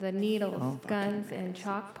The Needles, Guns, and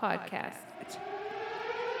Chalk podcast.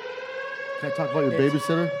 Can I talk about your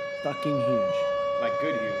babysitter? Fucking huge. Like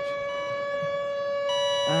good huge.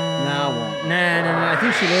 Nah, I won't. Nah. I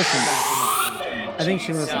think she listens. I think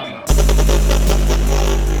she listens.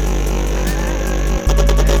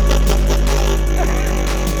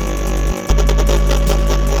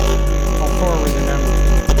 I'll forward the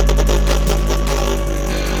number.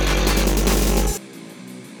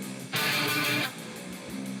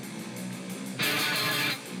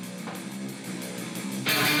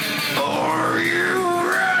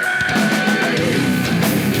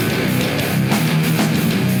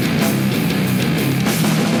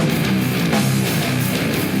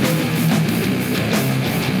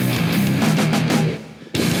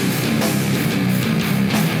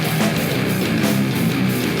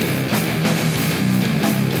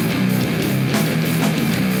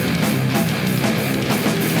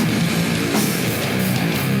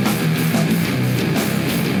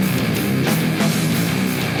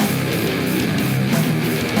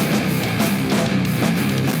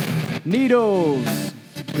 Needles,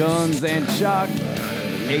 Guns, and Chalk,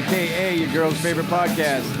 a.k.a. your girl's favorite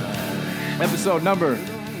podcast. Episode number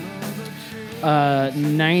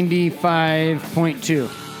 95.2.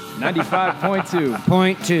 95.2.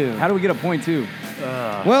 Point two. How do we get a point two?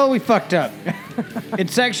 Well, we fucked up.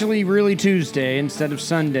 It's actually really Tuesday instead of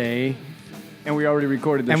Sunday, And we already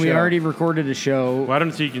recorded the and show. we already recorded a show. Well, I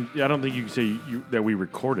don't think you can say that we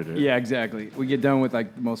recorded it. Yeah, exactly. We get done with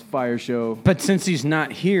like the most fire show. But since he's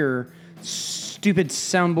not here, stupid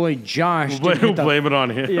soundboy Josh We'll didn't hit the, blame it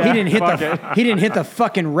on him. Yeah. he didn't hit fuck the it. he didn't hit the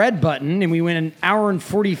fucking red button, and we went an hour and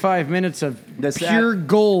 45 minutes of The sad- pure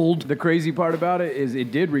gold. The crazy part about it is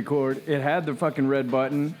it did record. It had the fucking red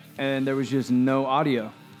button, and there was just no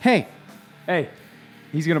audio. Hey, Hey,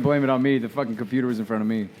 he's gonna blame it on me. The fucking computer was in front of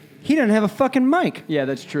me. he doesn't have a fucking mic, Yeah,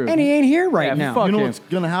 that's true. and he ain't here right Yeah, now. fuck You know him. what's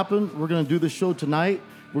going to happen? We're going to do this show tonight.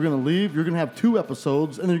 We're going to leave. You're going to have 2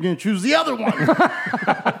 episodes, and then you're going to choose the other one.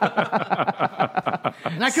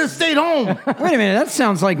 And I could have stayed home. Wait a minute, that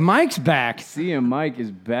sounds like Mike's back. CM Mike is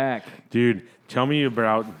back. Dude, tell me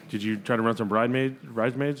about, did you try to run some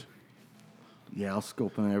bridesmaids? Yeah, I was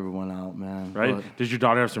scoping everyone out, man. Right? But, Did your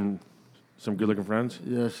daughter have some good-looking friends?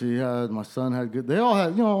 yeah, she had, my son had good, they all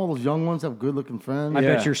had, all those young ones have good-looking friends. I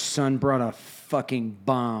Yeah. bet your son brought a fucking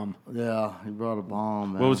bomb. Yeah, he brought a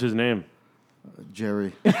bomb, man. What was his name?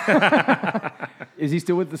 Jerry. Is he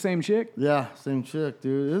still with the same chick? Yeah, same chick,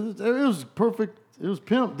 dude. It was perfect. It was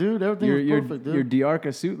pimp, dude. Everything was perfect, dude. Your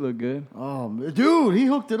Diarca suit looked good. Oh, man. Dude, he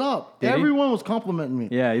hooked it up. Did he? Everyone was complimenting me.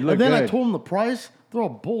 Yeah, he looked And then I good. told him the price. They're all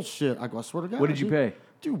bullshit. I go, I swear to God. What did you dude. pay?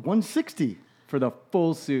 Dude, $160. For the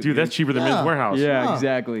full suit. Dude, that's cheaper than Yeah. Men's Warehouse. Yeah, Yeah.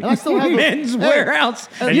 exactly. And I still have Men's Hey, Warehouse.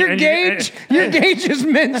 Your and- gauge is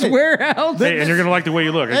Men's Warehouse. Hey, and you're going to like the way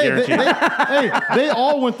you look, I Hey, guarantee it. they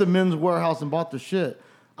all went to Men's Warehouse and bought the shit.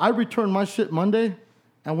 I returned my shit Monday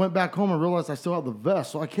and went back home and realized I still had the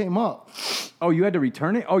vest, so I came up. Oh, you had to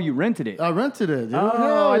return it? Oh, you rented it. I rented it, dude. Oh,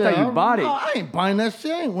 Hell I thought yeah. you bought it. No, I ain't buying that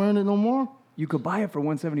shit. I ain't wearing it no more. You could buy it for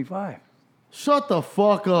 $175. Shut the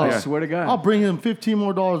fuck up. I swear to God. I'll bring him $15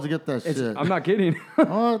 more to get that It's- shit. I'm not kidding.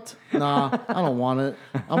 What? Nah, I don't want it.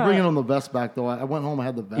 I'm bringing him the vest back, though. I went home, I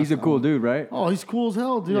had the vest. He's a cool on. dude, right? Oh, he's cool as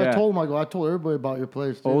hell, dude. Yeah. I told him, I told everybody about your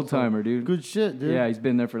place, dude. Old timer, dude. Good shit, dude. Yeah, he's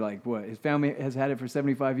been there for like, what? His family has had it for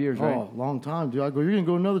 75 years, right? Oh, long time, dude. I go, you're going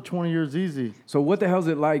to go another 20 years easy. So what the hell's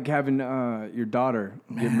it like having your daughter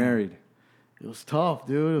get married? It was tough,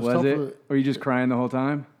 dude. Was tough it? for- Were you just crying the whole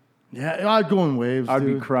time? Yeah, I'd go in waves, I'd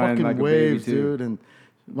be dude. crying Fucking like a waves, baby, too. dude. And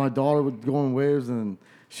my daughter would go in waves, and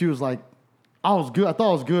she was like, I was good. I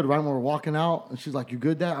thought I was good right when we were walking out. And she's like, you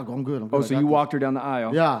good, Dad? I go, I'm good. I'm good. Oh, I so got you this." walked her down the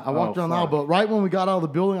aisle? Yeah, I walked Oh, down the aisle, fuck. but right when we got out of the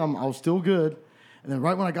building, I was still good. And then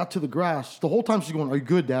right when I got to the grass, the whole time she's going, are you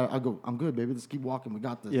good, Dad? I go, I'm good, baby. Let's keep walking. We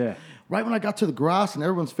got this. Yeah. Right when I got to the grass and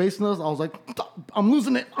everyone's facing us, I was like, I'm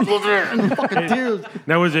losing it. I'm losing it. And fucking tears.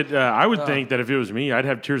 Now, was it, I would think that if it was me, I'd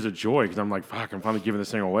have tears of joy because I'm like, fuck, I'm finally giving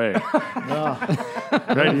this thing away.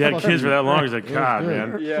 Right? You had kids for that long. It's like, God, good.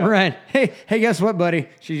 man. Yeah. Right. Hey, guess what, buddy?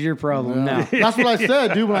 She's your problem now. That's what I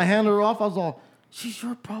said, dude. When I handed her off, I was all, she's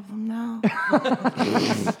your problem now.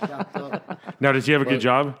 Now, does he have a good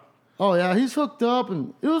job? Oh, yeah, he's hooked up,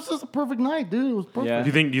 and it was just a perfect night, dude. It was perfect. Yeah. Do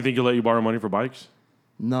you think he'll let you borrow money for bikes?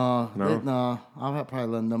 No. No? I'll probably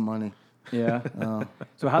lend them money. Yeah.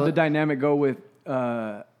 So how'd the dynamic go with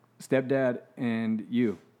stepdad and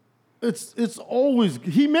you? It's always,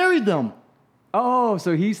 he married them. Oh,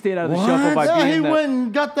 so he stayed out of the shuffle by Yeah, being he the- went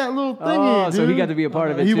and got that little thingy, Oh, dude. so he got to be a part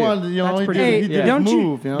of it He too. wanted, he Hey, did, he did don't his you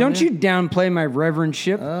move. You know don't what I you mean? downplay my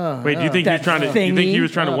reverendship? Wait, do you think he was That trying to? Do you think he thingy.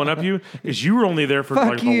 was trying to one up you? Because you were only there for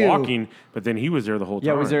Fuck for you. walking, but then he was there the whole time.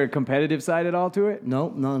 Yeah, was there a competitive side at all to it?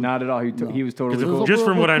 Nope, none. Not at all. He was totally cool. Just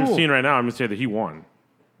from what I'm Cool. seeing right now, I'm gonna say that he won.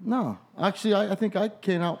 No, actually, I think I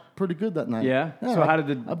came out pretty good that night. Yeah? So how did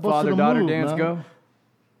I the busted father-daughter a move, dance man. go?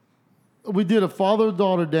 We did a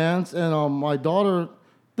father-daughter dance, and my daughter,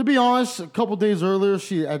 to be honest, a couple days earlier,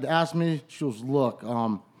 she had asked me, she goes, look,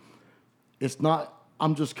 it's not,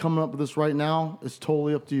 I'm just coming up with this right now. It's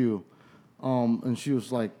totally up to you. And she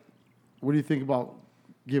was like, what do you think about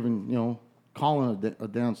giving, Colin a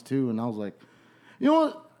dance too? And I was like, you know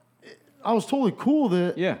what? I was totally cool with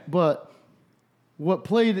it. Yeah. But what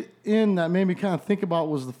played in that made me kind of think about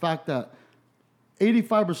was the fact that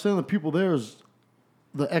 85% of the people there is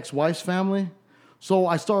the ex-wife's family. So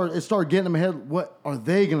it started getting in my head, what are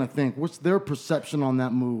they going to think? What's their perception on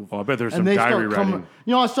that move? Oh, I bet there's And some they guy start rewriting.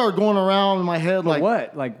 I started going around in my head like,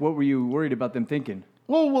 What? Like, what were you worried about them thinking?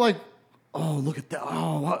 well, like, oh, look at that.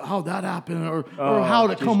 Oh, how that happened, or how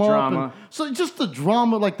did it just come drama. up. And so just the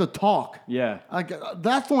drama, like the talk. Yeah.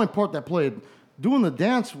 That's the only part that played. Doing the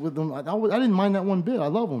dance with them, I didn't mind that one bit. I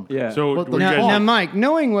love them. Yeah. So But were the you Now, guys- talk- now, Mike,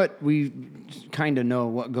 knowing what we kind of know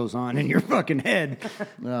what goes on in your fucking head,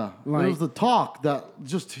 Yeah, Like- it was the talk that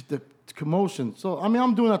just the commotion. So I mean,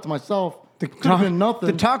 I'm doing that to myself. the Could have been nothing.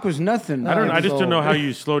 The talk was nothing. I just so- don't know how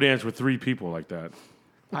you slow dance with 3 people like that.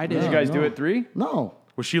 I Did did. you guys do no. it 3? No,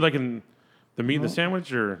 Was she like in the meat and the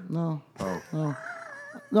sandwich or? no, Oh,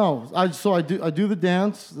 no. I do the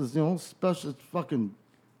dance. It's, special. It's fucking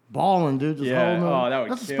balling, dude. Just Yeah. holding Oh, that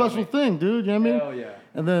would that's a kill special me. thing, dude. You know what I mean? Hell yeah.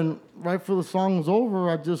 And then right before the song was over,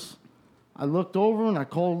 I looked over and I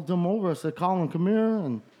called him over. I said, Colin, come here.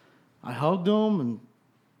 And I hugged him. And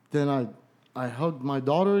then I hugged my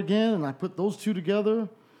daughter again. And I put those two together.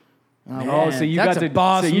 And I Oh, so you that's got a to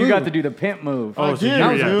boss so you got move. to do the pimp move. Oh, I so did, you-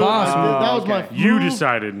 dude. yeah. boss I did. move. That was my Okay. You move.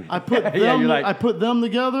 decided. I put them. Yeah, you're like- I put them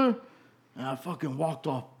together, and I fucking walked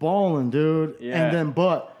off balling, dude. Yeah. And then,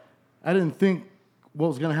 but I didn't think what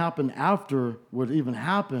was gonna happen after would even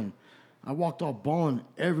happen. I walked off balling.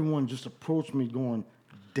 Everyone just approached me, going,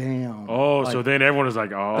 "Damn." Oh, Like, so then everyone was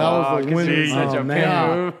like, oh, that was the 'cause winning. see, such a man.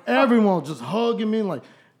 pimp move. Everyone was just hugging me, like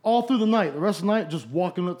all through the night. The rest of the night, just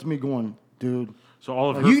walking up to me, going, "Dude." So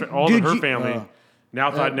all of her, You- all dude, of her you- family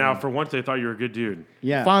now for once they thought you were a good dude.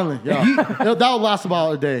 Yeah. Finally, yeah. That would last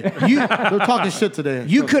about a day. They're talking shit today.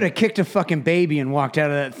 You could have kicked a fucking baby and walked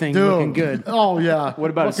out of that thing Dude. looking good. Oh yeah.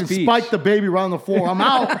 What about a Fucking speech? Spike the baby right on the floor. I'm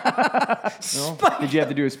out. Did you have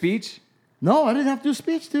to do a speech? No, I didn't have to do a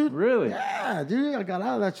speech, dude. Really? Yeah, dude. I got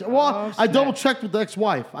out of that shit. Well, I double checked with the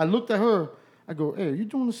ex-wife. I looked at her. I go, "Hey, are you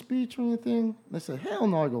doing a speech or anything?" They said, "Hell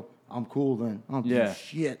no." I go, "I'm cool then. I don't do Yeah.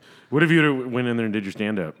 shit." What if you went in there and did your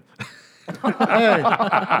stand up? Hey,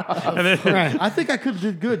 And then, I think I could have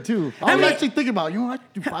did good too. I was actually thinking about, I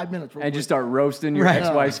could do 5 minutes. real And quick. just start roasting your Right.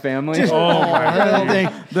 ex-wife's family? oh, hell,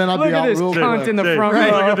 then I'd Look be at out this real cunt quick. in the hey, front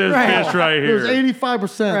look row. at this fish right It was here.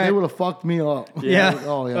 85%. Right. They would have fucked me up. Yeah.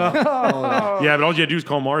 Oh yeah. Yeah, but all you had to do is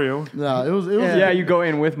call Mario. Yeah. It was. Yeah, you go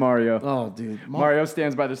in with Mario. Oh, dude. Mario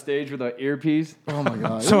stands by the stage with an earpiece. Oh my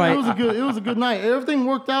god! So it was a good night. Everything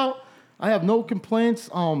worked out. I have no complaints.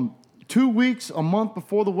 2 weeks, a month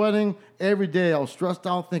before the wedding, every day I was stressed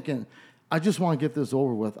out, thinking, I just want to get this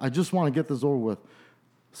over with.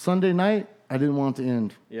 Sunday night, I didn't want it to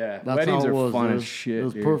end. Yeah, That's weddings how it are was, fun dude. as shit, It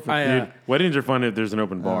was dude. perfect. Dude, weddings are fun if there's an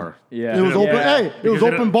open bar. Yeah. It was open. Yeah. Hey, it was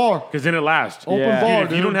open bar. Because then it lasts. Open Yeah. bar, Dude,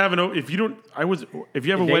 dude. if you don't have if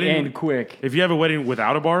you have a They wedding, end quick. if you have a wedding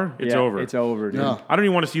without a bar, it's Yeah, over. It's over, dude. Yeah. I don't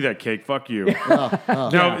even want to see that cake. Fuck you.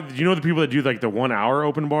 Now, do you know the people that do like the 1 hour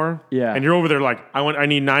open bar? Yeah. And you're over there like, I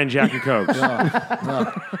need 9 Jack and Cokes. Is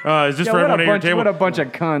this Yeah, for what, everyone a at your bunch, table? what a bunch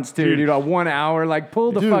of cunts, too, Dude. dude. 1 hour, like,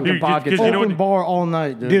 pull the Dude, fucking dude, 'cause pockets you out. know Open what- bar all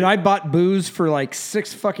night, dude. Dude, I bought booze for like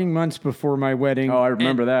 6 fucking months before my wedding. Oh, I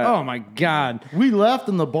remember that. Oh my god. We left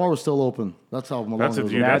and the bar was still open. That's how Malone That's a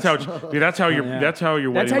was. dude. open. That's how your Yeah. that's how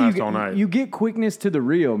your That's wedding how lasts all night. you get quickness to the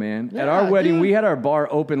real, man. At Yeah, our wedding, dude. we had our bar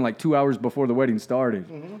open like 2 hours before the wedding started.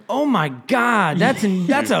 Oh my god. That's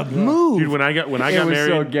a move. Dude, when I got It married, was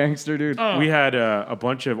so gangster, dude. we had a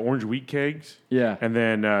bunch of orange wheat kegs. Yeah. And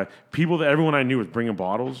then everyone I knew was bringing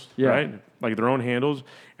bottles, Yeah. right? Like their own handles.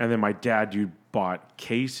 And then my dad, dude, bought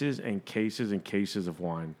cases and cases and cases of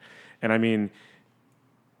wine. And I mean,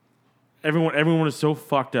 everyone is so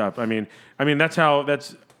fucked up. I mean,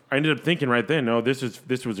 I ended up thinking right then, no,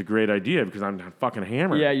 this was a great idea because I'm fucking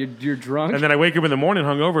hammered. Yeah, you're drunk. And then I wake up in the morning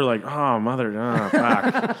hungover, like, oh,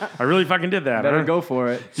 fuck. I really fucking did that. Better go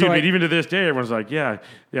for it. Dude, but even to this day, everyone's like, yeah,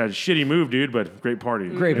 shitty move, dude, but great party.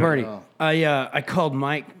 Great Yeah. party. I called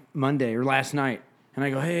Mike Monday or last night, and I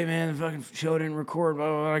go, hey, man, the fucking show didn't record, blah,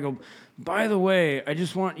 blah, blah. I go, by the way, I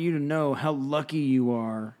just want you to know how lucky you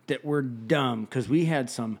are that we're dumb, because we had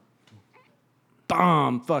some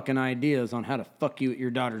bomb fucking ideas on how to fuck you at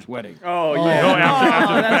your daughter's wedding. Oh, Oh, yeah.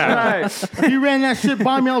 after the fact. That's right. He ran that shit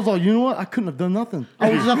by me. I was like, you know what? I couldn't have done nothing. I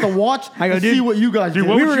would just have to watch go, and dude- see what you guys Dude, did.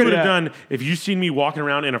 what would you gonna- would have done if you seen me walking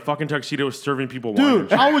around in a fucking tuxedo serving people wine?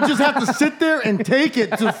 Dude, I would just have to sit there and take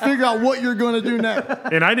it to figure out what you're going to do next.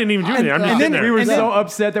 And I didn't even do anything. I'm just and sitting then there. We were And then- so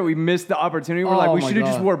upset that we missed the opportunity. We're like, Oh we my should have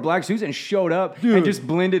just God. wore black suits and showed up Dude. and just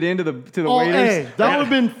blended into the Oh, waiters. hey, that would have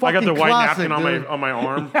been fucking I got the white classic, napkin dude. on my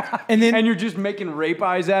arm. And then And you're just making rape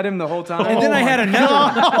eyes at him the whole time. And then I had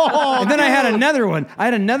another. And then I had another one. I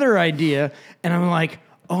had another idea, and I'm like,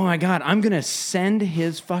 oh my god, I'm gonna send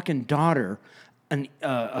his fucking daughter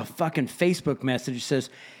a fucking Facebook message that says,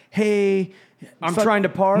 hey. I'm trying to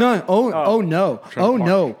park? No, oh no, Trying to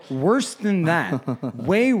no. Worse than that.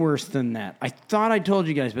 Way worse than that. I thought I told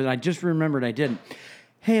you guys, but I just remembered I didn't.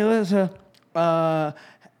 Hey, Alyssa,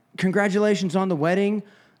 congratulations on the wedding.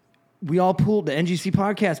 We all pooled, the NGC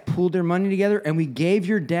podcast pooled their money together, and we gave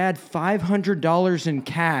your dad $500 in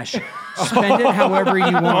cash. Spend it however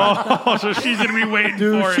you want. Oh, so she's going to be waiting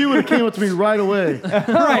Dude, for she it. would have came up to me right away. Right.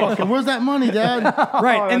 Fucking, where's that money, Dad?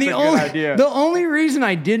 Right. And that's the a good only idea. the only reason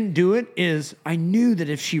I didn't do it is I knew that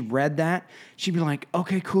if she read that, she'd be like,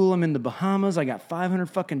 okay, cool, I'm in the Bahamas. I got $500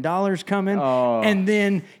 fucking dollars coming. Oh. And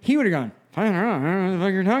then he would have gone, I don't know what the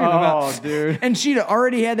fuck you're talking about. Oh, dude. And she'd have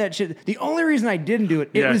already had that shit. The only reason I didn't do it,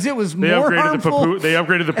 it was they more upgraded harmful. They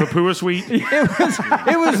upgraded the Papua suite.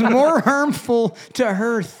 It was more harmful to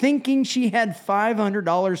her thinking she had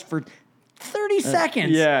 $500 for 30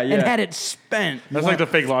 seconds yeah. and had it spent. That's like the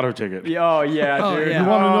fake lotto ticket. Oh, yeah, Oh, dude. yeah. You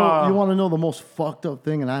want to know? You want to know the most fucked up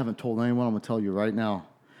thing? And I haven't told anyone. I'm gonna tell you right now.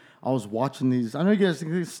 I was watching these. I know you guys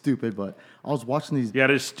think it's stupid, but I was watching these Yeah,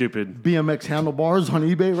 it is stupid. BMX handlebars on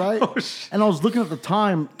eBay, right? And I was looking at the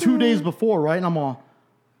time 2 days before, right? And I'm all,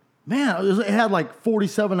 man, it had like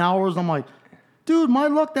 47 hours. I'm like, dude, my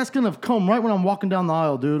luck, that's gonna come right when I'm walking down the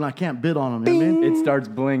aisle, dude. And I can't bid on them. You know what I mean? It starts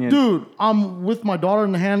blinging. Dude, I'm with my daughter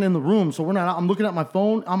in the hand in the room, so we're not. I'm looking at my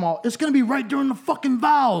phone. I'm all, it's gonna be right during the fucking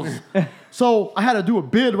vows. So I had to do a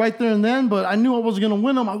bid right there and then, but I knew I wasn't gonna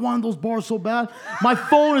win them. I wanted those bars so bad. My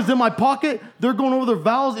phone is in my pocket. They're going over their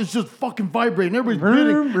vows. It's just fucking vibrating. Everybody's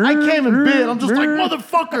bidding. I can't even bid. I'm just like,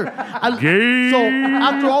 motherfucker. Gay. So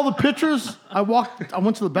after all the pictures, I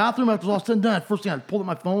went to the bathroom. After it was all said and done, first thing I pulled up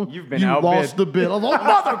my phone. You've been you outbid. lost the bid. I was like,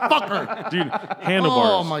 motherfucker. Dude, handlebars.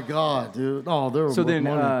 Oh my god, dude. Oh, they were So worth then,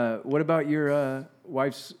 money. what about your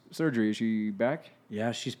wife's surgery? Is she back?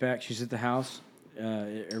 Yeah, she's back. She's at the house.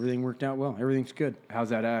 Everything worked out well. Everything's good. How's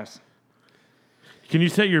that ass? Can you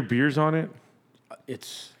set your beers on it?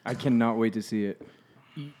 It's. I cannot wait to see it.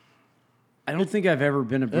 I don't think I've ever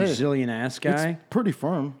been a Brazilian ass guy. It's pretty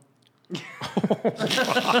firm.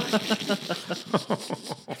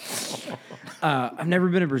 I've never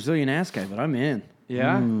been a Brazilian ass guy, but I'm in.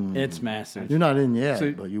 Yeah? It's massive. You're not in yet,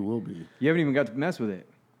 So- but you will be. You haven't even got to mess with it.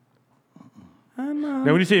 Now,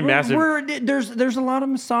 when you say massive, There's a lot of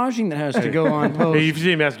massaging that has to go on post. hey, if you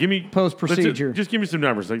say massive, give me Post-procedure. let's just give me some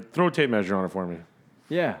numbers. Like, throw a tape measure on it for me.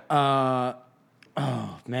 Yeah.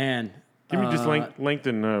 Oh man, Give me just length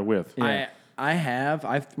and width. I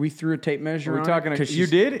have. We threw a tape measure. Are we on talking? it 'cause You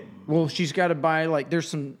she's- did? Well, she's got to buy like there's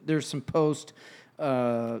some post. Is it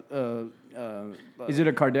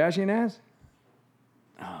a Kardashian ass?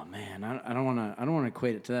 Oh man, I don't want to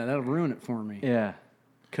equate it to that. That'll ruin it for me. Yeah.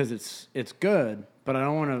 Because it's good, but I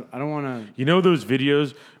don't want to. You know those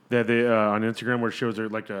videos that they on Instagram where it shows her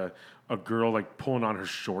like a girl like pulling on her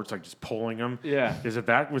shorts, like just pulling them. Yeah. Was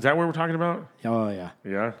that what we're talking about? Oh yeah.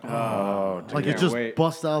 Yeah. Oh, dude. Like it Can't just wait.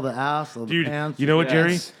 busts out of the ass of the Dude, pants. you know what,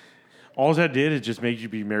 Jerry? Yes. All that did is just make you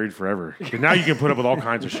be married forever. 'Cause now you can put up with all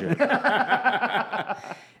kinds of shit.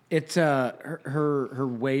 It's her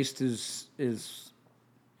waist is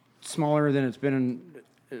smaller than it's been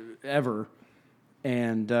ever,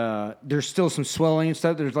 and there's still some swelling and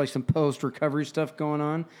stuff. There's like some post recovery stuff going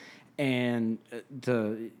on, and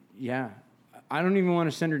I don't even want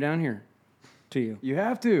to send her down here to you. You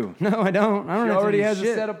have to. No, I don't. I don't. She have already to do has shit.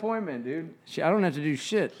 a set appointment, dude. I don't have to do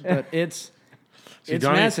shit, but it's See, it's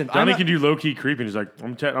Donnie, massive. Donnie can do low key creeping. He's like,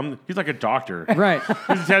 he's like a doctor. Right.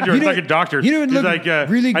 He's a tattoo. He's like a doctor. You know, He's look like,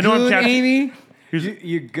 really I know good, I'm Amy.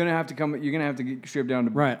 You're gonna have to come. You're gonna have to get stripped down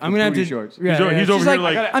to Right. I'm gonna have to. shorts. Yeah, He's She's over here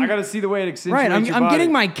like- I gotta see the way it accentuates Right. your I'm body.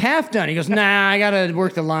 getting my calf done. He goes, nah, I gotta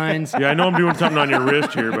work the lines. Yeah, I know I'm doing something on your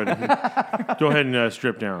wrist here, but go ahead and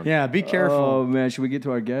strip down. Yeah, be careful. Oh man, should we get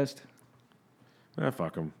to our guest?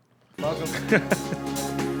 Fuck him.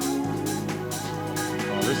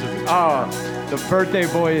 The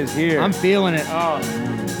birthday boy is here. I'm feeling it.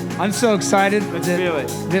 I'm so excited Let's feel it.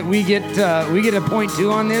 that we get a point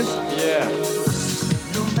 2 on this. Yeah.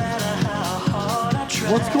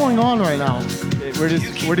 What's going on right now? We're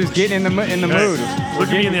just getting in the mood. Hey, look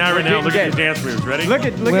at me in the eye right now. getting Look at gay. your dance moves. Ready? Look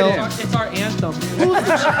at Well- him. It's our anthem.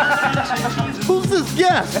 Who's this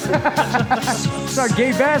guest? It's our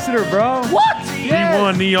gay ambassador, bro. What? The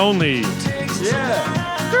one, the only. Yeah.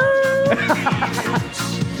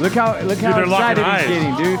 look how they're locking excited eyes. he's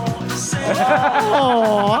getting, dude.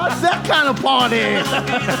 Oh, that's that kind of party.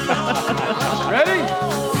 Ready?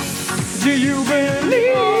 Do you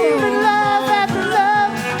believe in love after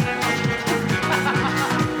love?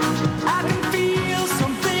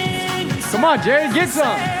 Come on, Jared, get some.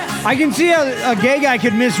 I can see how a gay guy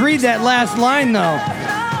could misread that last line, though.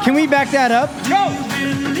 Can we back that up? Go.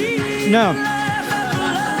 No.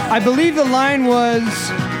 I believe the line was,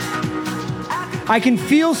 I can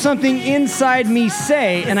feel something inside me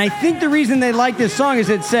say, and I think the reason they like this song is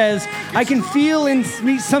it says, I can feel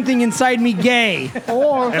something inside me gay.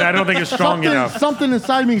 Or And I don't think it's strong enough. something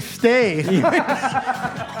inside me stay.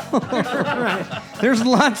 There's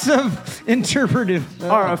lots of interpretive.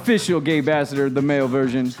 Our official gay ambassador, the male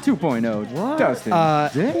version 2.0, Dustin.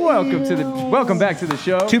 Welcome back to the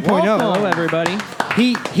show. 2.0. Hello, everybody.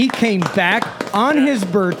 He came back on his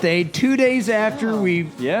birthday 2 days after we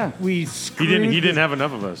He didn't have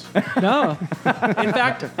enough of us. No. In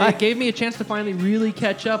fact, it gave me a chance to finally really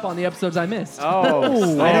catch up on the episodes I missed. Oh,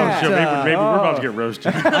 Oh, snap. shit, maybe we're about to get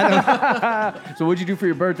roasted. So what'd you do for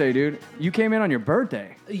your birthday, dude? You came in on your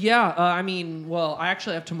birthday. Yeah, I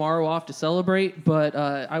actually have tomorrow off to celebrate, but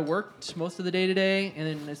I worked most of the day today, and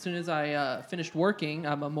then as soon as I finished working,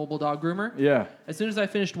 I'm a mobile dog groomer. Yeah. As soon as I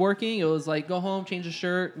finished working, it was like, go home, change the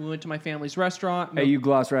shirt. We went to my family's restaurant. Hey, you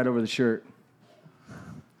glossed right over the shirt.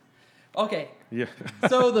 Okay. Yeah.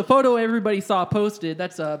 So the photo everybody saw posted,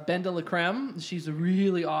 that's Benda La Creme. She's a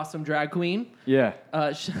really awesome drag queen. Yeah.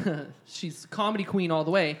 She's comedy queen all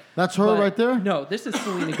the way. That's her But- right there? No, this is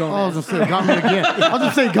Selena I was Gomez. gonna say, got me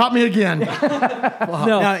again. Got me again.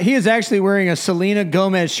 No, Now, he is actually wearing a Selena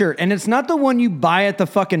Gomez shirt, and it's not the one you buy at the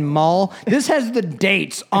fucking mall. This has the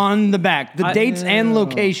dates on the back, the dates and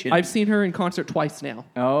location. I've seen her in concert twice now.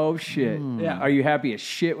 Oh, shit. Yeah. Are you happy as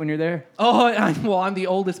shit when you're there? Oh, I'm the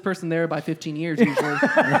oldest person there by 15 years usually.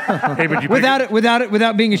 Hey, but you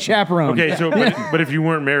without being a chaperone. Okay, so but if you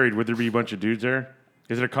weren't married, would there be a bunch of dudes there?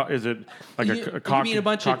 Is it like You a cock, mean a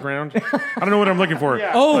bunch cock of- round? I don't know what I'm looking for.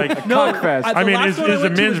 Oh, Like, no. Cockfest. I mean, is last one I the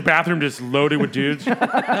went to men's was- bathroom just loaded with dudes?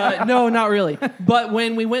 No, not really. But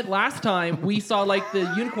when we went last time, we saw like the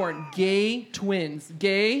unicorn gay twins,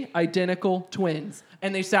 gay identical twins,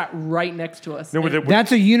 and they sat right next to us. No, And,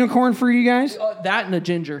 That's a unicorn for you guys? that and a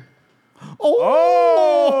ginger.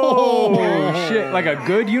 Oh, shit. Like a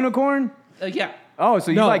good unicorn? Yeah. Oh,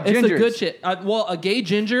 so you No, like it's gingers. a good shit. Well, a gay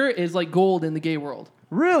ginger is like gold in the gay world.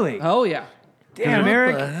 Really? Oh yeah. Damn,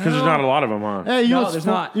 Eric. Because there's not a lot of them, huh? Hey, No, there's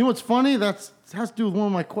not. You know what's funny? That has to do with one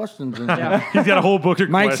of my questions. He's got a whole book of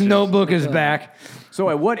Mike's questions. notebook is back. So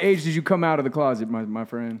at what age did you come out of the closet, my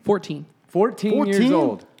friend? 14. 14 years 14?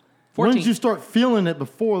 old. When 14. did you start feeling it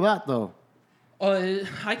before that, though?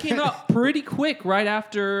 I came out pretty quick right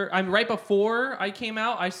after. Right before I came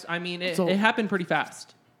out. It happened pretty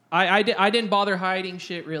fast. I didn't bother hiding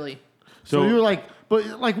shit really. So you're like,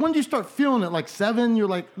 but like, when did you start feeling it? Like 7? You're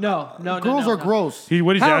like, No. girls are gross.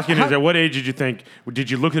 What he's asking how- is, at what age did you think? Did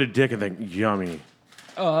you look at a dick and think, yummy?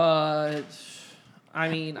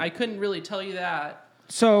 I couldn't really tell you that.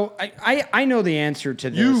 So I know the answer to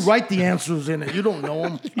this. You write the answers in it. You don't know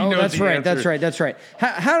them. Oh, knows that's the right. answer. That's right.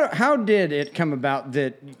 How did it come about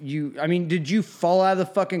that you? I mean, did you fall out of the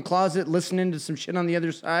fucking closet listening to some shit on the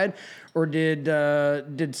other side, or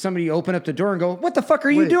did somebody open up the door and go, "What the fuck are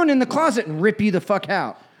you Wait. doing in the closet?" and rip you the fuck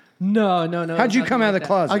out? No. How'd you come out of the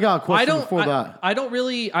closet? I got a I question don't. before that. I don't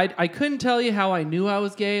really. I couldn't tell you how I knew I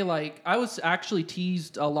was gay. Like I was actually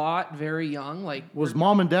teased a lot very young. Like Was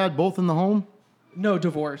mom and dad both in the home? no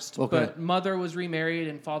divorced. Okay. But mother was remarried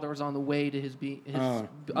and father was on the way to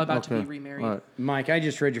about to be Okay. remarried. All right. Mike, I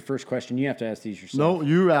just read your first question. You have to ask these yourself. No,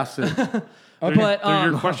 you asked it. But They're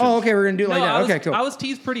your questions. Oh, okay. We're gonna do it no, like that. I was, Okay, cool. I was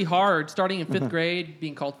teased pretty hard starting in 5th grade,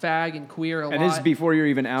 being called fag and queer a lot. And this is before you're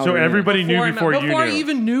even out. So or anything. everybody knew before you before knew. I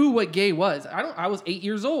even knew what gay was. I was 8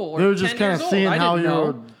 years old. Or They were 10 just kind years of old. seeing I how didn't you were.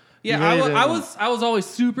 know. Yeah, I was always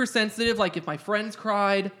super sensitive. Like if my friends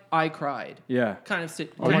cried, I cried. Yeah. Kind of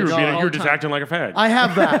sit. So you were just acting like a fag. I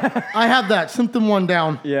have that. Symptom 1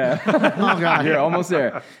 down. Yeah. Oh, God. You're almost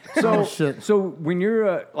there. So, shit. So when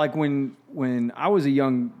you're like when I was a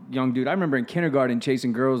young dude, I remember in kindergarten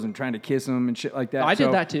chasing girls and trying to kiss them and shit like that. I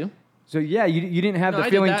did that too. So yeah, you didn't have No, the I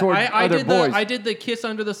did feeling that. towards I other did boys. I did the kiss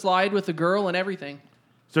under the slide with the girl and everything.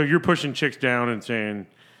 So you're pushing chicks down and saying,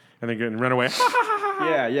 and then getting run away.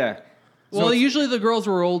 Yeah. Well, usually the girls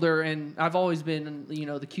were older, and I've always been,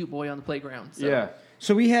 the cute boy on the playground. So. Yeah.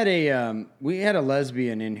 So we had a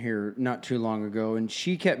lesbian in here not too long ago, and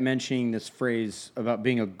she kept mentioning this phrase about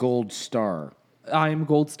being a gold star. I'm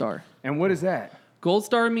Gold Star. And what is that? Gold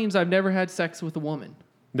Star means I've never had sex with a woman.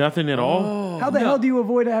 Nothing at all. How the hell do you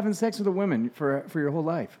avoid having sex with a woman for your whole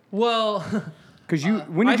life? Well, Because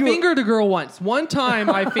I fingered a girl once. One time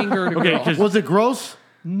I fingered a Okay, girl. because Was it gross?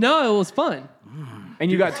 No, it was fun.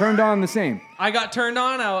 and you got turned on the same. I got turned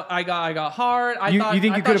on. I got hard. I You thought, think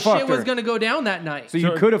you I could have thought fucked shit was her? going to go down that night. So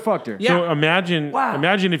you could have fucked her. Yeah. So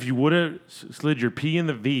imagine if you would have slid your P in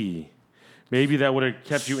the V, maybe that would have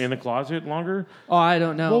kept you in the closet longer. Oh, I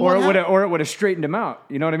don't know. Well, Or it would have straightened him out.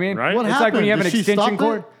 You know what I mean? Right. What It's like when happened? you have an Did she extension stop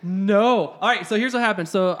cord. it? No. All right, so here's what happened.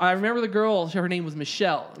 So I remember the girl, her name was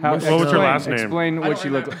Michelle. How- What was her last name? Explain I what don't she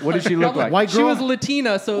looked. remember. What did she look like? White She girl? was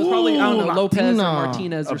Latina, so it was probably, I don't know, Ooh, Lopez or Latina.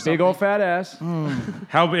 Martinez or A something. big old fat ass.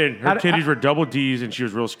 How big? Her How d- titties were double D's and she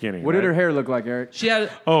was real skinny. What did right? her hair look like, Eric? She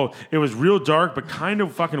had, Oh, it was real dark, but kind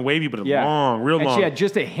of fucking wavy, but Yeah, long, real and long. she had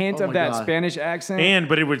just a hint Oh of my that God. Spanish accent.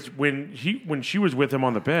 But it was when she was with him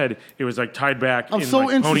on the bed, it was like tied back. I'm in so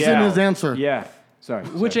like interested in ponytail. his answer. Yeah. Sorry.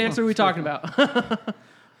 which answer are we talking about?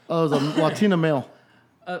 Oh, it was a Latina male.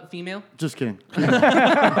 Female? Just kidding.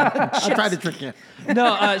 I tried to trick you.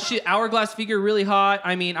 No, she hourglass figure, really hot.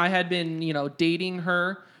 I mean, I had been, dating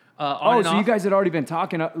her on Oh, and so off. you guys had already been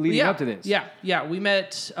talking leading up to this. Yeah. We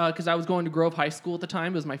met because I was going to Grove High School at the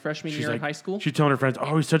time. It was my freshman year in high school. She's telling her friends,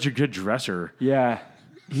 "Oh, he's such a good dresser." Yeah.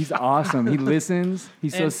 He's awesome. He listens.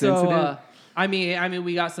 He's so And sensitive. I mean,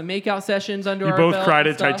 we got some makeout sessions under You our both belt cried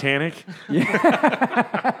and at stuff. Titanic.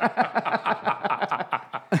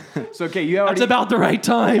 So okay, you already. That's about the right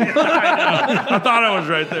time. I thought I was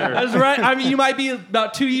right there. That's right. I mean, you might be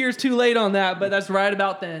about 2 years too late on that, but that's right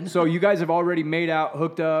about then. So you guys have already made out,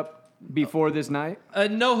 hooked up before this night.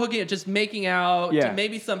 No hooking, just making out. Yeah.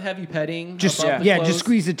 Maybe some heavy petting. Just above the yeah, clothes. just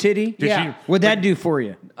squeeze the titty. Did Yeah. What'd that do for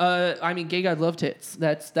you? I mean, gay guys love tits.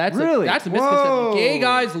 That's Really? that's a misconception. Whoa. Gay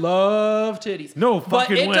guys love titties. No but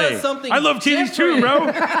fucking it way. does something. I love titties too,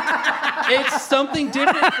 different. bro. It's something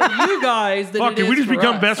different for you guys than Fuck, it did we is just for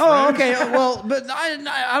become us. best Oh, friends? okay. Well, but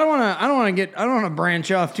I don't want to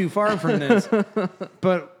branch off too far from this.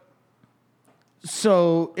 But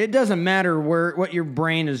so it doesn't matter what your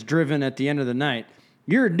brain is driven at the end of the night.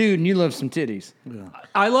 You're a dude and you love some titties.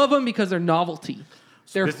 I love them because they're novelty.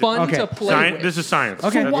 They're This is- fun okay. to play with. This is science.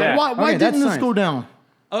 Okay. That's Why, it. why Okay, that's didn't this science. go down?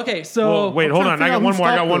 Okay, so Well, wait, hold trying on. to I got figure one out more.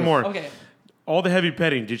 who I got one stopped more. okay, All the heavy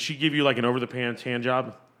petting. Did she give you like an over the pants hand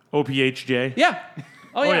job? OPHJ? yeah.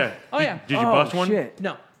 Oh yeah. yeah. Oh yeah. Did you Oh, bust one? shit.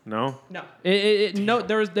 No. No. No. No.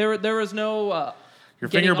 There was no. Your getting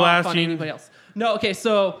finger off on blasting. anybody else. No. Okay.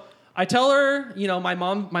 So I tell her, my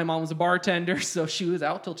mom was a bartender, so she was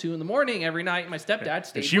out till 2 a.m. every night. My stepdad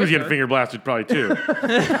stayed. And she was with getting her. finger blasted probably too.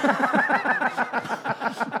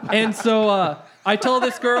 And so I tell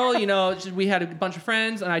this girl, we had a bunch of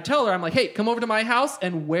friends, and I tell her, I'm like, hey, come over to my house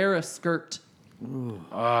and wear a skirt. See?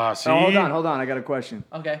 Oh, hold on. I got a question.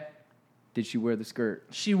 Okay. Did she wear the skirt?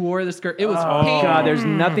 She wore the skirt. It was Oh. pink. God, there's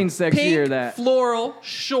nothing sexier Pink, that. floral,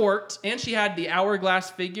 short, and she had the hourglass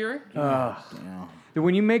figure.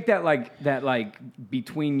 When you make that like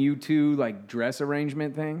between you two like dress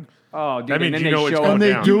arrangement thing. Oh, dude, That and means then you they know it's show going And they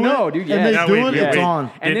down. do it? No, dude, And yes. they Now, do wait, it? wait, It's wait. on.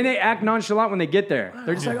 And then they act nonchalant when they get there.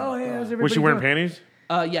 They're just like, oh, hey, how's everybody Was she wearing doing? panties?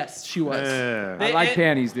 Yes, she was. I like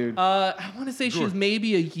panties, dude. I want to say she was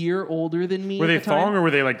maybe a year older than me. Were at they the time. thong or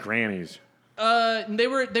were they like grannies? They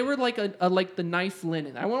were like a like the nice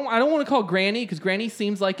linen. I don't want to call granny because granny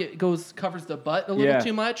seems like it covers the butt a little Yeah.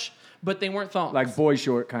 too much, but they weren't thongs. Like boy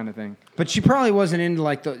short kind of thing. But she probably wasn't into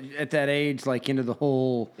at that age, like into the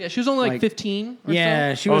whole. yeah, she was only like like- 15. Or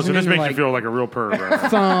Yeah, she Oh, so wasn't this into makes you feel like a real perv.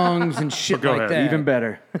 Right? thongs and shit Go like ahead. that. Even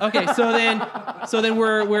better. So. Okay, so then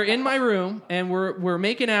we're in my room and we're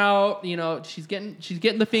making out. She's getting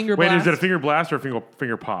the finger Wait, blast. is it a finger blast or a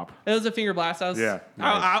finger pop? It was a finger blast. I was. Yeah,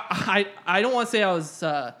 I don't want to say I was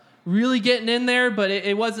really getting in there, but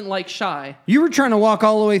it wasn't like shy. You were trying to walk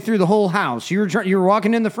all the way through the whole house. You were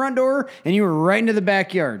walking in the front door and you were right into the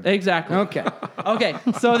backyard. Exactly. Okay. Okay,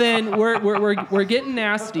 so then we're getting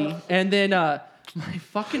nasty, and then my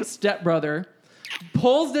fucking stepbrother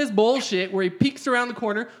pulls this bullshit where he peeks around the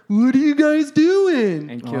corner. What are you guys doing?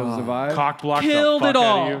 And kills the vibe. Cock blocked Killed the it fuck out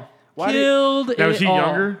all. of you. Killed it Now, is he all.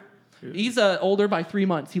 younger? He's older by 3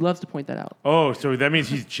 months. He loves to point that out. Oh, so that means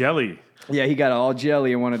he's jelly. Yeah, he got all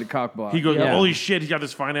jelly and wanted to cock block. He goes, Yeah. holy shit, he's got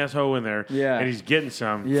this fine ass hoe in there. Yeah. And he's getting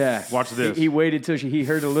some. Yeah. Watch this. He waited till he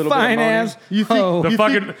heard a little Fine bit of ass. moaning. You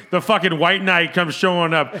think? the fucking white knight comes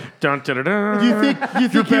showing up. Dun, dun, dun, dun. Do you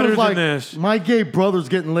think You're he better was like, than this? my gay brother's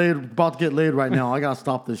about to get laid right now. I gotta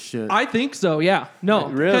stop this shit. I think so. Yeah. No.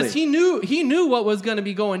 Really? Because he knew what was going to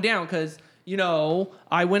be going down. Because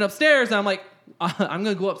I went upstairs and I'm like, I'm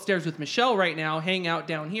going to go upstairs with Michelle right now, hang out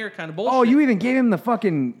down here, kind of bullshit. Oh, you even gave him the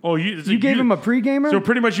fucking... Oh, you gave him a pre-gamer? So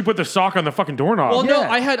pretty much you put the sock on the fucking doorknob. Well, no, Yeah.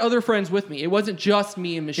 I had other friends with me. It wasn't just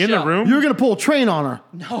me and Michelle. in the room? You're gonna pull a train on her.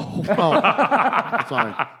 No. Oh,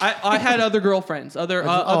 sorry. I had other girlfriends, other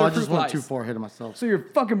I fruit just went flies. too far ahead of myself. So your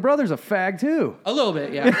fucking brother's a fag, too. A little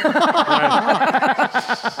bit, yeah.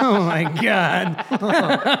 Oh my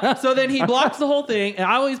God. So then he blocks the whole thing, and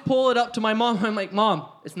I always pull it up to my mom. I'm like, Mom,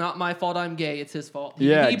 it's not my fault I'm gay. It's his fault.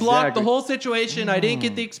 Yeah, he blocked exactly. the whole situation. I didn't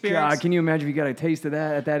get the experience. God, can you imagine if you got a taste of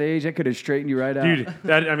that at that age? That could have straightened you right out. Dude,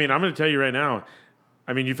 I'm going to tell you right now.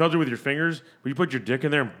 I mean, you felt it with your fingers. When you put your dick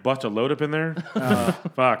in there and bust a load up in there,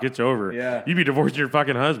 fuck, it's over. Yeah. You'd be divorcing your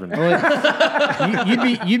fucking husband.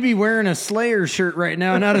 You'd be wearing a Slayer shirt right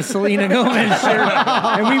now, not a Selena Gomez shirt,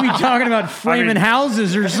 and we'd be talking about flaming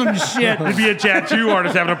houses or some shit. You'd be a tattoo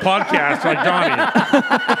artist having a podcast like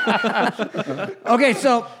Donnie. Okay,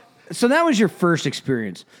 so that was your first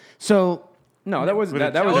experience. So No, that wasn't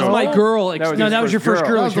that. That that was was my girl That was experience. no, his that was your first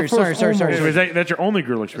girl That was the experience. Sorry. first So that's your only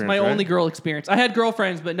girl experience, my right? only girl experience. I had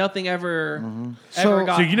girlfriends, but nothing ever So-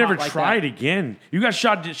 got So you never hot like tried that. again. You got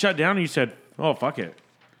shut down and you said, oh, fuck it.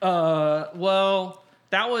 Well,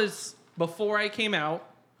 that was before I came out.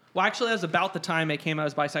 Well, actually, that was about the time I came out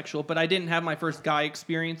as bisexual, but I didn't have my first guy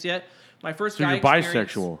experience yet. My first So guy you're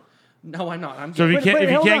experience- bisexual. No, I'm not. I'm So gay. if you Wait,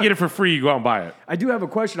 hold can't on. get it for free, you go out and buy it. I do have a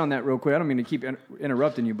question on that real quick. I don't mean to keep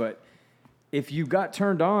interrupting you, but if you got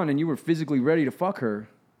turned on and you were physically ready to fuck her,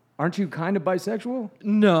 aren't you kind of bisexual?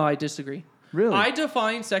 No, I disagree. Really? I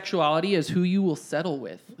define sexuality as who you will settle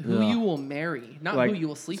with, who you will marry, not who you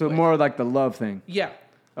will sleep so with. more like the love thing. Yeah.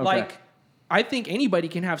 Okay. Like, I think anybody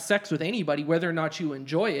can have sex with anybody, whether or not you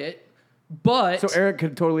enjoy it. But So Eric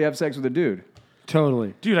could totally have sex with a dude.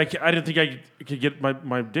 totally. Dude, I didn't think I could get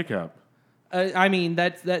my dick up. I mean,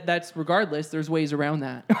 that's regardless. There's ways around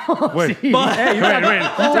that. Wait, Hey, wait.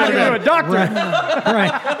 Turn into a doctor.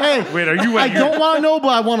 Right. Hey, wait, are you? I don't want to know, but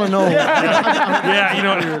I want to know. Yeah, you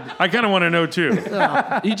know, I kind of want to know too.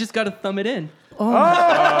 You just got to thumb it in.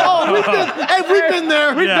 We've been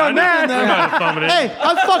there. We've done that. I'm not thumbing it. Hey,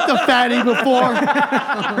 I fucked a fatty before.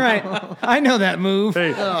 Right. I know that move.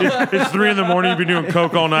 Hey, it's 3 a.m. You've been doing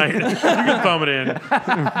coke all night. You can thumb it in.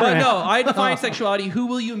 But no, I define sexuality. Who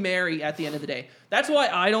will you marry at the end of the day? That's why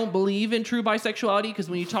I don't believe in true bisexuality, because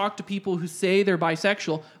when you talk to people who say they're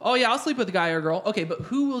bisexual, oh yeah, I'll sleep with a guy or a girl. Okay, but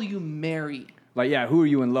who will you marry? Like, yeah, who are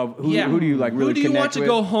you in love? Who do you like really Who do you connect want to with?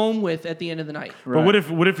 go home with at the end of the night? But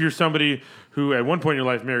what if you're somebody who at one point in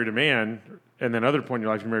your life married a man, and then other point in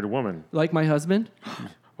your life you married a woman? Like my husband?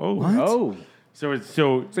 Oh, Oh, so your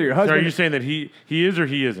So your Are husband- you saying that he is or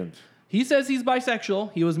he isn't? He says he's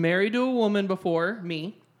bisexual. He was married to a woman before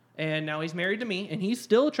me, and now he's married to me, and he's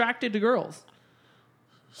still attracted to girls.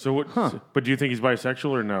 So what? But do you think he's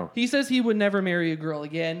bisexual or no? He says he would never marry a girl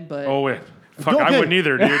again, but Oh wait, fuck, I Okay. wouldn't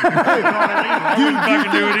either, dude. I wouldn't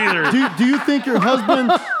fucking do it either. Do you think your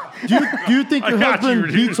husband? Do you think your got you, husband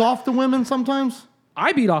dude. beats off the women sometimes?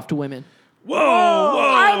 I beat off to women.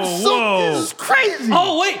 Whoa! This is crazy.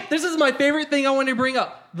 Oh, wait, this is my favorite thing I wanted to bring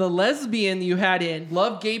up. The lesbian you had in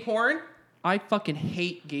love gay porn. I fucking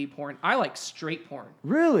hate gay porn. I like straight porn.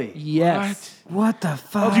 really? Yes. What the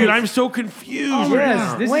fuck? Dude, I'm so confused. right Yes.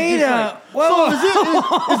 now. This Wait is just a. like,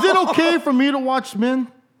 Whoa. Is it okay for me to watch men?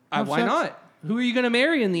 have Why sex? not? Who are you going to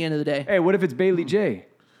marry in the end of the day? hey, what if it's Bailey J?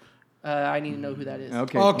 I need to know who that is.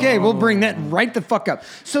 Okay. Okay, we'll bring that right the fuck up.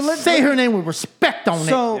 So let's Say her name with respect on it.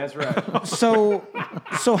 So That's right.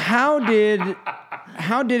 so how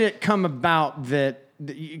did it come about that?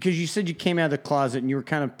 Because you said you came out of the closet and you were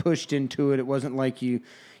kind of pushed into it. It wasn't like you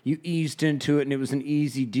eased into it and it was an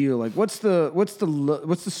easy deal. Like what's the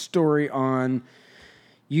story on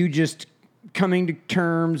you just coming to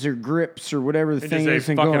terms or grips or whatever the And thing just is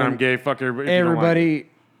say, and fucking, going, I'm gay. Fuck everybody. if you don't like it. everybody.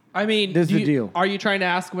 I mean, That's the deal. Are you trying to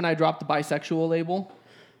ask when I dropped the bisexual label?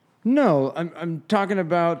 No, I'm talking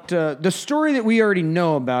about the story that we already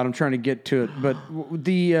know about. I'm trying to get to it, but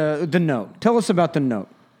the note. Tell us about the note.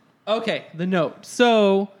 Okay, the note.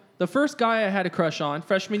 So the first guy I had a crush on,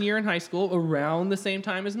 freshman year in high school, around the same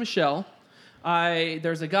time as Michelle,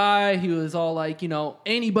 there's a guy who is all like,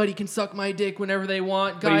 anybody can suck my dick whenever they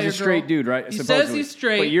want. Guy But he's a or straight girl. dude, right? He Supposedly. says he's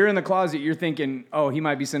straight. But you're in the closet. You're thinking, oh, he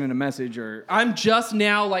might be sending a message or. I'm just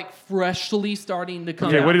now like freshly starting to come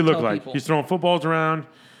Okay, out what do you and look tell like? people. He's throwing footballs around.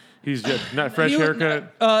 He's just not fresh He-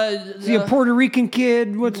 haircut. Is he a Puerto Rican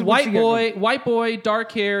kid? What's he got going? white boy,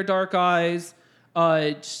 dark hair, dark eyes,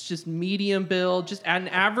 just medium build, just an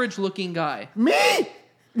average looking guy. Me?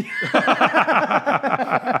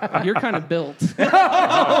 You're kind of built.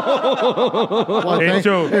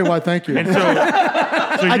 Why, thank you. And so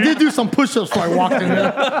I did do some push-ups before I walked in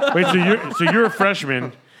there. wait, so you're a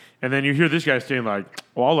freshman, and then you hear this guy saying like,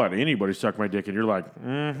 "Well, I'll let anybody suck my dick," and you're like,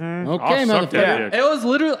 Okay, "I'll suck motherfucker. that dick." It was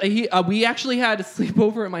literally we actually had to sleep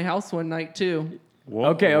over at my house one night too. Whoa,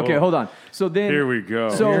 Okay, whoa. hold on. So then. Here we go.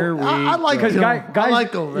 So I like because him. guys, I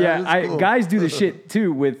like him, man. yeah, It's cool. guys do the shit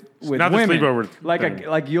too with not the women. sleepover like thing.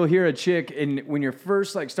 like you'll hear a chick, and when you're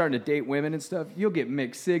first like starting to date women and stuff, you'll get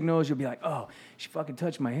mixed signals. You'll be like, oh, she fucking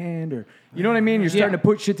touched my hand, or you know what I mean. You're starting to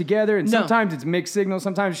put shit together, and No. sometimes it's mixed signals.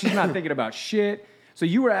 Sometimes she's not thinking about shit. So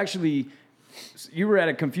you were at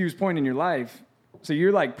a confused point in your life. So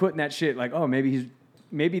you're like putting that shit like, oh,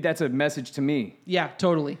 maybe that's a message to me. Yeah,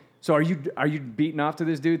 totally. So are you beating off to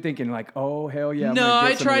this dude thinking like, oh hell yeah? I'm No, gonna I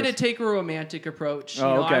get some of try to this? take a romantic approach.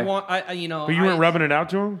 Oh, okay. I want, But you weren't rubbing it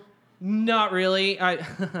out to him. Not really.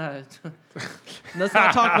 Let's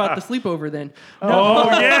not talk about the sleepover then. Oh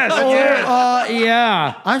yes, yes.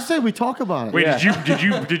 Yeah. I say we talk about it. Wait,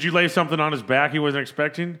 Yeah. did you lay something on his back he wasn't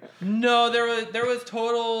expecting? No, there was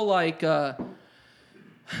total like.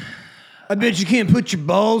 I bet you can't put your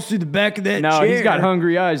balls through the back of that No, chair. he's got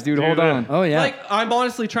hungry eyes, dude. Hold on. Oh, yeah. Like, I'm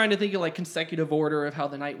honestly trying to think of like consecutive order of how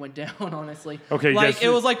the night went down. Honestly, Okay, like guys- it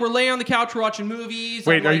was like we're laying on the couch, we're watching movies.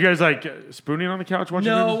 Wait, I'm, are like, you guys like spooning on the couch watching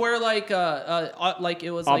No, movies? we're like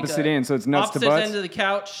it was Opposite like ends, so it's nuts to opposite butts? end of the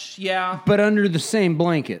couch. Yeah, but under the same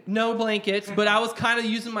blanket. no blankets, but I was kind of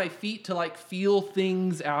using my feet to like feel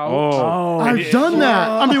things out. Oh, I've done that.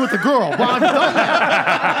 I mean, with the girl, but I've done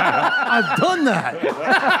that. I've done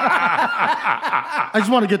that. I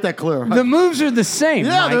just want to get that clear. The moves are the same.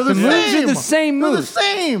 yeah, Mike. they're the, the same. moves are the same They're the moves.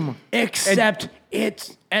 same. Except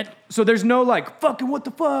it's at. So there's no like fucking what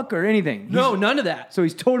the fuck or anything. No, none of that. So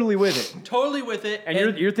he's totally with it, Totally with it.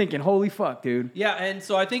 and you're thinking, holy fuck, dude. yeah, and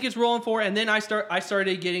so I think it's rolling for, and then I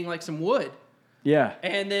started getting like some wood. Yeah.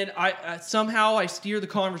 And then I somehow I steer the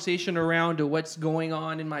conversation around to what's going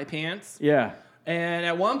on in my pants. Yeah. And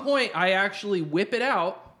at one point, I actually whip it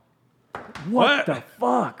out. What the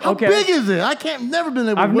fuck? How okay. big is it? Never been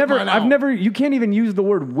able to whip mine out. You can't even use the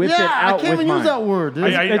word whip Yeah, it out I with can't even mine. use that word, dude.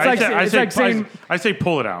 I say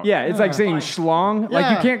pull it out. Yeah, it's like saying schlong. Like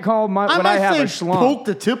you Yeah. can't call what I have a schlong. Poke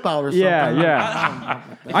the tip out or something. Yeah, yeah.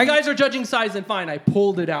 If you guys are judging size, then fine. I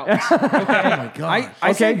pulled it out. Oh my god.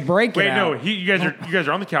 I say break Wait, it no, out. you guys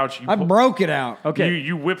are on the couch. You I broke it out. Okay.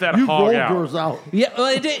 You whip that You hog rolled out. yours out. Yeah,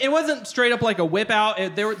 well, it wasn't straight up like a whip out.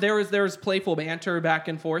 There was playful banter back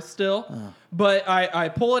and forth still, but I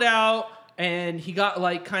pull it out, and he got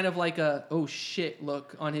like kind of like a oh shit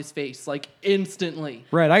look on his face, like instantly.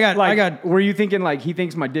 Right. I got. Were you thinking like he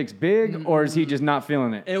thinks my dick's big, or is he just not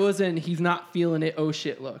feeling it? It was in he's not feeling it. Oh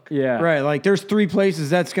shit look. Yeah. Right. Like there's 3 places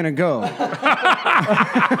that's gonna go.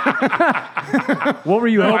 What were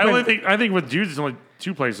you No, hoping? I think with dudes, it's only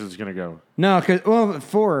 2 places it's gonna go. No,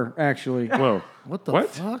 4 actually. Whoa. What the What?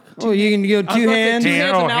 fuck? Well, you can go I was 2 about to say hands, two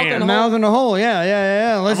hands, Oh, a mouth, hand. and a a mouth, hole. and a hole.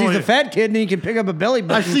 Yeah. Unless he's only- a fat kid, and he can pick up a belly I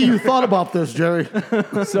button. see you thought about this, Jerry.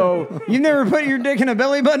 So You've never put your dick in a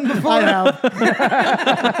belly button before? I have.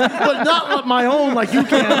 But not with my own like you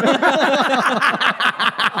can.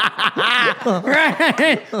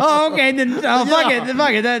 Right. Oh, okay. Then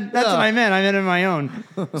fuck it. That's what I meant. I meant in my own.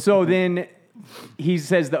 so then he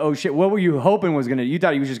says the oh shit. What were you hoping was gonna? You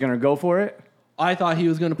thought he was just gonna go for it? I thought he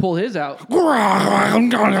was going to pull his out. Is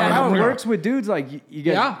that how it works with dudes? Like you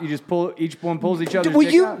guys, Yeah. you just pull each one pulls each other's Will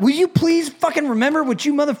dick you out? will you please fucking remember what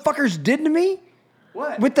you motherfuckers did to me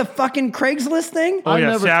What? with the fucking Craigslist thing? Oh I yeah,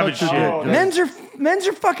 never savage touched shit. your dick. Men's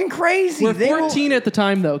are fucking crazy. We're They will- 14 at the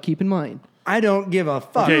time, though. Keep in mind. I don't give a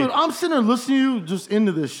fuck. Okay. Dude, I'm sitting there listening to you just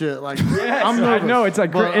into this shit. Like, I'm I nervous. know it's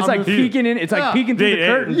like but I'm just- peeking in. It's like Yeah. peeking through Hey, the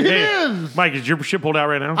curtain. It is. Mike, is your shit pulled out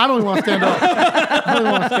right now? I don't even want to stand up. I don't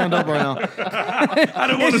even want to stand up right now. I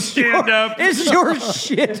don't want to stand up. Is your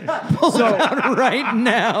shit pulled out right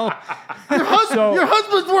now? Your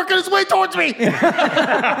husband's working his way towards me.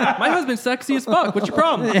 My husband's sexy as fuck. What's your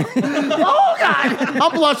problem? Oh God,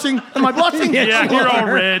 I'm blushing. Am I blushing? Yeah, you're all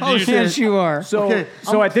red, Oh, dude. yes, you are. So Okay,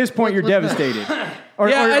 so at this point you're let's- devastated, or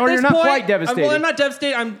Yeah, at you're this not point, quite devastated. Well, I'm not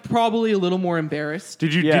devastated. I'm probably a little more embarrassed.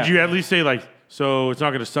 Did you Yeah. did you at least say like So it's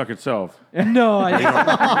not going to suck itself. No,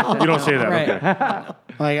 I You don't say that. Right. Okay.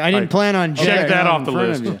 Like I didn't plan on Check jetting that out off in the front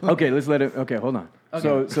list. of you. Okay, let's let it. Okay, hold on.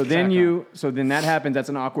 So then that happens. That's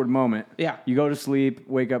an awkward moment. Yeah. You go to sleep,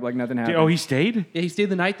 wake up like nothing happened. Oh, he stayed? Yeah, he stayed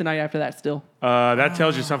the night after that still. That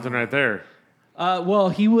tells you something right there. Well,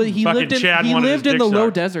 he Fucking lived in Chad he wanted lived his in the dick low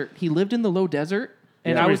sucked. desert. He lived in the low desert,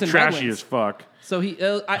 and I I mean, was in trashy Redlands. as fuck. So it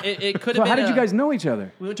could So have been. how did you guys know each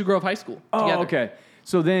other? We went to Grove High School Oh, together. okay.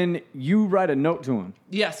 So then you write a note to him.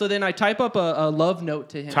 Yeah. So then I type up a love note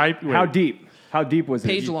to him. Type. Wait, How deep? How deep was it?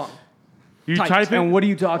 Page long. You typed. type it? And what are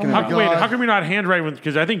you talking Oh my about? God. Wait, how come you're not handwriting?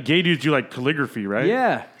 Because I think gay dudes do like calligraphy, right?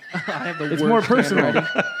 Yeah, I have the it's worst more personal.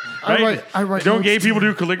 handwriting. I write Don't notes gay too. people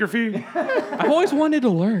do calligraphy? I've always wanted to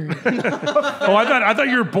learn. Oh, I thought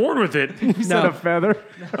you were born with it. You said a feather.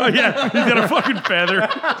 Oh yeah, he's got a fucking feather.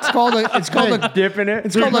 It's called a Dip in it.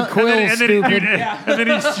 it's called a quill. And Stupid. then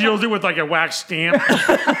he seals it with like a wax stamp.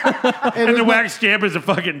 And the wax stamp is a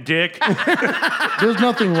fucking dick. There's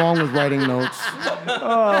nothing wrong with writing notes.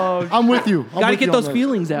 I'm with you. Got to get those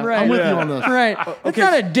feelings out. Right. I'm with you on this. Right. It's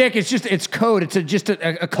not a dick. It's code. It's just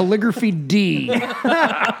a calligraphy D.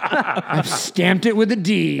 I've stamped it with a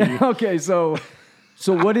D. Okay, so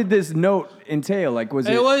what did this note entail? Like, was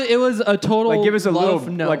it? It was a total. like, give us a love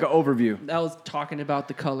little note. like an overview. That was talking about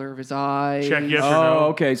the color of his eyes. Check yes or Oh, no.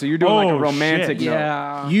 okay. So you're doing like Oh, a romantic shit. note.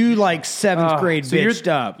 Yeah. You like seventh grade So you're- bitched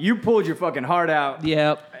up. You pulled your fucking heart out.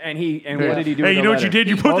 Yep. And what did he do? Hey, with you the know what you letter? did?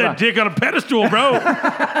 You put Hold that on. dick on a pedestal, bro.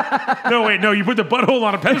 No, wait, no, you put the butthole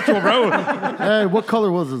on a pedestal, bro. Hey, what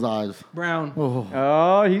color was his eyes? Brown. Oh,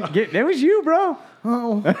 that was you, bro.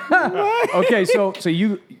 Okay, so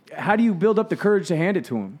how do you build up the courage to hand it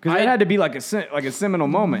to him? Because it had to be like a seminal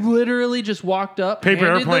moment. Literally just walked up. Paper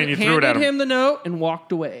handed airplane, you threw it at handed him. him the note and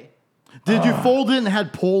walked away. Did you fold it and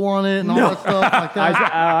had pole on it and all that stuff like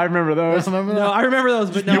that? I remember those. Remember No, that? I remember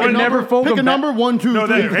those, but no. You would never fold Pick a them back. number, 1, 2, No,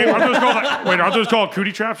 3, hey, aren't those called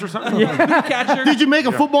cootie traps or something? catcher. Did you make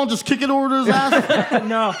a football and just kick it over to his ass?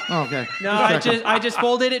 No. Oh, okay. No, I just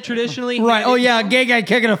folded it traditionally. Right. Oh yeah, gay guy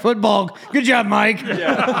kicking a football. Good job, Mike.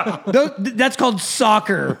 That's called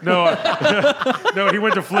soccer. No, no, he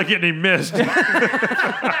went to flick it and he missed.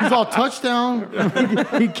 He's all touchdown.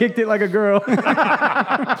 He kicked it like a girl.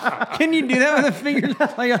 Can you do that with a finger?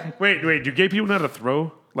 Like Wait, do gay people know how to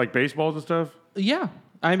throw like baseballs and stuff? Yeah.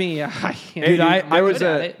 I mean, yeah, I can't. Dude, I'm there good was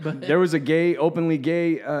at it, but- there was a openly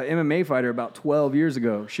gay MMA fighter about 12 years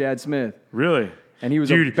ago, Shad Smith. Really? And he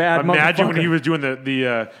was a Dude, bad imagine when motherfucker. he was doing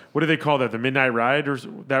the what do they call that? The midnight ride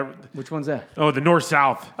that? Which one's that? Oh, the north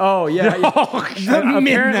south. Oh, yeah. the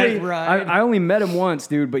midnight ride. I only met him once,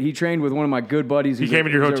 dude, but he trained with one of my good buddies. He came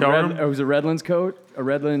in your hotel room? It was a Redlands coach, a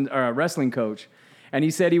wrestling coach. And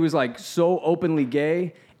he said he was like so openly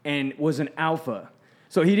gay and was an alpha.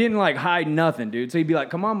 So he didn't like hide nothing, dude. So he'd be like,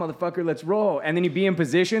 "Come on, motherfucker, let's roll." And then he'd be in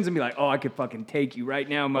positions and be like, "Oh, I could fucking take you right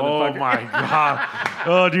now, Oh motherfucker." my god.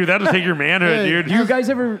 Oh, dude, that'll take your manhood, Hey, dude. Did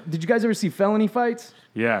you guys ever see Felony Fights?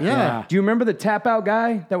 Yeah. Yeah. Do you remember the tap out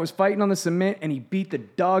guy that was fighting on the cement and he beat the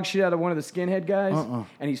dog shit out of one of the skinhead guys?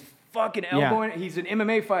 And he's fucking elbowing. He's an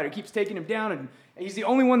MMA fighter. Keeps taking him down, and he's the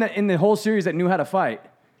only one that in the whole series that knew how to fight.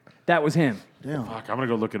 That was him. Damn. Fuck, I'm gonna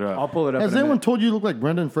go look it up. I'll pull it up. Has in a anyone minute. told you you look like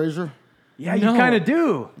Brendan Fraser? Yeah, you kind of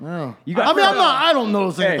do. No. You I got- mean, I don't know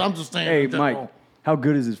those things. Hey, I'm just saying. Hey, in general. Mike, how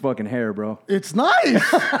good is his fucking hair, bro? It's nice. Maybe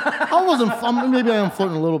I am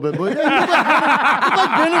flirting a little bit, but yeah, you look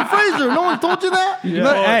like Brendan Fraser. No one told you that?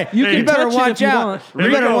 Hey, you better touch it watch if you out. want.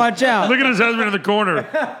 You better watch out. Look at his husband in the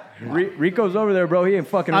corner. Rico's over there, bro. He ain't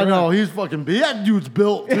fucking I around. know he's fucking big. That dude's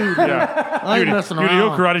built, dude. Yeah. I ain't Dude, messing dude, he'll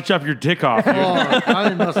around. karate chop your dick off. Oh, Dude. I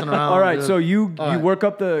ain't messing around. All right, dude. so you All right. work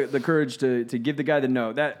up the courage to give the guy the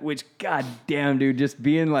no. That which goddamn dude, just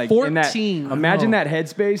being like 14. in that. Imagine that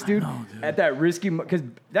headspace, dude, at that risky because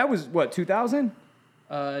that was what 2000.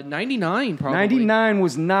 99 probably. 99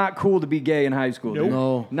 was not cool to be gay in high school. Dude.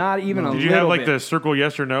 No. Not even a Did little you have like bit. the circle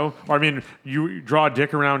yes or no? Or I mean, you draw a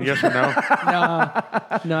dick around yes or no?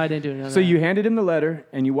 No, I didn't do none of So that. you handed him the letter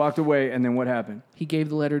and you walked away, and then what happened? He gave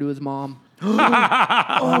the letter to his mom. What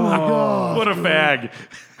a fag.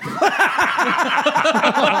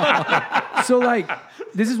 So like,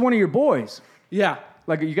 this is one of your boys. Yeah.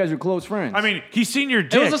 Like you guys are close friends. I mean, he's seen your It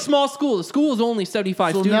was dick. a small school. The school was only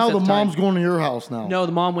 75 So students now at the the mom's time. going to your house now. No,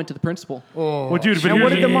 the mom went to the principal. Well, dude, but and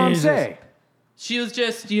what here's- did the mom say? She was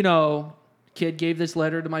just, kid gave this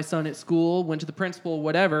letter to my son at school, went to the principal,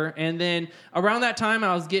 whatever. And then around that time,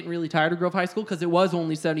 I was getting really tired of Grove High School because it was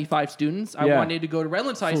only 75 students. I Yeah. wanted to go to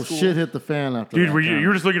Redlands High So School. shit hit the fan after Dude, that. were you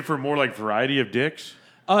were just looking for more like variety of dicks?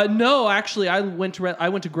 No, actually, I went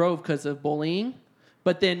to Grove because of bullying.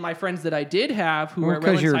 But then my friends that I did have who Well, were at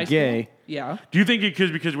 'cause Redlands you're High gay. School, yeah. Do you think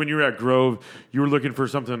because when you were at Grove, you were looking for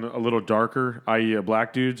something a little darker, i.e.,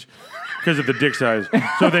 black dudes, because of the dick size?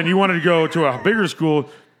 So then you wanted to go to a bigger school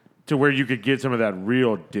to where you could get some of that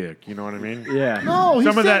real dick. You know what I mean? Yeah. No, he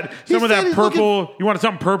Some of said- that, he some of said that he's purple. looking- You wanted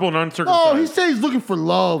something purple and uncircumcised. No, he said he's looking for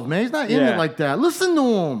love, man. He's not in Yeah. it like that. Listen to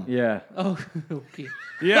him. Yeah. Oh, okay.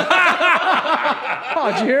 Yeah.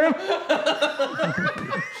 Oh, did you hear him?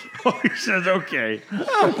 He says, okay,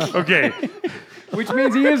 okay. Which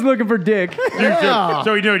means he is looking for dick. Yeah.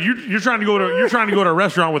 So you're trying to go to a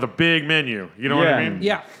restaurant with a big menu. You know what I Yeah. mean?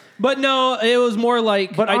 Yeah. But no, it was more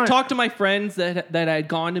like But I talked to my friends that I had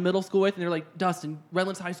gone to middle school with, and they're like, Dustin,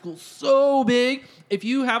 Redlands High School's so big. If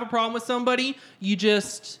you have a problem with somebody, you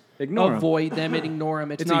just Ignore 'em. avoid them and ignore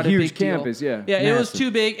them. It's It's a not huge big deal. campus, yeah. Yeah, it was Massive.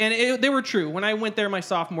 too big, and they were true. When I went there my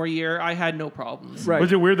sophomore year, I had no problems. Right.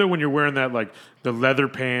 Was it weird though when you're wearing that like the leather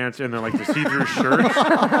pants and then like the see-through shirts?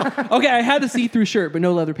 Okay, I had the see-through shirt, but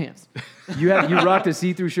no leather pants. You rocked a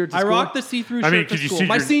see-through shirt to I school? rocked the see-through I shirt mean, to could you school. see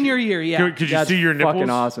My your- senior year, yeah. Could you That's see your nipples? fucking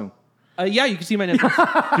awesome. Yeah, you can see my nipples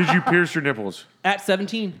Did you pierce your nipples? at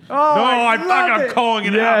 17. No, I'm love it. calling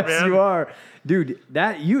it out, Yes, man. you are. Dude,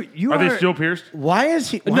 that you Are they still pierced? Why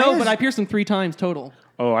is he? No, but I pierced them 3 times total.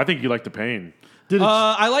 Oh, I think you like the pain. Did it,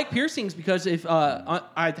 I like piercings because if I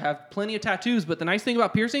have plenty of tattoos, but the nice thing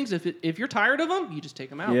about piercings, if you're tired of them, you just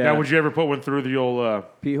take them out. Yeah. Now, would you ever put one through the old?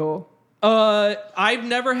 pee hole? I've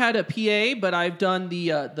never had a PA, but I've done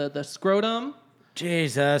the scrotum.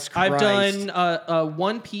 Jesus Christ. I've done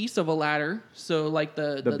one piece of a ladder, so like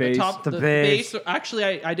the base. top, The the base. base.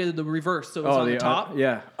 Actually, I did the reverse, so it was on the top.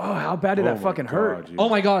 Yeah. Oh, how bad did Oh that my fucking God, hurt? dude. Oh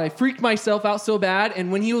my god, I freaked myself out so bad,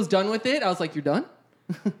 and when he was done with it, I was like, "You're done."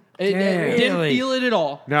 It didn't Really? feel it at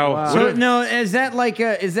all. Now, Wow. what So if- no, is that like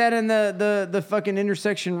is that in the fucking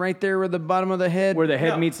intersection right there where the bottom of the head? Where the head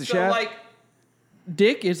No, meets the so shaft? like,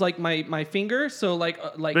 dick is like my finger, so like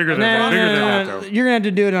Bigger than No, that. no, Bigger no, than no, that, no. though. You're gonna have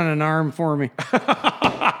to do it on an arm for me.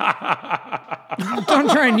 Don't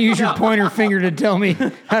try and use your pointer finger to tell me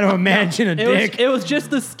how to imagine a dick It was just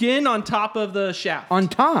the skin on top of the shaft. on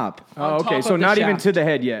top. Oh, on okay. top So of the not even shaft. to the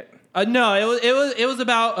head yet. No, it was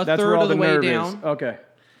about a That's third where all of the way nerve down. is. Okay.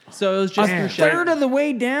 So it was just A through shaft. third of the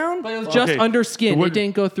way down. But it was just Okay. under skin. What- It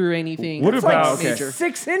didn't go through anything. What It's about- like okay. major.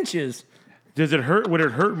 6 inches. Does it hurt? Would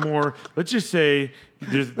it hurt more? Let's just say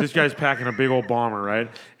this guy's packing a big old bomber, right?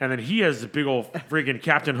 And then he has this big old freaking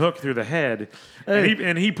Captain Hook through the head,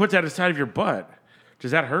 and he puts that inside of your butt.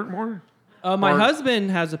 Does that hurt more? My Or-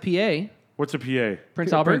 husband has a PA, What's a PA?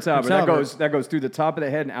 Prince Albert. Prince Albert. Albert. That goes through the top of the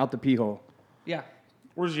head and out the pee hole. Yeah.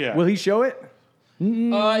 Where's he at? Will he show it? He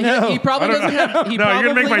probably doesn't have. He no, you're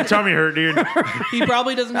gonna make my probably, tummy hurt, dude. he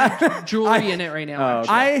probably doesn't have jewelry in it right now. okay.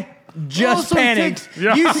 I just so he panicked. takes-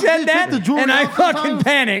 Yeah. You said that, the jewelry and I out fucking sometimes?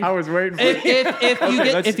 panicked. I was waiting for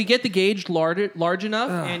If you get the gauge large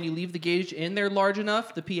enough and you leave the gauge in there large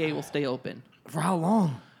enough, the PA will stay open. For how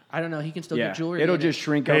long? I don't know. He can still Yeah. get jewelry. It'll in just it.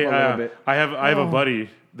 shrink up Hey, a little bit. I have a buddy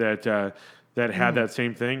that had that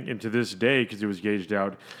same thing, and to this day, because it was gauged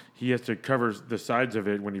out, he has to cover the sides of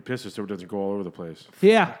it when he pisses so it doesn't go all over the place.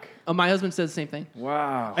 Yeah. My husband says the same thing.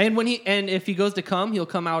 Wow. And if he goes to come, he'll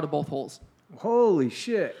come out of both holes. Holy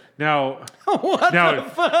shit. Now,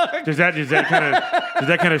 does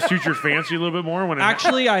that kind of suit your fancy a little bit more when it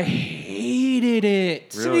Actually, I hated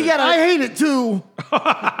it. So you gotta, I hate it too.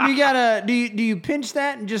 you gotta, do you pinch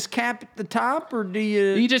that and just cap at the top, or do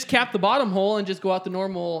you? You just cap the bottom hole and just go out the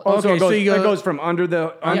normal. Oh, so Okay, it goes, so you it go- goes from under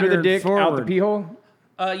the Under dick out the forward. pee hole?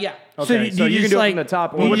 Yeah. Okay, do so you you can just do it like- from the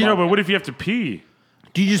top. Well, or you the know, bottom. but what if you have to pee?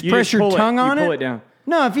 Do you just You press just your pull it- tongue you on pull it? it down.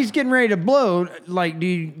 No, if he's getting ready to blow, like, do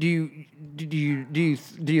you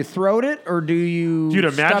throat it, or do you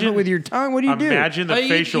Dude, stop imagine- it with your tongue? What do you do? Imagine the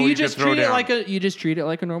facial you just could throw treat it down. like you just treat it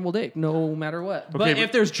like a normal dick, no matter what. But Okay,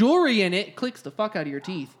 if there's jewelry in it, it clicks the fuck out of your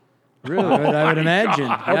teeth. Really? I would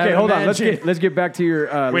imagine. Okay, hold on. Let's get back to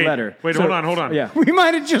your Wait, letter. wait, So- hold on. Yeah. We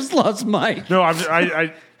might have just lost Mike. No,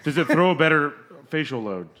 I does it throw a better facial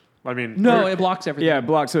load? I mean, No, it blocks everything. Yeah,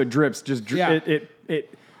 block so it drips. Just Yeah. it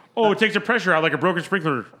oh, it takes the pressure out like a broken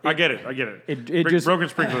sprinkler. I get it. It just- broken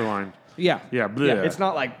sprinkler line. Yeah. Yeah, bleh. it's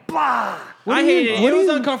not like blah. I hated it. It was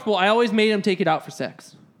uncomfortable. I always made him take it out for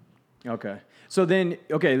sex. Okay. So then,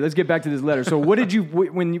 okay, let's get back to this letter. So what did you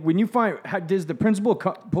when you find? Does the principal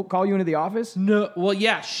call you into the office? No. Well,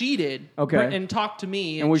 yeah, she did. Okay. And talked to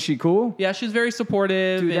me. And was she cool? Yeah, she was very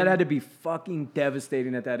supportive. Dude, that and had to be fucking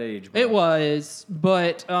devastating at that age. Bro. It was,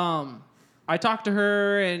 but I talked to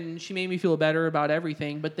her and she made me feel better about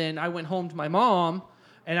everything. But then I went home to my mom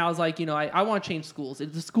and I was like, I want to change schools.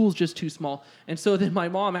 The school's just too small. And so then my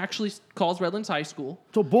mom actually calls Redlands High School.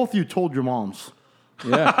 So both of you told your moms.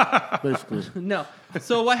 Yeah. basically. No.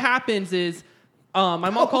 So what happens is my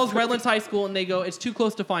mom calls Redlands High School and they go, it's too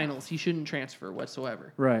close to finals. He shouldn't transfer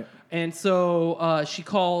whatsoever. Right. And so she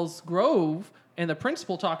calls Grove and the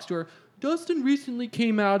principal talks to her. Dustin recently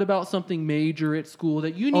came out about something major at school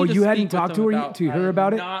that you need to you speak hadn't with talked him to her about. to her I had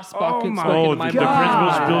about it? Not spoken, my spoken Oh, to my the mom.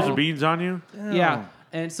 principal spills the beans on you? Yeah.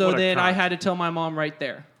 And so What a then I cock. had to tell my mom right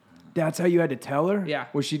there. That's how you had to tell her? Yeah.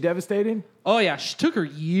 Was she devastated? Oh, yeah. She took her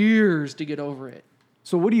years to get over it.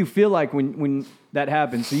 So what do you feel like when that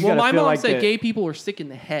happens? So you Well, gotta my feel mom like said that- gay people were sick in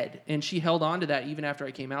the head, and she held on to that even after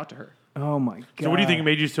I came out to her. Oh my god. So what do you think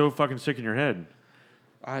made you so fucking sick in your head?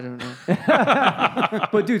 I don't know.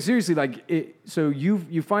 But dude, seriously, like, so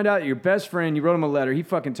you find out your best friend, you wrote him a letter. He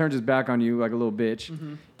fucking turns his back on you like a little bitch.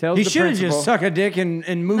 Mm-hmm. Tells He the should have principal. just sucked a dick and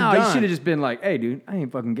moved No, on. he should have just been like, "Hey, dude, I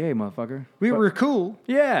ain't fucking gay, motherfucker." We But- were cool.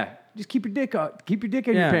 Yeah, just keep your dick out. Keep your dick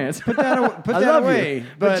in your pants. Put that, put I that love away. you.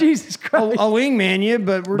 But Jesus Christ. I'll wingman you,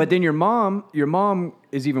 but we're. But then your mom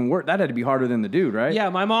is even worse. That had to be harder than the dude, right? Yeah,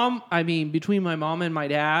 my mom, I mean, between my mom and my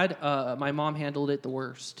dad, my mom handled it the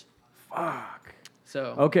worst. Fuck.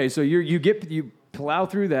 So, Okay, so you plow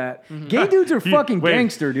through that. Gay dudes are You- fucking wait,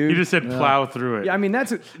 gangster, dude. You just said plow through it. Yeah, I mean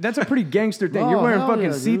that's a pretty gangster thing. You're Oh, wearing hell fucking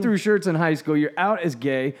yeah, dude. see-through shirts in high school. You're out as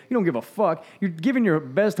gay. You don't give a fuck. You're giving your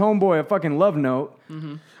best homeboy a fucking love note.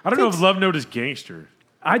 I don't know if Love Note is gangster.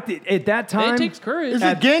 At that time, it takes courage. Is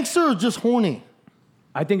it gangster or just horny?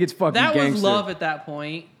 I think it's fucking That gangster. was love at that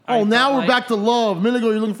point. Oh, I now felt we're like- back to love. A minute ago,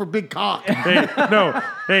 you're looking for big cock. Hey, no.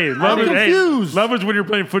 Hey, love I'm is confused. love is when you're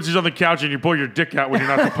playing footsies on the couch and you pull your dick out when you're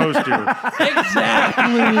not supposed to.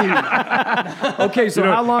 Exactly. Okay, so You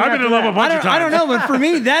know, how long? I've been after in love a that? bunch of times. I don't know, but for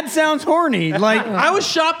me, that sounds horny. Like, I was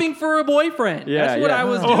shopping for a boyfriend. Yeah, That's what yeah. I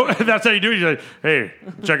was doing. Oh, that's how you do it. You're like, hey,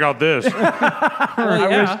 check out this.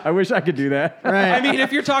 Well, yeah. I wish I could do that. right. I mean,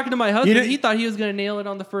 if you're talking to my husband, know- he thought he was going to nail it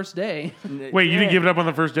on the first day. Wait, you didn't give it up on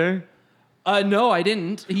the first day? No, I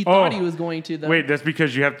didn't. He thought he was going to, though. Wait, that's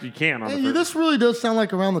because you can on the Hey, first. this really does sound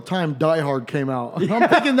like around the time Die Hard came out. I'm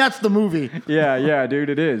thinking that's the movie. Yeah, dude,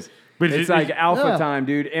 it is. But It's it- like it- alpha Yeah. time,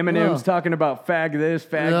 dude. Eminem's Yeah. talking about fag this,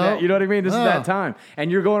 fag Yeah. that. You know what I mean? This is Yeah. that time. And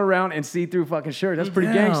you're going around and see through fucking shirt. That's pretty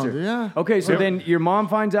Yeah, gangster. yeah. Okay, so then your mom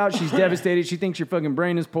finds out. She's devastated. She thinks your fucking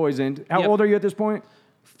brain is poisoned. How Yep. old are you at this point?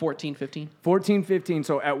 14, 15. 14, 15.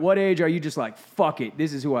 So at what age are you just like, fuck it.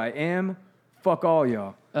 This is who I am. Fuck all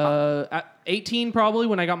y'all. At 18, probably,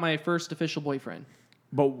 when I got my first official boyfriend.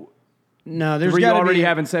 But no, there's were you got to already be.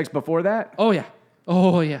 having sex before that? Oh, yeah.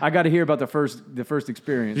 Oh, yeah. I got to hear about the first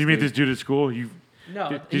experience. Did you meet dude. this dude at school?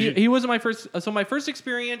 No, Did he you- wasn't my first. So my first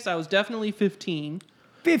experience, I was definitely 15.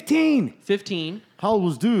 15. 15. How old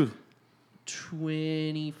was dude?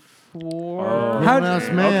 24. Grown-ass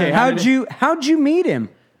man. okay, How'd you meet him?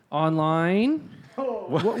 Online.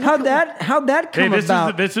 How'd that Hey, come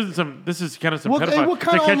about? this is kind of some What, hey, pedophile. what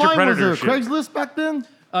kind to of catch a online was predator there? shit. Craigslist back then?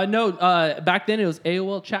 No, back then it was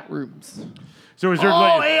AOL chat rooms. So is there Oh,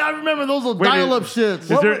 like, hey, I remember those little Wait, dial-up is- shits. is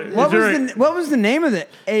there- What was the name of the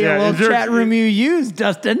AOL is there- chat room you used,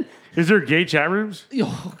 Dustin? is there gay chat rooms?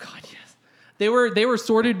 Oh God, yes. They were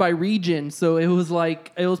sorted by region, so it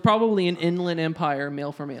was probably an inland empire,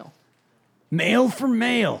 male for male. Mail for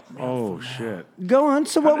mail. Oh shit! Go on.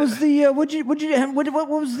 So what was the what was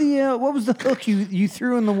the hook you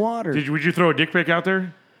threw in the water? Would you throw a dick pic out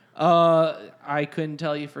there? I couldn't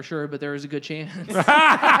tell you for sure, but there was a good chance.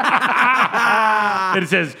 And it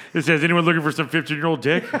says anyone looking for some 15-year-old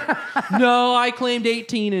dick? No, I claimed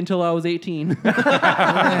 18 until I was 18.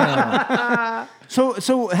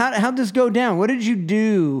 So how'd this go down? What did you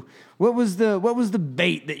do? What was the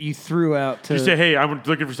bait that you threw out to? You say, hey, I'm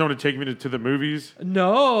looking for someone to take me to the movies.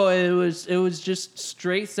 No, it was just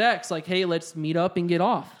straight sex. Like, hey, let's meet up and get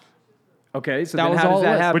off. Okay, so That then was how all does it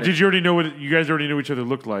that was. happen? But did you already know what you guys already knew each other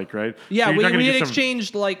looked like, right? Yeah, So you're we not gonna had get some-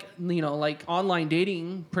 exchanged like online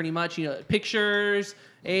dating, pretty much. Pictures,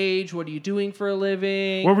 age, what are you doing for a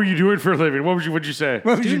living? What were you doing for a living? What'd you say? what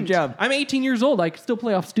was your Student. job? I'm 18 years old. I can still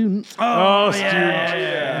play off student. Oh, student.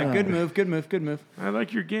 Yeah, good move. I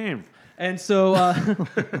like your game. And so,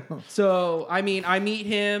 I meet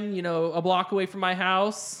him, a block away from my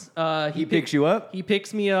house. He picks you up? He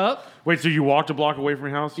picks me up. Wait, so you walked a block away from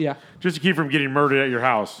your house? Yeah. Just to keep from getting murdered at your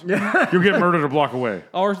house. You'll get murdered a block away.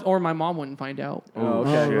 Or my mom wouldn't find out. Oh, Oh,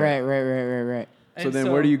 okay. right. So And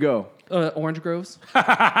then where do you go? Orange Groves.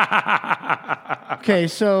 Okay,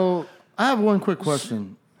 so I have one quick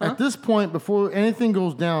question. At this point, before anything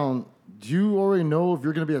goes down, do you already know if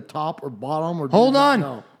you're going to be a top or bottom? Or do you hold not on.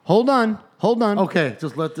 know? Hold on. Okay,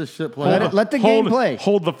 just let this shit play. Let the game play.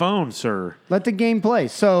 Hold the phone, sir. Let the game play.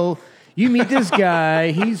 So You meet this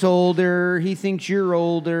guy. He's older. He thinks you're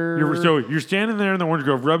older. So you're standing there in the orange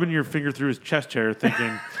grove, rubbing your finger through his chest hair,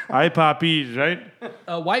 thinking, "I poppies," right?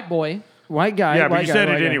 A white boy. White guy. Yeah, but white you guy, said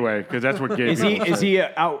white it guy. anyway because that's what gay. Is he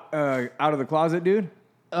out of the closet, dude?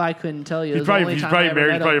 I couldn't tell you. It He's was the probably, only he's time probably I ever married.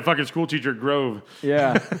 met He's probably him. a fucking school teacher at Grove.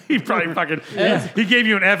 Yeah. He probably fucking. He gave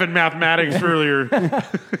you an F in mathematics earlier.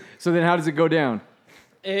 So then how does it go down?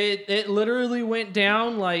 It literally went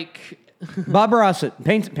down like Bob Rossett.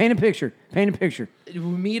 Paint a picture. Paint a picture. we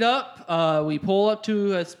meet up. We pull up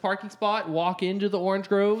to a parking spot, walk into the orange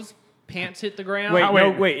groves, pants hit the ground.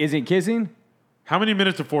 Wait, is he kissing? How many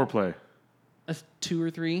minutes of foreplay? 2 or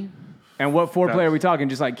 3. And what foreplay are we talking?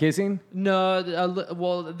 Just like kissing? No,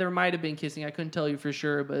 well, there might have been kissing. I couldn't tell you for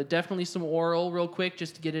sure, but definitely some oral real quick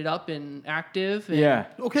just to get it up and active. And Yeah.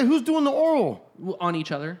 Okay, who's doing the oral? on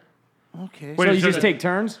each other. Okay. Wait, So you so just take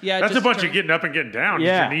turns? Yeah, that's a just bunch turn- of getting up and getting down.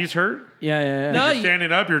 Yeah. Does your knees hurt? Yeah. No, You're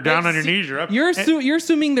standing up. You're down on your knees. You're up. You're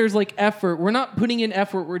assuming there's like effort. We're not putting in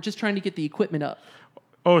effort. We're just trying to get the equipment up.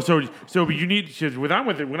 Oh, so you need. When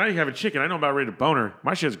I have a chicken, I know I'm about ready to boner.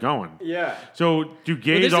 My shit's going. Yeah. So do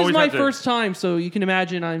gays Well, this always is my have to? first time, so you can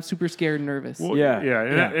imagine I'm super scared and nervous. Well, Yeah. yeah,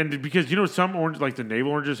 Yeah. And because some orange, like the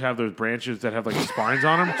navel oranges, have those branches that have like spines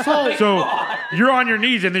on them. So you're on your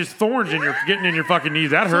knees and there's thorns and you're getting in your fucking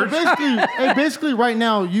knees. That So hurts. basically, right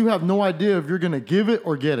now, you have no idea if you're going to give it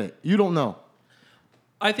or get it. You don't know.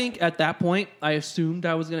 I think at that point, I assumed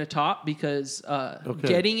I was going to top because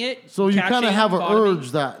getting it. So you kind catching, of have an bottoming-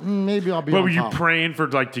 urge that maybe I'll be But on were you top. praying for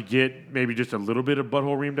like to get maybe just a little bit of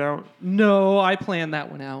butthole reamed out? No, I planned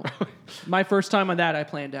that one out. My first time on that, I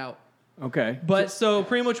planned out. Okay. But so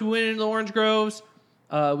pretty much we went into the orange groves.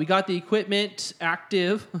 We got the equipment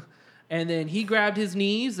active. And then he grabbed his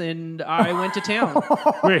knees and I went to town.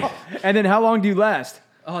 Wait, And then how long do you last?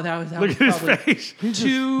 Oh, that was look at probably his face.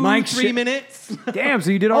 2, Mike 3 shit- minutes. Damn,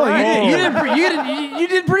 so you did all right. You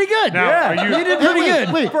did pretty good. Now, Yeah. are you, You did pretty Wait,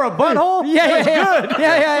 good. wait, For a butthole? Yeah.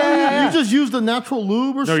 Yeah. You just used the natural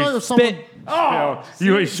lube or, No, you something, or something? Spit.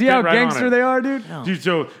 you See how spit right on gangster it. they are, dude? Dude,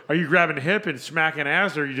 so are you grabbing hip and smacking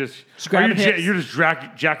ass, or are you just grabbing hips. you're just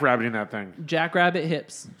jackrabbiting that thing? Jackrabbit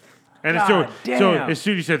hips. And God it's so damn. as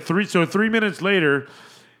soon as you said 3 minutes later,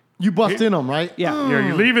 You bust in them, right? Yeah.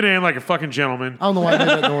 you leave it in like a fucking gentleman. I don't know why I made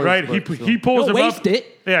that noise. Right, but he pulls Don't him waste up.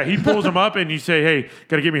 it. Yeah, he pulls him up, and you say, "Hey,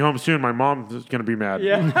 gotta get me home soon. My mom's gonna be mad."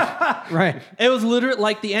 Yeah. Right. It was literally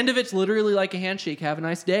like the end of it's literally like a handshake. Have a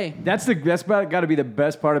nice day. That's got to be the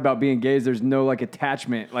best part about being gay is there's no like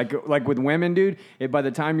attachment. Like with women, dude, by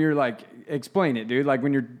the time you're like, explain it, dude. Like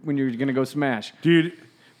when you're gonna go smash. Dude.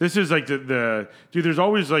 This is like the dude. There's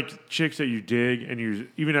always like chicks that you dig, and you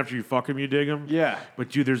even after you fuck them, you dig them. Yeah. But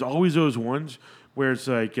dude, there's always those ones where it's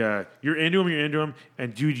like you're into them,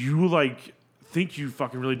 and dude, you like think you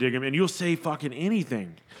fucking really dig them, and you'll say fucking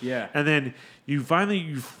anything. Yeah. And then you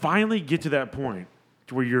finally get to that point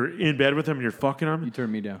to where you're in bed with them and you're fucking them, You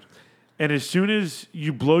turn me down. and as soon as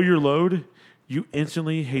you blow your load, you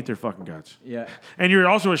instantly hate their fucking guts. Yeah. And you're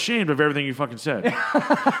also ashamed of everything you fucking said.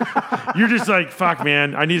 You're just like, fuck,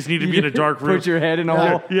 man. I just need to be in a dark room. Put your head in a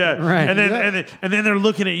hole. Yeah. Right. And then they're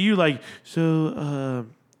looking at you like, so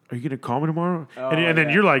are you gonna call me tomorrow? And then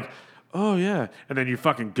yeah. you're like, oh yeah. And then you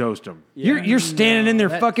fucking ghost them. You're standing in their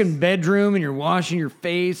that's- fucking bedroom and you're washing your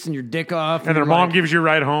face and your dick off. And their you're mom like- gives you a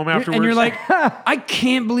ride home afterwards. And you're like, I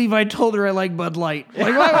can't believe I told her I like Bud Light.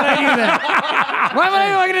 Like, why would I do that? Why would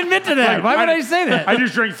I fucking admit to that? Why would I say that? I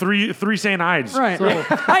just drank three St. Ides. Right.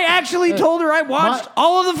 I actually told her I watched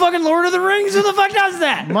all of the fucking Lord of the Rings. Who the fuck does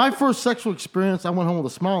that? My first sexual experience, I went home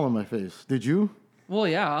with a smile on my face. Did you? Well,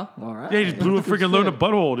 yeah. All right. Yeah, you just blew a freaking load of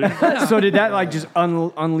butthole, dude. So did that like just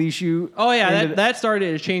unleash you? Oh yeah, into that, that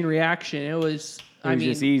started a chain reaction. It was. I was mean,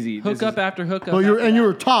 just easy. This Hookup is- after hookup. But you after that.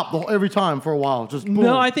 were top every time for a while. Just boom.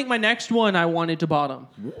 No, I think my next one I wanted to bottom.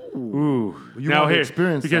 Ooh. You now want to here,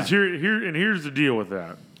 experience because that. here's the deal with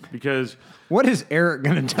that. Because What is Eric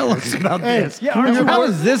going to tell us about Hey, this? yeah, aren't you- How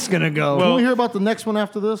is this going to go? Can we hear about the next one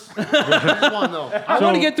after this? Come on, though. I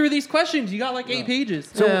want to get through these questions. You got like 8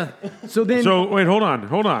 pages. So then so wait, hold on.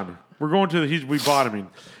 We're going to we bottoming,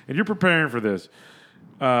 and you're preparing for this.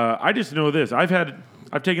 I just know this.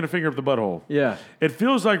 I've taken a finger up the butthole. Yeah. It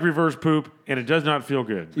feels like reverse poop, and it does not feel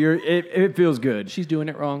good. it feels good. She's doing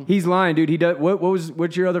it wrong. He's lying, dude. He does.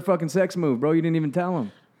 What's your other fucking sex move, bro? You didn't even tell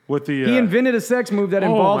him. With the He invented a sex move that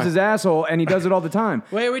involves my- his asshole, and he does it all the time.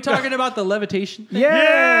 Wait, are we talking about the levitation thing?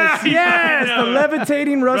 Yes, Yeah, yes, yeah. the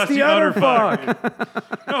levitating rusty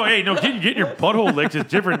udderfuck. No, getting your butthole licked is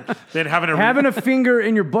different than having a Having a finger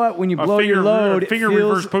in your butt when you blow finger- your load a finger feels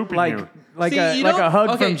reverse pooping like you. like See, a you don't- hug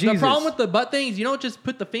okay, from Jesus. The problem with the butt thing is you don't just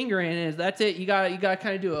put the finger in it. That's it. You got to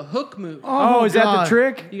kind of do a hook move. oh, is that God. the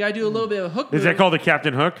trick? You got to do a little bit of a hook move. Is that called the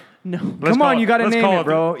Captain Hook? No. Let's Come call on, you got to let's name call it,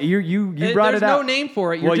 bro. You brought There's it out. no name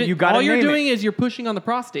for it. Well, you gotta all you're name doing it. is you're pushing on the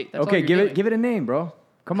prostate. That's all Okay, you're give it a name, bro.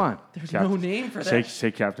 Come on. There's no name for Say, that.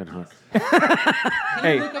 say Captain Hook.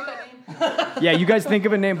 Hey, Look up that name. yeah, you guys think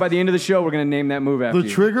of a name. By the end of the show, we're gonna name that move after The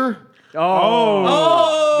you. trigger?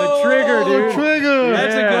 Oh, the trigger, dude. Trigger.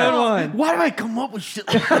 That's a good one. Why do I come up with shit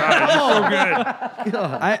like So good.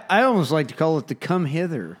 I almost like to call it the come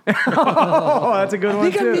hither. Oh, that's a good one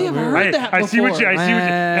I think I may too. have heard that I see what you. before. I see what you.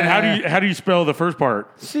 And how do you spell the first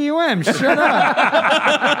part? C-U-M, shut up.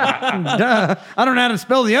 Duh. I don't know how to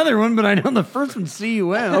spell the other one, but I know the first one's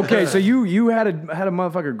C-U-M. Okay, so you had a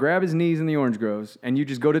motherfucker grab his knees in the orange groves, and you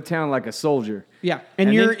just go to town like a soldier. Yeah.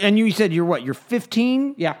 And you said you're what? You're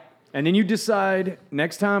 15? Yeah. And then you decide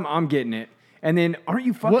next time I'm getting it. And then aren't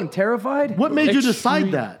you fucking What- terrified? What made you Extreme.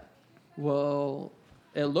 decide that? Well,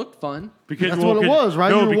 it looked fun. Because That's what it was,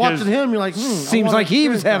 right? No, you were because, watching him, you're like, Seems like he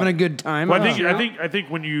was having a good time. Well, huh? I think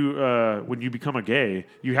when you become a gay,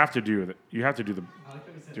 you have to do it. You have to do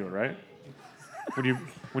it right.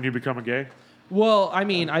 When you become a gay. Well, I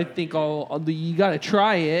mean, I think you got to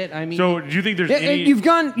try it. I mean, So do you think there's Yeah, any? you've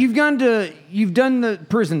done the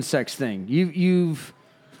prison sex thing. You've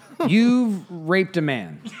raped a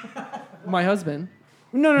man. my husband.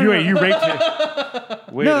 No, you raped him.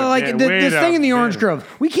 Wait No, a like minute, this wait thing a in the Orange minute.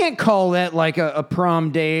 Grove. We can't call that like a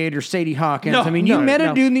prom date or Sadie Hawkins. No, I mean, no, you met a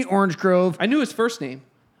no. dude in the Orange Grove. I knew his first name.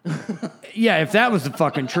 Yeah, if that was the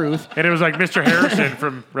fucking truth. And it was like Mr. Harrison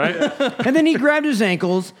from right. And then he grabbed his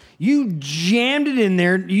ankles. You jammed it in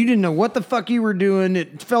there. You didn't know what the fuck you were doing.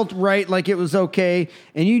 It felt right, like it was okay,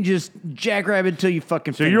 and you just jackrabbit till you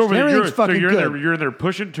fucking So finished. you're over there. Everything's fucking in good. there. You're in there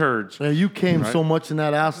pushing turds. Yeah, you came so much in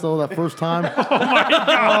that ass though that first time. Oh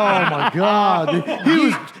my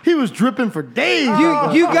god! He was dripping for days.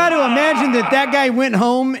 You got to imagine that guy went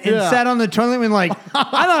home and Yeah. sat on the toilet and went like, I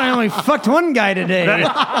thought I only fucked one guy today.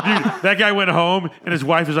 That guy went home and his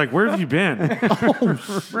wife was like, "Where have you been?"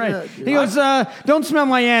 Right. He goes, don't smell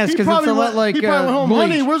my ass He because it's probably a lot went, like he probably went home. bleach.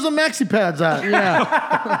 Honey, where's the maxi pads at?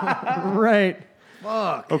 Yeah. Right.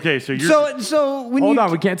 Okay, so you're. So when Hold you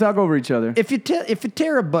on, we can't talk over each other. if you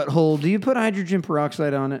tear a butthole, do you put hydrogen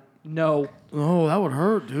peroxide on it? No. Oh, that would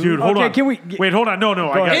hurt, dude. Dude, hold Okay, on. can we- wait? Hold on. No. I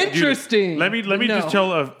got ahead. Interesting. Let me No. just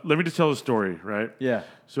tell a story, right? Yeah.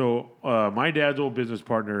 So my dad's old business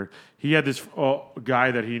partner, he had this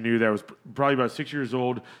guy that he knew that was probably about 6 years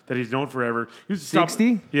old that he's known forever. He used to stop-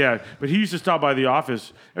 60? Yeah, but he used to stop by the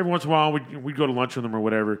office every once in a while. We'd go to lunch with him or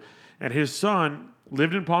whatever. And his son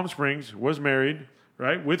lived in Palm Springs, was married,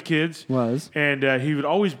 right, with kids. And he would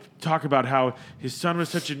always talk about how his son was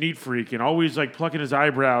such a neat freak and always like plucking his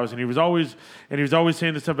eyebrows. And he was always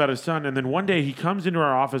saying this stuff about his son. And then one day he comes into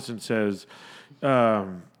our office and says,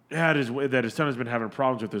 that his son has been having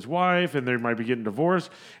problems with his wife and they might be getting divorced.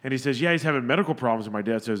 And he says, yeah, he's having medical problems. And my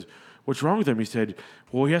dad says, what's wrong with him? He said,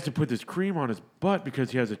 well, he has to put this cream on his butt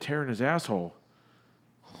because he has a tear in his asshole.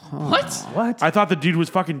 What? I thought the dude was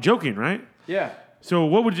fucking joking, right? Yeah. So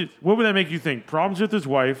what would that make you think? Problems with his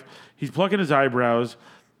wife, he's plucking his eyebrows,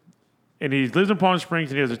 and he lives in Palm Springs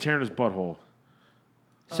and he has a tear in his butthole.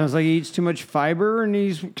 Sounds like he eats too much fiber and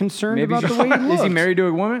he's concerned Maybe about the way he looks. is he married to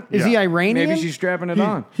a woman? Is he Yeah. Iranian? Maybe she's strapping it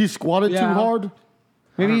on. He squatted too Yeah. hard.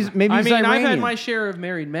 maybe he's I mean, Iranian. I've had my share of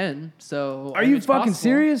married men, so. Are you it's fucking possible.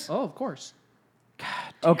 serious? Oh, of course.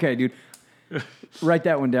 Okay, dude. Write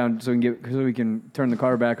that one down so we can turn the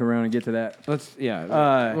car back around and get to that.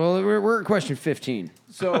 Well, we're at question 15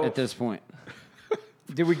 So- at this point.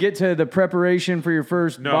 Did we get to the preparation for your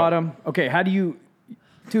first No. bottom? Okay, how do you,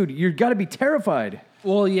 dude? You've got to be terrified.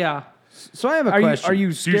 Well, yeah. So I have a Are question. you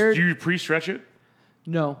Do scared? you pre-stretch it?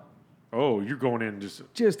 No. Oh, you're going in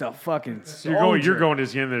Just a fucking. you're going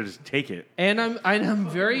just in there to just take it. And I'm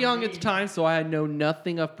very young at the time, so I know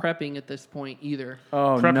nothing of prepping at this point either.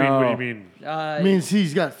 Oh Prepping, no! what do you mean? Means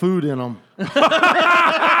he's got food in him.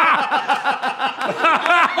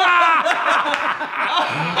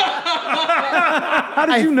 How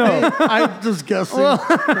did you know? I'm just guessing.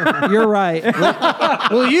 You're right.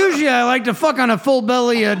 Well, usually I like to fuck on a full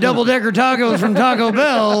belly double-decker tacos from Taco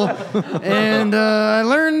Bell, and I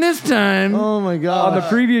learned this time. Oh my On god. the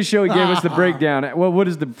previous show, he gave us the breakdown. What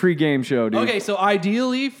is the pre-game show, dude? Okay, so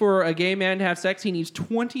ideally for a gay man to have sex, he needs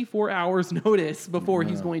 24 hours notice before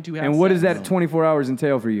he's going to have And sex. what does that 24 hours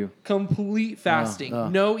entail for you? Complete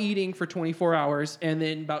fasting. No eating for 24 hours. And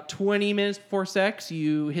then about 20 minutes before sex,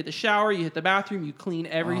 you hit the shower, you hit the bathroom, you clean clean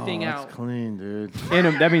everything out. That's clean, dude.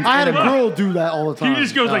 That means I had a enema. girl do that all the time. He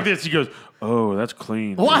just goes like this. He goes, "Oh, that's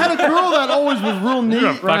clean." Well, I had a girl that always was real neat.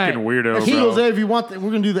 You're a fucking weirdo, And she bro. goes, "Hey, if you want,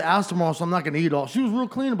 we're gonna do the ass tomorrow, so I'm not gonna eat all." She was real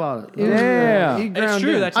clean about it. Yeah. It's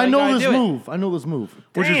true. That's how I you know gotta this do it. move. I know this move.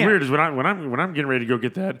 Which is Damn. weird is when I'm getting ready to go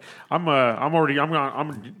get that, I'm down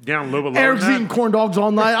a little bit lower. Eric's than eating that. corn dogs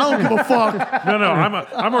all night. I don't give a fuck. No,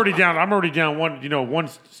 I'm already down. I'm already down one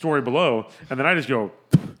story below, and then I just go,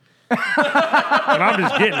 and I'm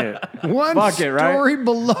just getting it. One Fuck it, right? story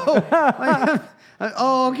below.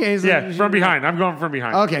 Oh, okay. So Yeah, from behind. I'm going from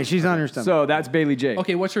behind. Okay, she's on her stomach. So that's Bailey J.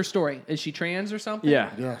 Okay, what's her story? Is she trans or something? Yeah.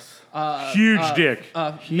 Yes. Huge dick.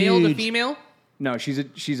 Male to Huge. female? No, she's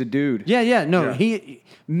a dude. yeah. No, Yeah. he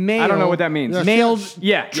male. I don't know what that means. Yeah, Male.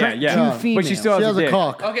 Yeah. to female. But she still She has has a a dick.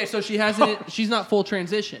 cock. Okay, so she hasn't. She's not full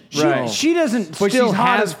transition. Right. She doesn't But still she's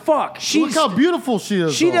hot have. as fuck. Look how beautiful she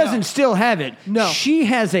is. She though. doesn't still have it. No. She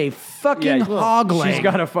has a fucking Yeah, hog leg. She's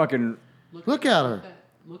got a fucking. Look at her.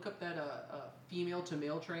 Look up that female to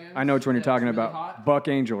male trans. I know which one you're That's talking really about. hot. Buck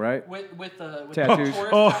Angel, right? With the Tattoos. Taurus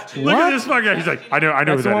Oh, tattoo. look at this fucker. He's like, I know That's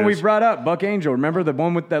who the that one we is. brought up. Buck Angel. Remember the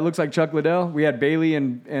one that looks like Chuck Liddell? We had Bailey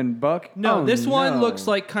and Buck. No, Oh, this one no. looks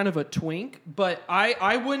like kind of a twink, but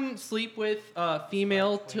I wouldn't sleep with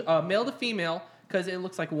male to female because it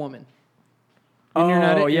looks like a woman. Oh, you're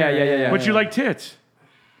not- yeah. But you like tits.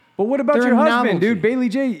 But what about They're your a husband, novelty. dude? Bailey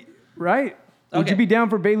J, right? Would Okay. you be down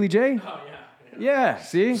for Bailey J? Oh, yeah. Yeah,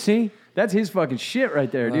 see? See? That's his fucking shit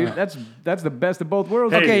right there, dude. That's the best of both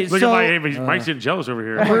worlds. Hey, Okay, look so- at Mike's getting jealous over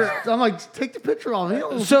here. I'm like, take the picture off.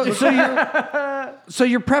 So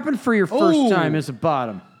you're prepping for your first Ooh. time as a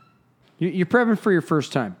bottom. You're prepping for your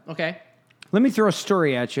first time. Okay. Let me throw a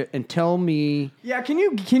story at you and tell me. Yeah, can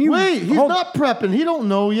you Wait, he's hold- not prepping. He don't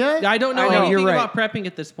know yet. I don't know I know, anything you're right. about prepping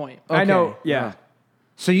at this point. I know, Okay. yeah.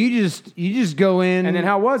 So you just go in And then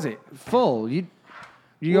how was it? full. You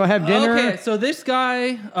go have dinner. Okay, so this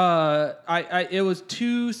guy, it was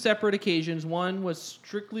two separate occasions. One was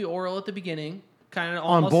strictly oral at the beginning, kind of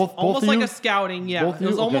almost, both almost of like you? a scouting. Yeah, Both of it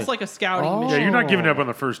was you? almost Okay. like a scouting Oh. mission. Yeah, you're not giving up on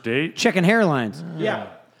the first date. Checking hairlines. Yeah.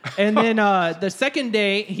 And then the second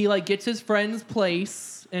day, he like gets his friend's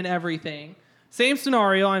place and everything. Same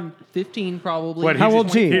scenario. I'm 15 probably. What, How he's-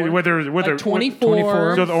 old's he? Whether Like 24.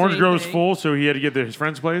 24. So the orange same grows thing. full, so he had to get to his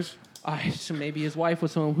friend's place. So maybe his wife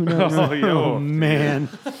was home. Who knows? Oh, yo, Man.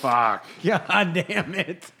 fuck. God damn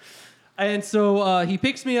it. And so he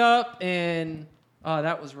picks me up, and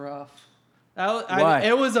that was rough. Why?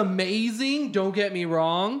 It was amazing. Don't get me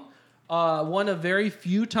wrong. One of very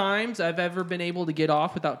few times I've ever been able to get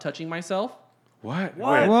off without touching myself. What? Whoa,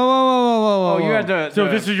 whoa, whoa, whoa, whoa. Oh, you had to. So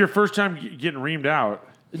this is your first time getting reamed out,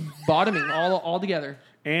 Bottoming all together.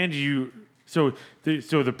 and so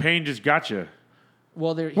the pain just got you.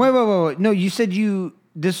 Well, there. Wait. No, you said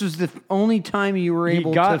this was the only time you were He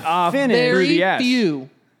able got to off finish. through Very the ass. few.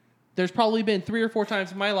 There's probably been 3 or 4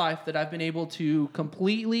 times in my life that I've been able to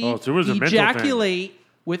completely Oh, so it was a mental thing. ejaculate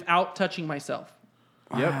without touching myself.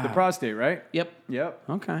 Yep, the prostate, right? Yep. Yep.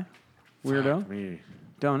 Okay. Weirdo. Me.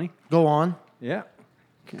 Donnie. Go on. Yeah.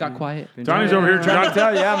 Got quiet. Donnie's over here Trying trying to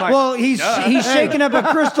tell you, I'm like, Well, he's shaking up a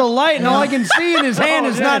crystal light, and all I can see in his hand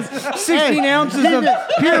is not 16 ounces of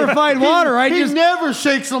purified water. He never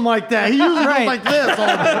shakes them like that. He usually Right. goes like this. All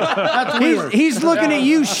day. That's weird. He's looking at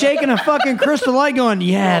you shaking a fucking crystal light going,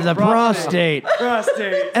 yeah, the prostate.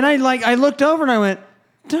 prostate. And I looked over and I went,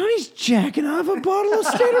 Donnie's jacking off a bottle of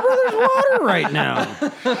Stater Brothers water right now.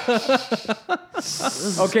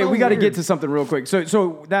 Okay, we got to get to something real quick.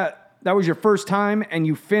 So that was your first time, and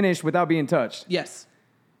you finished without being touched. Yes.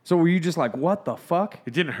 So were you just like, what the fuck?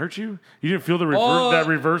 It didn't hurt you? You didn't feel Oh, that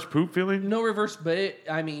reverse poop feeling? No reverse, but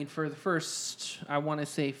for the first, I want to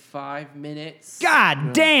say 5 minutes.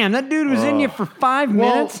 God damn, that dude was in you for 5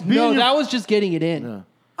 minutes. No, that was just getting it in.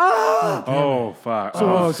 Oh, fuck.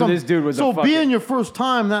 So this dude was So a fucking... being your first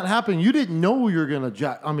time that happened, you didn't know you were gonna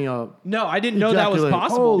No, I didn't know that was ejaculate.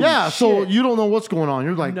 possible. Yeah, so Shit. you don't know what's going on.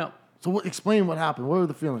 You're like, No. So explain what happened. What were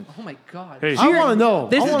the feelings? Oh my god. Hey, I want to know.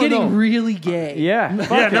 This I is wanna getting know. really gay. Yeah.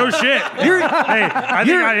 yeah, no shit.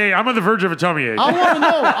 I'm on the verge of a tummy ache. I want to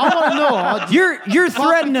know. I want to know. You're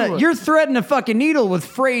through it. threading a fucking needle with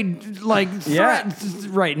frayed threads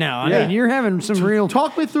right now. I Yeah. mean, you're having some real.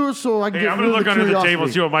 Talk me through it so I can Hey, get I'm rid going to of look under the curiosity. table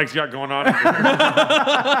and see what Mike's got going on.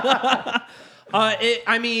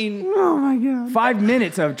 I mean, Oh my god. 5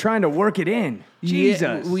 minutes of trying to work it in.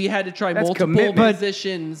 Jesus. yeah, we had to try That's multiple commitment.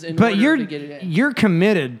 positions in But order to get it in. you're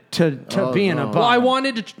committed to being a no. bum. Well, I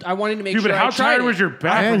wanted to make Dude, sure but how I tried tired it. was your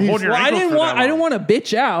back And from he's- holding your Well, I ankles didn't for want. that I didn't long? want to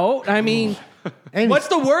bitch out. I mean, And what's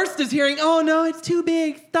the worst is hearing, "Oh no, it's too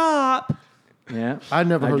big. Stop." Yeah. I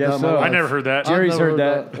never heard guess that. in my so. life. I never heard that. I've Jerry's never heard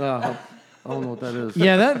that. I don't know what that is.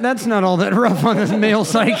 Yeah, that's not all that rough on the male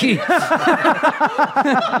psyche.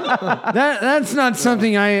 That's not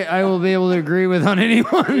something I will be able to agree with on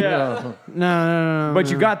anyone. Yeah. No. But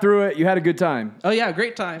you got through it. You had a good time. Oh yeah,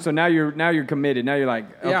 great time. So now you're committed. Now you're like,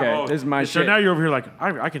 Yeah. okay, Oh, this is my so shit. now you're over here like,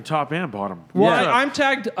 I can top and bottom. Well, Yeah. I'm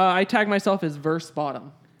tagged. I tag myself as verse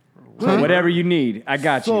bottom. Whatever you need, I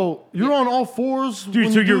got you. So you're on all fours, Dude,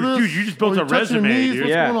 when so you do you're- this? dude, you just built Or a you touching your resume, knees? dude. What's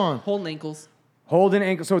Yeah. going on? Holding ankles. Holding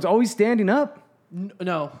ankle. So it's always standing up.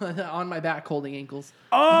 No, on my back, holding ankles.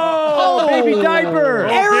 Oh, baby diaper.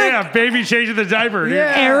 Oh, yeah, baby changing the diaper, dude.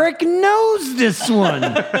 Yeah. Eric knows this one.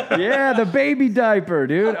 Yeah, the baby diaper,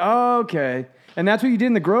 dude. Okay. And that's what you did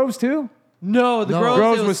in the Groves too? No, the Groves,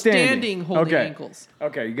 Groves it was was standing. standing holding Okay. ankles.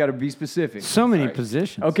 Okay, you got to be specific. So many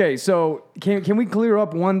positions. Okay, so can we clear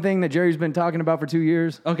up one thing that Jerry's been talking about for 2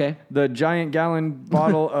 years? Okay. The giant gallon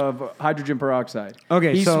bottle of hydrogen peroxide.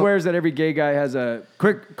 Okay, He so- swears that every gay guy has a.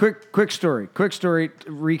 Quick story. Quick story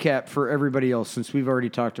recap for everybody else since we've already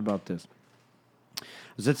talked about this. I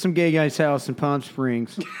was at some gay guy's house in Palm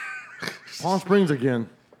Springs. Palm Springs again.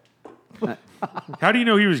 How do you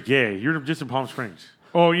know he was gay? You're just in Palm Springs.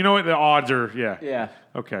 Oh, you know what? The odds are, yeah. Yeah.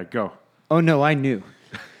 Okay, go. Oh no, I knew.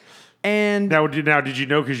 And Now, did you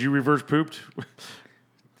know because you reverse pooped?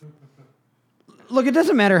 look, it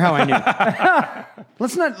doesn't matter how I knew.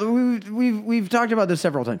 Let's not. We've talked about this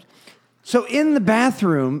several times. So in the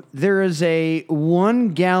bathroom, there is a 1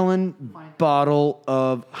 gallon bottle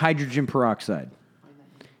of hydrogen peroxide,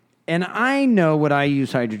 and I know what I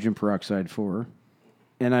use hydrogen peroxide for,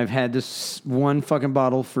 and I've had this one fucking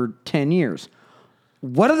bottle for 10 years.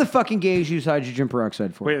 What do the fucking gays use hydrogen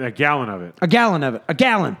peroxide for? Wait, a gallon of it. A gallon of it. A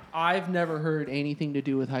gallon. I've never heard anything to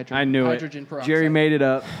do with hydrogen. I knew hydrogen it. peroxide. Jerry made it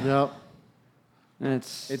up. Yep.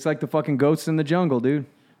 It's like the fucking ghosts in the jungle, dude.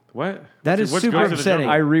 What? That is super Ghost in the upsetting.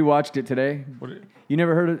 Jungle? I rewatched it today. What- You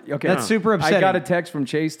never heard of Okay. That's super I upsetting. got a text from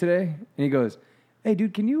Chase today, and he goes, "Hey,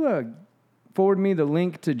 dude, can you forward me the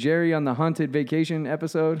link to Jerry on the Haunted Vacation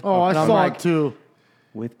episode?" Oh, I And I'm saw like, it too.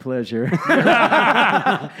 With pleasure.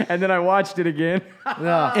 And then I watched it again.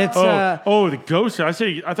 Yeah. It's the ghost. I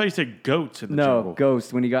thought you said goats in the No, jungle.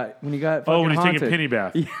 Ghost when he got fucking Oh, when he's haunted. taking penny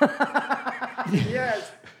bath.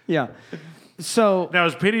 yeah. So Now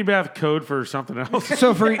is penny bath code for something else?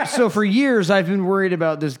 so for years I've been worried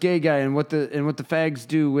about this gay guy and what the fags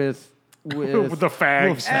do with With the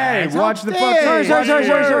fags. Hey, watch the Hey,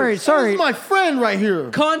 fucking. sorry. This is my friend right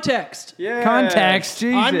here. Context. Yeah. Context.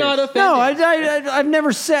 Jesus. I'm not offended. No, I've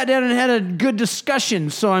never sat down and had a good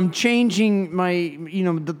discussion, so I'm changing my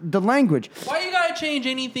the language. Why you gotta change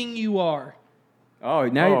anything you are? Oh,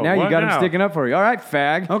 now you what got him now? sticking up for you. All right,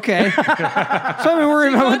 fag. Okay. So I've been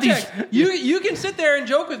worried about what these. Context. You can sit there and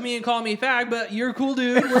joke with me and call me fag, but you're a cool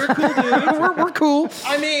dude. We're a cool dude. We're cool.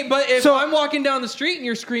 I mean, but if So- I'm walking down the street and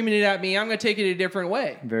you're screaming it at me, I'm gonna take it a different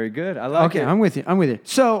way. Very good. I like Okay, it. I'm with you.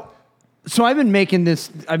 So I've been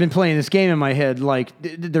playing this game in my head. Like,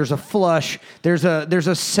 there's a flush. There's a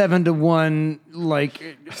 7-to-1.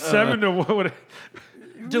 Like, 7 to what?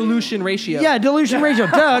 Dilution ratio. yeah, dilution ratio.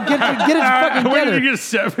 Duh, get it fucking Where did together. you get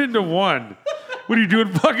 7 to 1? What are you doing?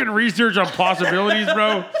 Fucking research on possibilities,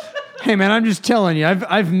 bro? Hey man, I'm just telling you,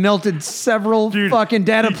 I've melted several Dude, fucking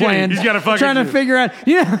data he can't- plans. he's gotta fucking trying to do- figure out.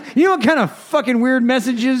 You know what kind of fucking weird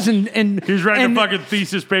messages and He's writing and, a fucking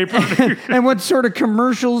thesis paper. and what sort of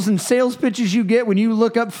commercials and sales pitches you get when you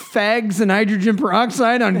look up fags and hydrogen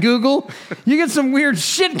peroxide on Google. You get some weird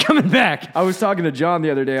shit coming back. I was talking to John the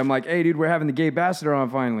other day. I'm like, hey, dude, we're having the gay ambassador on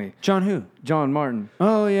finally. John who? John Martin.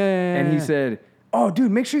 Oh yeah. And he said, oh,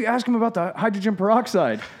 dude, make sure you ask him about the hydrogen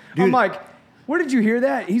peroxide. I'm like, where did you hear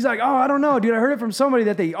that? He's like, oh, I don't know, dude. I heard it from somebody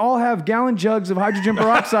that they all have gallon jugs of hydrogen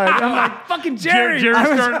peroxide. And I'm like, fucking Jerry. Jerry's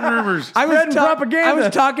starting rumors. Spreading propaganda. I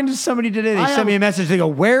was talking to somebody today. They sent me a message. They go,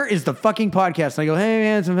 "Where is the fucking podcast?" And I go, "Hey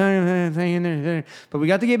man, some thing in there." But we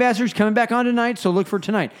got the gay bastards coming back on tonight, so look for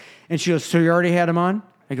tonight. And she goes, "So you already had them on?"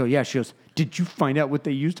 I go, "Yeah." She goes, "Did you find out what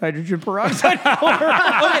they used hydrogen peroxide for?"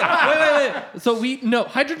 Okay, wait. So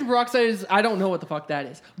hydrogen peroxide is, I don't know what the fuck that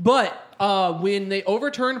is. But when they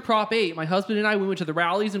overturned Prop 8, my husband and I, we went to the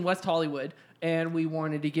rallies in West Hollywood, and we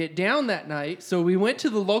wanted to get down that night. So we went to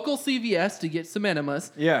the local CVS to get some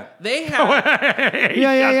enemas. Yeah. They had,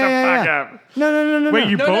 Yeah. No. Wait,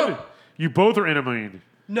 No. you both are enemy.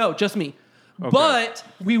 no, just me. But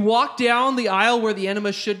we walked down the aisle where the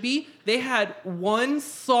enemas should be. They had one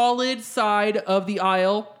solid side of the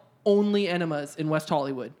aisle, only enemas in West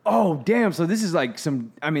Hollywood. Oh, damn. So this is like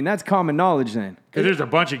that's common knowledge then. Because there's a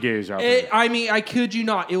bunch of gays out there. I mean, I kid you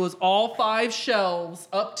not. It was all 5 shelves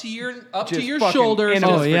up to your Just your fucking shoulders,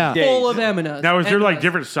 enemas for full of enemas. Now, is there like Enemas.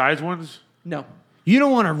 different size ones? No. You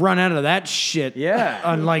don't want to run out of that shit. Yeah.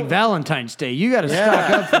 On like Valentine's Day, you got to stock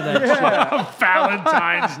up for that shit.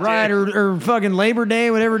 Valentine's Day. Right, or fucking Labor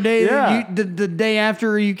Day, whatever day. Yeah. The day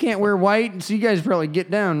after you can't wear white, so you guys probably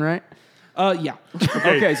get down, right? Yeah.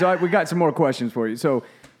 Okay, so we got some more questions for you. So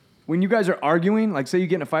when you guys are arguing, like say you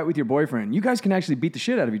get in a fight with your boyfriend, you guys can actually beat the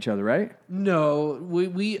shit out of each other, right? No,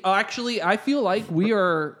 we actually, I feel like we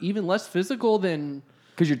are even less physical than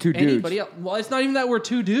Because you're two dudes. anybody else. Well, it's not even that we're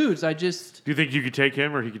two dudes. I just, Do you think you could take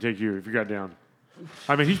him or he could take you if you got down?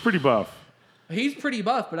 I mean, he's pretty buff. he's pretty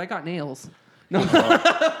buff, but I got nails.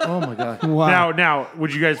 Oh my god. Wow. Now,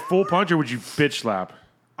 would you guys full punch or would you bitch slap?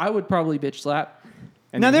 I would probably bitch slap.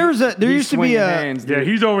 And Now, there he's used to be swinging a- hands, dude. Yeah,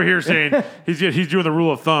 he's over here saying he's doing the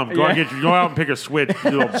rule of thumb. Go out and pick a switch,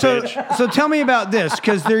 you little bitch. So tell me about this,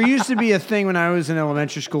 because there used to be a thing when I was in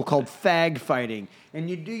elementary school called fag fighting, and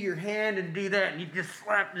you do your hand and do that, and you just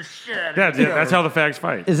slap the shit out of each That's how the fags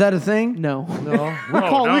fight. Is that a thing? No. No. We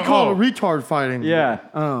call it retard fighting. Yeah.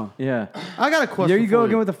 Oh. Yeah. I got a question. There you go for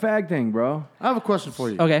again with the fag thing, bro. I have a question for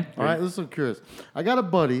you. Okay. All right. This is curious. I got a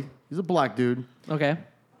buddy. He's a black dude. Okay.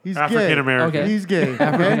 He's African gay. American. Okay. He's gay.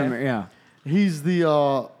 Okay? Yeah. He's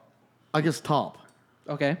the I guess top.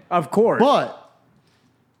 Okay. Of course. But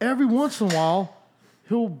every once in a while,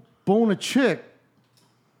 he'll bone a chick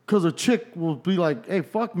because a chick will be like, hey,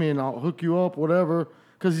 fuck me, and I'll hook you up, whatever.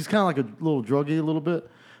 Because he's kind of like a little druggy a little bit.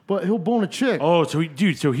 But he'll bone a chick. Oh, so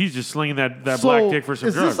he's just slinging that So, black dick for some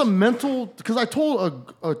is drugs. this a mental? Because I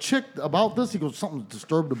told a chick about this. He goes, something's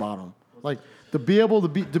disturbed about him. Like, to be able to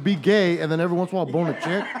be gay and then every once in a while bone a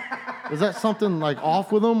chick. Is that something like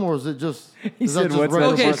off with him, or is it just? He is said, that just "What's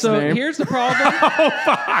regular that?" Okay, What's so the name? here's the problem.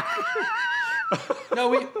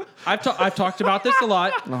 No, I've talked about this a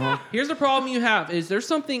lot. Here's the problem you have is there's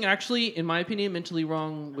something actually, in my opinion, mentally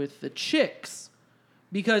wrong with the chicks.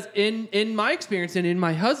 Because in my experience and in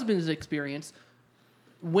my husband's experience,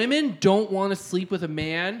 women don't want to sleep with a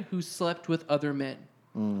man who slept with other men.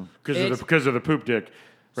 Because of the poop dick,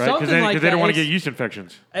 right? Something Because like they don't that. want to get It's- yeast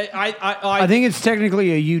infections. I think it's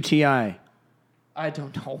technically a UTI. I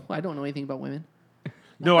don't know. I don't know anything about women.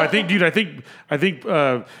 No, I think, dude. I think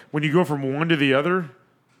when you go from one to the other,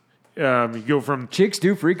 you go from Chicks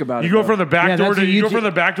do freak about it. you go though. from the back Yeah, door that's to a you go UTI. from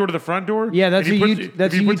the back door to the front door. Yeah, that's and you a put- U- if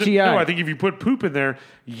that's you a put UTI. No, I think if you put poop in there,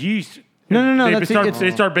 yeast. No, They that's start, it's-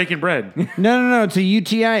 they start baking bread. No. It's a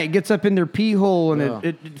UTI. It gets up in their pee hole and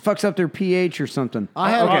it fucks up their pH or something.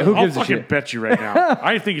 I had, Okay, who I'll gives a fucking shit? bet you right now.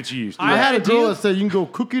 I think it's yeast. I had a Do girl you- that said you can go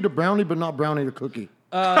cookie to brownie, but not brownie to cookie.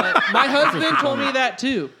 My husband told me that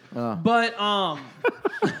too. But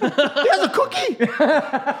He has a cookie.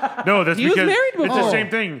 No, that's He was because married it's the before. same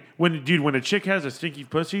thing. When a chick has a stinky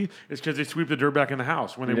pussy, it's because they sweep the dirt back in the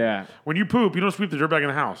house. Yeah. When you poop, you don't sweep the dirt back in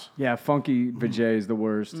the house. Yeah, funky vajay is the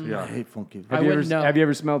worst. I Yeah. hate funky. I Have you, ever, wouldn't know. have you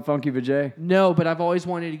ever smelled funky vajay? no, but I've always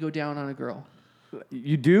wanted to go down on a girl.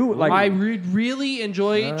 You do? Like, I really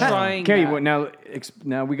enjoy trying. okay, that. well,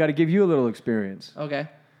 now we got to give you a little experience. Okay.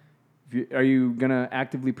 Are you gonna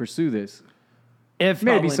actively pursue this? If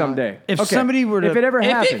Maybe Probably not. someday. If Okay. somebody were to- if it ever If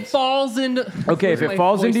it happens, falls into Okay, if it My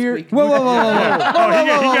falls voice into your- squeaked. Whoa. Oh, he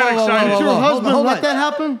got excited. Did your whoa, husband hold let on. that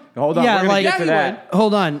happen? hold on, Yeah, we're gonna like- get to Yeah, he that.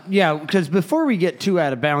 Hold on. Yeah, because before we get too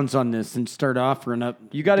out of bounds on this and start offering up,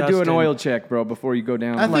 You got to do an Dustin- oil check, bro, before you go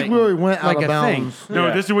down. I think we already went out like of a thing. bounds. No,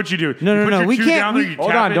 Yeah. this is what you do. No, you no, put no, your we chew can't- down there, we- you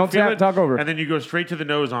Hold tap on, it, don't feel tap- it, talk over. And then you go straight to the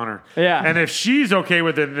nose on her. Yeah. And if she's okay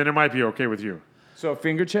with it, then it might be okay with you. So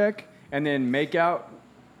finger check and then make out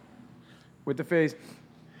with the face.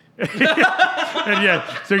 And yeah,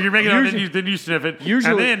 so you're making it, then you sniff it.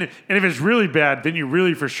 Usually- and if it's really bad, then you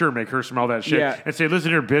really for sure make her smell that shit Yeah. and say,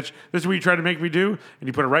 "Listen here, bitch, this is what you tried to make me do," and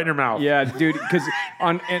you put it right in her mouth. Yeah, dude, because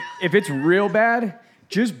if it's real bad,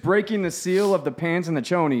 just breaking the seal of the pants and the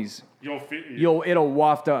chonies, it'll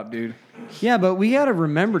waft up, dude. Yeah, but we got to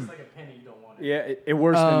remember. Yeah, it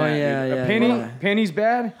worse than Oh, that. yeah, dude. yeah, A penny, yeah. penny's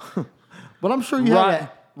bad. But I'm sure you had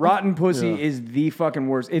Rotten pussy is the fucking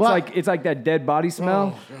worst. It's But- it's like that dead body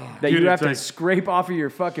smell that Dude, you have it's to like- scrape off of your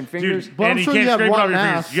fucking fingers. Dude, But I'm and sure you you can't have scrape it off rotten your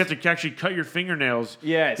fingers. ass. You have to actually cut your fingernails.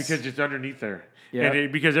 Yes. Because it's underneath there. Yep.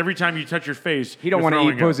 And because every time you touch your face, He don't you're want to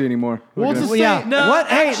throwing eat up. pussy anymore. Well, Look at it's him. the Yeah. same. No, What?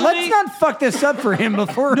 Hey, actually- let's not fuck this up for him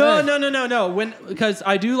before. No. Because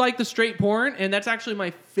I do like the straight porn, and that's actually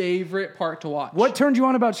my favorite part to watch. What turned you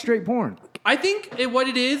on about straight porn? I think what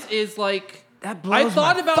it is like That I blows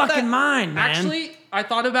thought my about fucking that, mind, man. Actually, I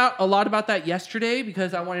thought about a lot about that yesterday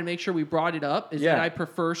because I wanted to make sure we brought it up. Is Yeah. that I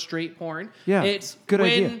prefer straight porn. Yeah, It's good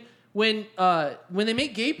when idea. when they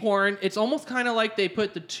make gay porn, it's almost kind of like they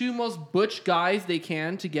put the two most butch guys they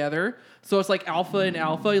can together. So it's like alpha and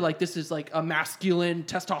alpha. Like this is like a masculine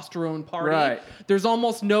testosterone party. Right. There's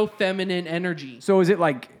almost no feminine energy. So is it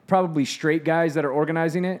like probably straight guys that are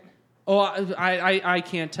organizing it? Oh, I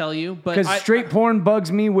can't tell you, but Because straight porn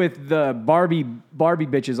bugs me with the Barbie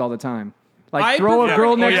bitches all the time. Like I throw a prefer-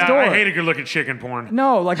 girl Oh, next yeah, door. I hate a good-looking chicken porn.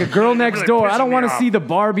 No, like a girl next really door. I don't pissing want me to off. see the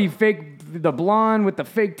Barbie the blonde with the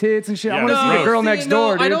fake tits and shit. I Yeah. want to see the girl next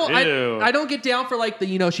door, dude. Ew. I don't get down for like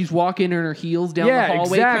the she's walking in her heels down Yeah, the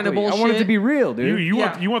hallway exactly. kind of bullshit. I want it to be real, dude. You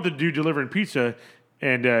Yeah. want the dude delivering pizza,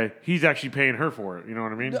 and he's actually paying her for it. You know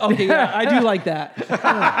what I mean? Okay, yeah, I do like that.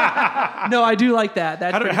 No, I do like that.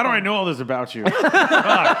 That's How do pretty I fun. know all this about you?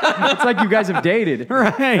 It's like you guys have dated.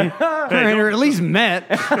 Right. Right, or at least met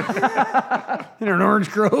in an orange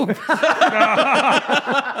grove.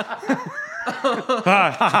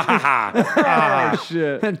 Oh,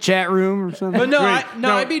 shit. Chat room or something. But no, Wait,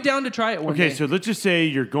 no. I'd be down to try it one Okay, day. so let's just say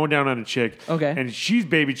you're going down on a chick, Okay. and she's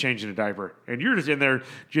baby changing a diaper, and you're just in there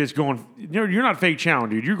just going. You're not fake chowing,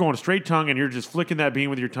 dude. You're going straight tongue, and you're just flicking that bean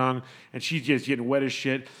with your tongue, and she's just getting wet as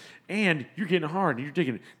shit, and you're getting hard, and you're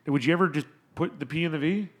digging it. Would you ever just put the P in the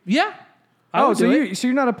V? Yeah. Oh, so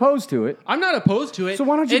you're not opposed to it? I'm not opposed to it. So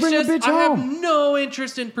why don't you It's bring the just, bitch I home? have no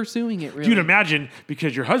interest in pursuing it, really. Dude, imagine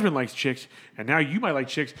because your husband likes chicks, and now you might like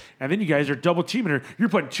chicks, and then you guys are double teaming her. You're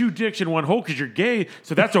putting two dicks in one hole because you're gay,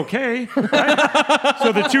 so that's okay. Right?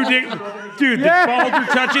 So the two dicks, dude, the balls are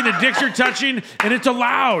touching, the dicks are touching, and it's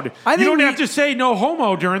allowed. You think don't we- have to say no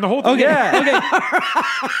homo during the whole thing. Okay.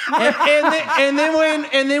 and then when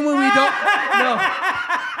we don't no.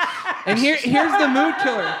 And here's the mood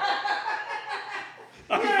killer.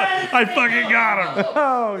 I fucking got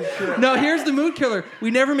him. No, here's the mood killer.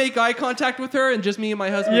 We never make eye contact with her, and just me and my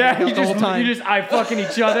husband make out the whole time. you just eye fucking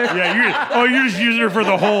each other. Yeah, you're just using her for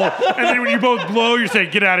the hole. And then when you both blow, you're saying,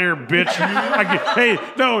 get out of here, bitch. Hey,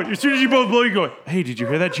 no, as soon as you both blow, you go, hey, did you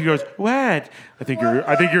hear that? She goes, what? I think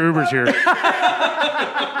your Uber's here.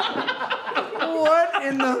 What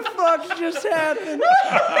in the fuck just happened?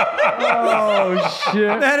 Oh,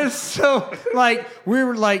 shit. That is so, like, we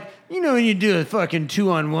were like, when you do a fucking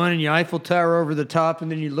 2-on-1 and you Eiffel Tower over the top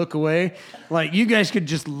and then you look away, like, you guys could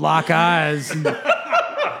just lock eyes and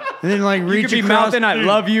then, like, You reach could be across. mouthing, I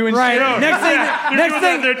love you and Right. shit. No, Next thing- they're next doing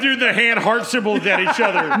thing- they're doing the hand heart symbols at each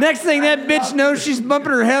other. Next thing that bitch knows, she's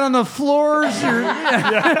bumping her head on the floors. Or,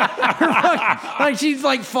 like she's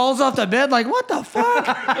like falls off the bed. Like what the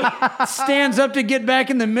fuck? Stands up to get back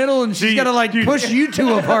in the middle, and she's See, got to like dude. push you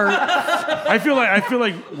two apart. I feel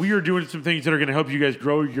like we are doing some things that are going to help you guys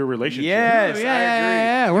grow your relationship. Yes, Yeah, I agree.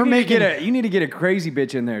 yeah, yeah. We're You need to making you need to get a crazy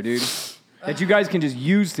bitch in there, dude. That you guys can just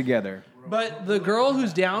use together. But the girl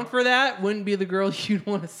who's down for that wouldn't be the girl you'd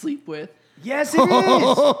want to sleep with. Yes, it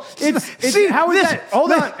is. See, how is this, that?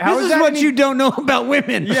 Hold on. How This is that what any- you don't know about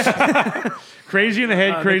women. Crazy in the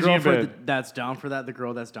head, The crazy girl in for bed. that's down for that. The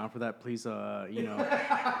girl that's down for that, please, hit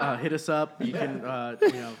us up. You can,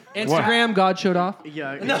 Instagram, God showed off.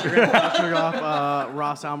 yeah, Instagram, turn it off.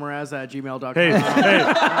 RossAlmaraz@gmail.com. Hey,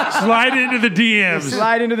 slide into the DMs.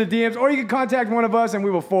 Slide into the DMs, or you can contact one of us and we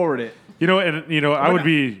will forward it. I would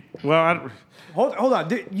be Hold on.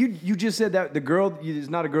 You just said that the girl is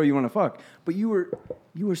not a girl you want to fuck, but you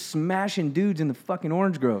were smashing dudes in the fucking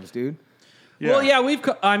orange groves, dude. Yeah. Well, yeah,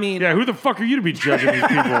 Yeah, who the fuck are you to be judging these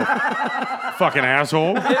people? Fucking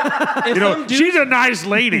asshole. if some dude- She's a nice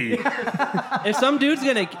lady. if some dude's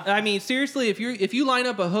gonna, seriously, if you line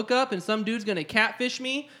up a hookup and some dude's gonna catfish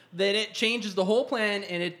me, then it changes the whole plan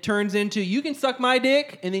and it turns into you can suck my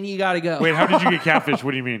dick and then you gotta go. Wait, how did you get catfish?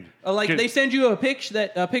 What do you mean? Like they send you a picture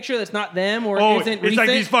that's not them or Oh, isn't it's recent. like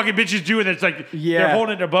these fucking bitches do it. It's like Yeah. they're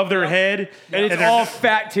holding it above their head, And it's they're- all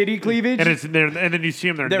fat titty cleavage. and then you see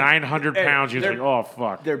them. They're They're- 900 pounds. You're they're- like, oh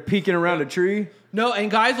fuck. They're peeking around a tree. No,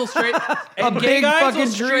 and guys will straight and gay big guys will fucking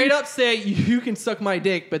straight tree. up say you can suck my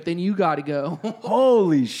dick, but then you gotta go.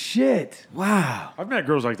 Holy shit! Wow. I've met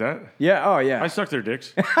girls like that. Yeah. Oh yeah. I suck their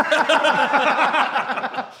dicks.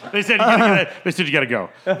 They said you gotta go.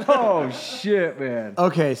 Oh shit, man.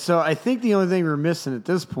 Okay, so I think the only thing we're missing at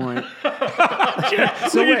this point, Look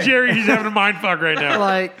at Jerry. He's having a mind fuck right now.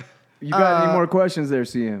 like. You got any more questions there,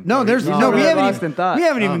 CM? No, there's You no. We got haven't lost even. in thought. We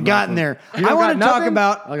haven't even gotten there. I don't want to got talk nothing?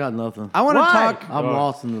 about. I got nothing. I want to Why? talk. I'm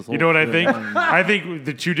lost in this whole You know what I shit. think? I think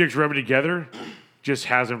the two dicks rubbing together just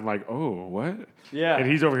has him like, oh, what? Yeah. And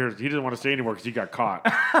he's over here. He doesn't want to say anymore because he got caught.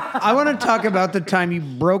 I want to talk about the time you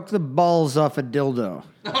broke the balls off a dildo.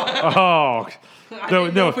 Oh, I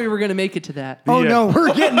didn't know if we were gonna make it to that. Oh Yeah. no,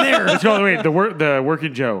 we're getting there. Let's go. Wait, the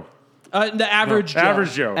working Joe. The average Joe.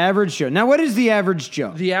 Average Joe. Average Joe. Now, what is the average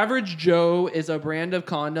Joe? The average Joe is a brand of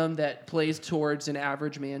condom that plays towards an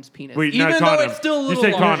average man's penis. Wait, even not though condom. it's still a You little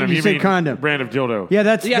say large. condom. You say mean condom. Brand of dildo. Yeah,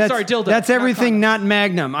 that's sorry, dildo. That's Not everything, condom. not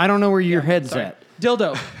Magnum. I don't know where your head's Sorry. at.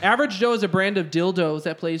 Dildo. Average Joe is a brand of dildos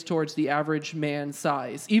that plays towards the average man's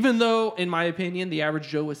size. Even though, in my opinion, the average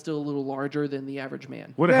Joe is still a little larger than the average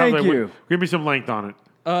man. What? Thank how, you. Give me some length on it.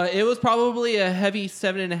 It was probably a heavy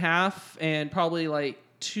 7.5 and probably like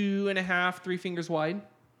 2.5, 3 fingers wide.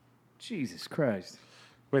 Jesus Christ.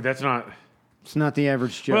 Wait, that's not. It's not the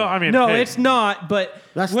average Joe. Well, I mean, No, hey, it's not. But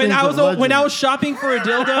That's when things I of was legend. shopping for a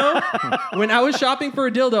dildo,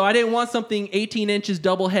 I didn't want something 18 inches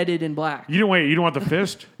double headed and black. You don't wait. You don't want the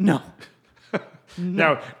fist. no.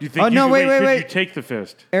 Now, do you think? Oh, you no, could, wait, could wait. you take the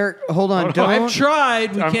fist? Eric, hold on. Oh, no, Don't. I've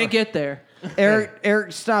tried. We I'm- can't get there.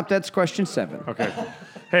 Eric, stop. That's question 7. Okay.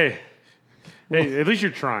 Hey, at least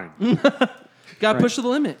you're trying, Got to push to the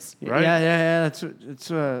limits. right? Yeah. That's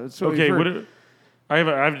what Okay. we've heard.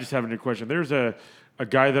 I'm just having a question. There's a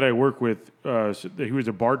guy that I work with. He was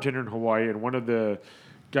a bartender in Hawaii, and one of the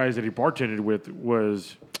guys that he bartended with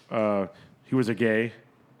was he was a gay,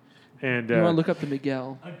 and You want to look up the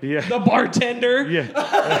Miguel. yeah. The bartender.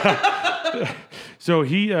 Yeah. So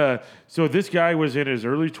so this guy was in his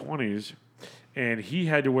early 20s, and he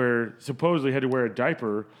supposedly had to wear a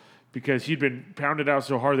diaper because he'd been pounded out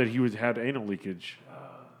so hard that he had anal leakage.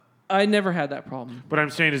 I never had that problem. But I'm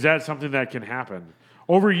saying, is that something that can happen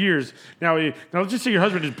over years? Now let's just say your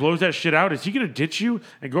husband just blows that shit out. Is he going to ditch you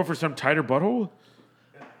and go for some tighter butthole?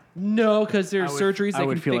 No, because there's surgeries that I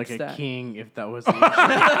would can feel fix like that. a king if that was the issue.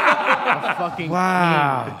 A fucking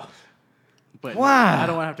Wow. king. But Wow. I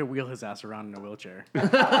don't want to have to wheel his ass around in a wheelchair.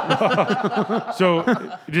 So,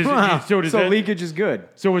 does So that, leakage is good.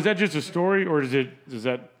 so is that just a story, or does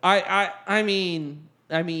that? I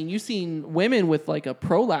mean, you've seen women with like a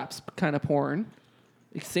prolapse kind of porn.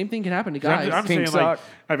 Same thing can happen to guys. I'm Pink saying, like, sock.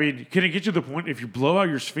 I mean, can it get you to the point if you blow out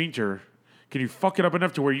your sphincter, can you fuck it up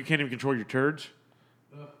enough to where you can't even control your turds?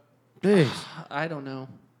 Jeez. I don't know.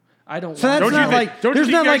 I don't. So that's Don't you not think- like don't you there's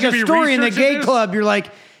think not there like a should be story in the research in gay this? club. You're like,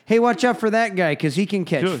 hey, watch out for that guy because he can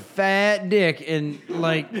catch Dude. fat dick and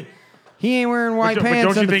like he ain't wearing white But pants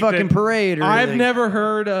don't you on the think fucking that- parade. Or I've anything. never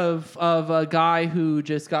heard of a guy who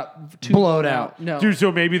just got too Blowed blown out. No, Dude,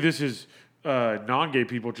 so maybe this is non-gay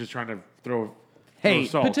people just trying to throw Hey,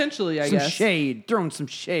 salt. potentially, I some guess, shade, throwing some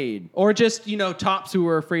shade. or just tops who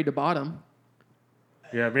are afraid to bottom.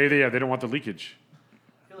 Yeah, maybe they don't want the leakage.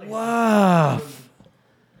 Wow.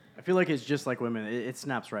 I feel like it's just like women. It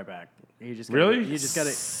snaps right back. You just Really? You just gotta.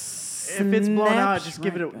 If it's blown out, Snaps just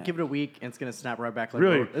give it right give it a week, and it's gonna snap right back. Like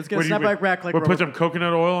Really? It's gonna What do you snap put- right back like. what, put rubber- some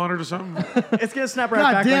coconut oil on it or something? It's gonna snap right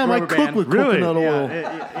God back damn, like I rubber cook band. with Really? coconut oil.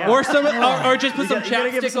 Yeah. Or some, or just put some You gotta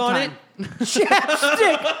give it chapstick some on time. it.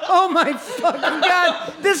 Chapstick! Oh my fucking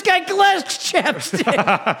god! This guy collects chapstick.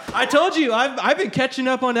 I told you, I've been catching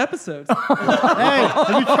up on episodes. Hey, have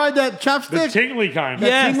you tried that The chapstick? tingly kind.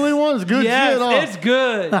 Yes. tingly one is good Yes, shit. huh? it's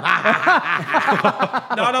good. Not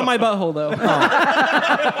on my butthole though.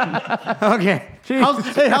 Okay.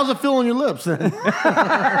 How's it feel on your lips? Then?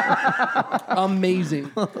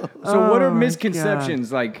 Amazing. So what are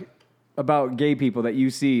misconceptions like about gay people that you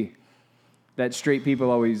see that straight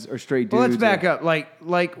people always or straight dudes? Well, let's back up.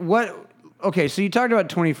 Like what? Okay, so you talked about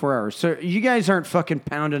 24 hours. So you guys aren't fucking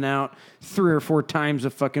pounding out 3 or 4 times a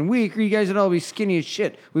fucking week, or you guys would all be skinny as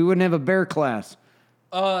shit. We wouldn't have a bear class.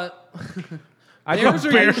 Bears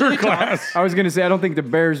are Bear usually class. tops. I was gonna say I don't think the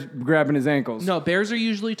bear's grabbing his ankles. No, bears are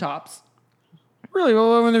usually tops. Really?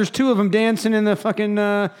 Well, when there's 2 of them dancing in the fucking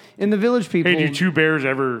in the village people. Hey, do 2 bears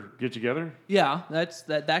ever get together? Yeah,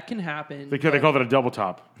 that can happen. They call that a double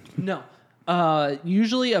top. No.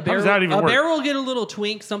 Usually a bear does that even work? bear will get a little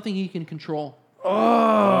twink, something he can control.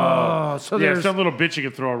 Oh, so Yeah, there's some little bitch you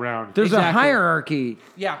can throw around. there's a Exactly. hierarchy.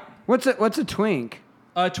 Yeah. What's a twink?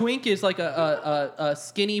 A twink is like a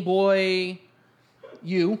skinny boy.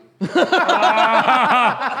 You.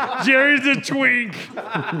 Jerry's a twink.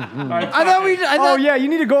 I thought Oh yeah, you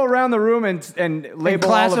need to go around the room and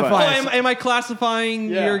label all of classify. us. Am I classifying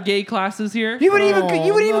your gay classes here? You wouldn't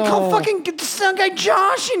even call fucking some guy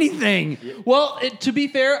Josh anything. Well, to be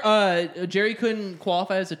fair, Jerry couldn't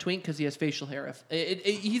qualify as a twink because he has facial hair.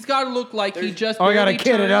 He's got to look like he just. Oh, I gotta barely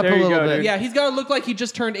kid it up a There you little go, bit. dude. Yeah, but he's got to look like he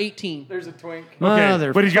just turned 18. There's a twink.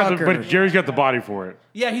 Okay, but Motherfucker. Jerry's got the body for it.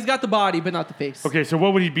 Yeah, he's got the body, but not the face. Okay, so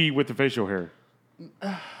what would he be with the facial hair?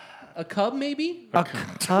 A cub, maybe? A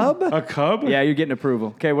tub? A cub? Yeah, you're getting approval.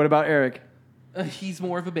 Okay, what about Eric? He's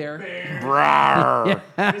more of a bear.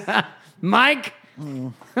 Rawr. Mike?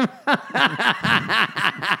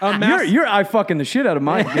 You're eye fucking the shit out of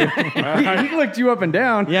Mike, dude. he looked you up and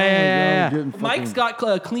down. Yeah. Mike's got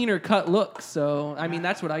a cleaner cut look, so I mean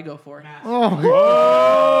that's what I go for.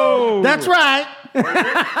 That's right.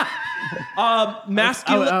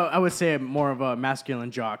 Masculine. I would say more of a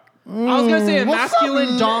masculine jock. I was gonna say a what's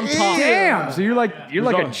masculine up? dom top. Damn. So you're like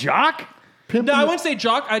a jock? No, I wouldn't say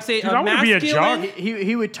jock. I'd say Dude, a I wanna be a masculine. jock.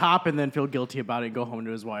 He would top and then feel guilty about it and go home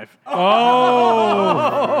to his wife.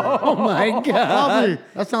 Oh my God. Probably.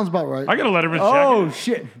 That sounds about right. I got a Letterman's jacket. Oh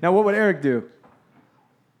shit. Now what would Eric do?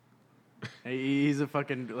 He's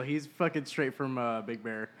fucking straight from Big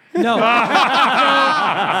Bear. No. See,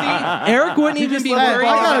 Eric wouldn't even be Hey, worried.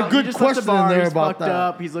 I got a about- good He just left question the bar, in there he's about fucked that.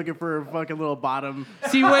 up. He's looking for a fucking little bottom.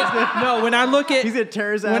 See when I look at He's gonna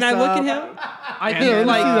tear his ass when I look up. at him, I Here, think let me see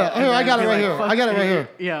like that. Here, I got it Be right like, here. fuck I got it right you. here.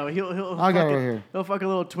 Yeah, he'll I got it fucking- right here. He'll fuck a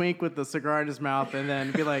little twink with the cigar in his mouth and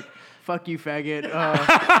then be like, "Fuck you, faggot,"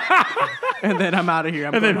 and then I'm out of here.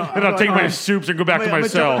 And then I'll take my soups and go back to my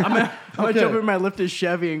cell. I'm gonna jump in my lifted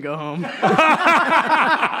Chevy and go home.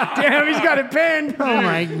 Damn, he's got it pinned. Oh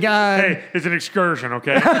my God. Hey, it's an excursion,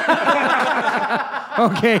 okay?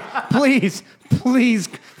 Okay, please,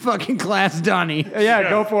 fucking class Donnie. Yeah,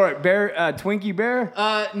 go for it. Bear, Twinkie Bear.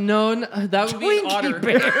 no, that would be an otter. Twinkie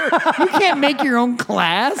Bear. You can't make your own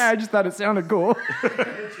class. I just thought it sounded cool.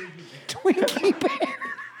 Twinkie Bear.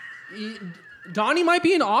 Donnie might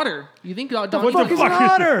be an otter. You think Donnie? What the Fuck is an fuck is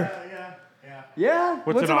otter? Yeah.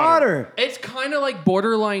 What's an an otter? otter? It's kind of like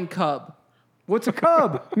borderline cub. What's a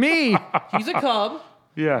cub? Me. He's a cub.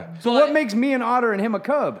 Yeah. So what makes me an otter and him a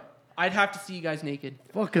cub? I'd have to see you guys naked.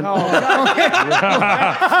 Fucking. Fuck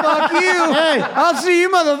you. Hey, I'll see you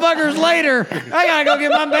motherfuckers later. I gotta go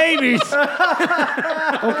get my babies.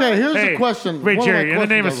 Okay, here's Hey, a question. wait, One of my Jerry, in the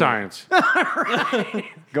name of questions science.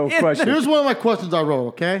 Go question. Here's one of my questions I wrote,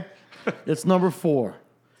 okay? It's number 4.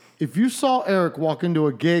 If you saw Eric walk into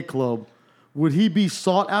a gay club, would he be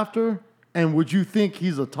sought after? And would you think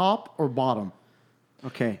he's a top or bottom?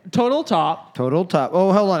 Okay. Total top. Total top.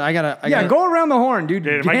 Oh, hold on. I gotta. Go around the horn, dude.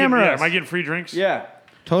 Dude, Hammer us. am I getting free drinks? Yeah.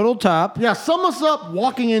 Total top. Yeah, sum us up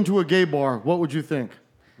walking into a gay bar. What would you think?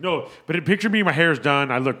 No, but picture me, my hair's done.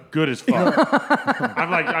 I look good as fuck.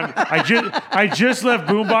 I just left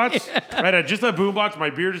Boombox. Right, I just left Boombox. My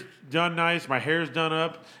beard is done nice. My hair's done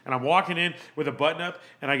up. And I'm walking in with a button up.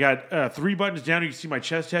 And I got 3 buttons down. You can see my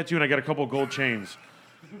chest tattoo. And I got a couple of gold chains.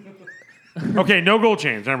 Okay, no gold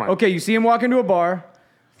chains. Never mind. Okay, you see him walk into a bar.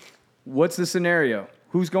 What's the scenario?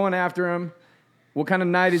 Who's going after him? What kind of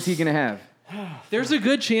night is he going to have? There's a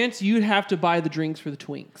good chance you'd have to buy the drinks for the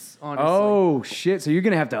twinks. Honestly. Oh, shit. So you're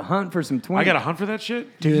going to have to hunt for some twins. I got to hunt for that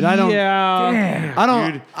shit? Dude, I don't. Yeah. Damn. I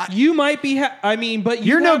don't. Dude. You might be. But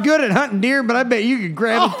You're no good at hunting deer, but I bet you could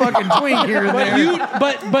grab a fucking twink here and there.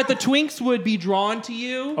 But the twinks would be drawn to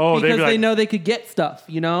you Oh, they'd be because they like- know they could get stuff.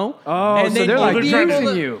 You know. Oh, And so then they're you'd like be trying to able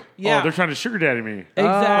using you. Yeah. Oh, they're trying to sugar daddy me.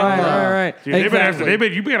 exactly. All right.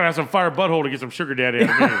 Dude, you better have some fire butthole to get some sugar daddy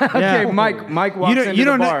out of me. Okay, Mike walks into You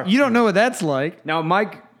the don't. bar. You don't know what that's like. Now,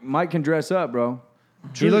 Mike can dress up, bro.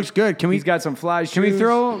 He looks good. Can we? He's got some fly shoes. Can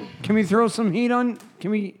we throw some heat on? Can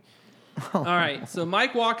we? All right. So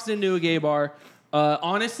Mike walks into a gay bar.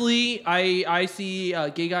 Honestly, I see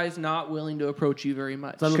gay guys not willing to approach you very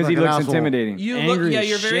much. Because like he an looks asshole. intimidating. You Angry look, yeah, as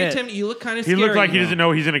you're very shit. intimidating. You look kind of He scary. looks like he doesn't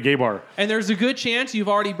know he's in a gay bar. And there's a good chance you've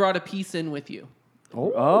already brought a piece in with you.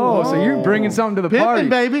 Oh, so you're bringing something to the Pimpin', party.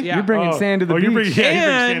 baby. Yeah. You're bringing sand to the beach. You're bringing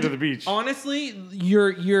sand And to the beach. honestly,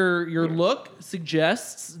 your look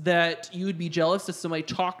suggests that you would be jealous if somebody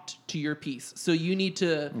talked to your piece. So you need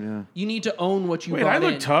to own what you Wait, brought I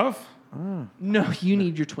look in. tough? No, you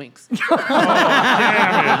need your twinks.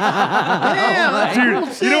 Damn it.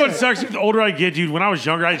 Dude, you know what sucks? The older I get, dude, when I was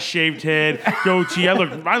younger, I had shaved head, goatee. I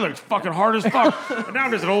looked fucking hard as fuck. And now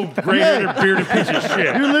I'm just an old gray-haired, bearded piece of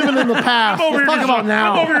shit. You're living in the past. I'm over, here Talk just- about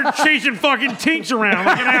now. I'm over here chasing fucking tinks around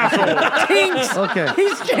like an asshole. Tinks. Okay.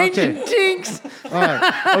 He's changing Okay. tinks. All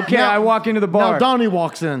right. Okay, I walk into the Now bar. Donnie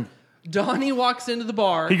walks in. Donnie walks into the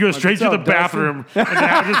bar. He goes straight to the bathroom, and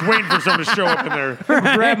I'm just waiting for someone to show up in there.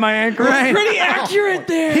 grab my ankle. Right. Pretty accurate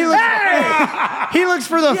there. He looks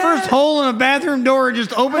for the first hole in a bathroom door and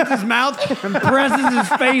just opens his mouth and presses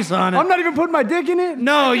his face on it. I'm not even putting my dick in it.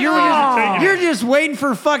 No, you're just waiting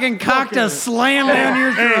for fucking cock to slam down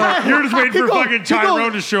your throat. Hey, you're just waiting for goes- fucking he Tyrone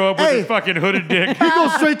goes- to show up with Hey. his fucking hooded dick. He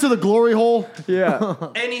goes straight to the glory hole. Yeah.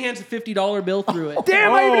 And he hands a $50 bill through it.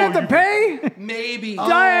 Damn, I even have to pay? Maybe.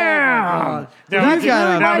 Damn. Now, You got now-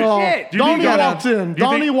 it. my now- shit. do you think Donnie that- walks in. do you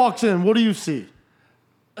Donnie think- walks in. What do you see?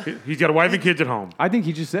 He's got a wife and kids at home. I think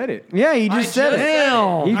he just said it. Yeah, he just said just it.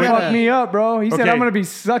 said it. He fucked me up, bro. He said Okay. I'm going to be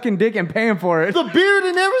sucking dick and paying for it. The beard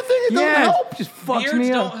and everything, it doesn't Yes. help. Just fucks Beards me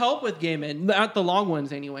don't up. help with gay men, not the long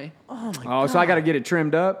ones anyway. Oh, so I got to get it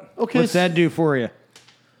trimmed up. Okay. What's that do for you?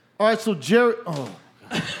 All right. So Jerry. Oh.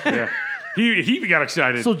 Yeah. He got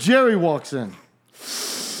excited. So Jerry walks in.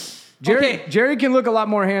 Okay. Jerry can look a lot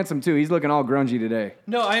more handsome too. He's looking all grungy today.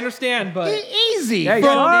 No, I understand, but Easy. Hey, bro.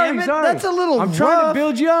 sorry, Damn it. sorry. That's a little I'm trying to rough.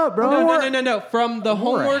 build you up, bro. no. From the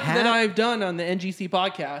Wore a homework hat? that I've done on the NGC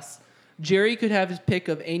podcast, Jerry could have his pick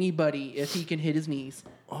of anybody if he can hit his knees.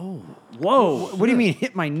 Whoa. What do you mean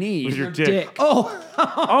hit my With knees? your Your dick. dick.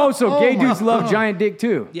 Oh, so gay my dudes love God. giant dick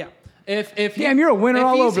too. Yeah. If Damn, you're a winner if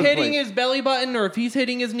all he's over the hitting place. his belly button or if he's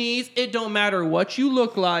hitting his knees, it don't matter what you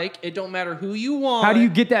look like. It don't matter who you want. How do you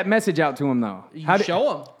get that message out to him though? You How do,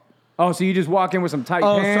 show him. Oh, so you just walk in with some tight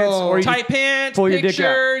Oh, pants, so or you Tight pants, pull your dick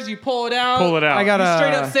out. pictures, you pull it out. Pull it out. I got You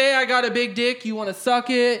straight a. up say, I got a big dick, you want to suck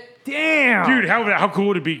it. Damn, Dude, how cool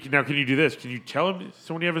would it be? Now, can you do this? Can you tell him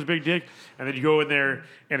someone you have his big dick, and then you go in there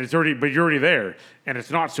and it's already, but you're already there, and it's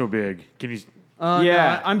not so big. Can you?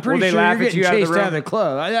 Yeah. I'm Will pretty they sure laugh you're at you getting out of the chased out room? of the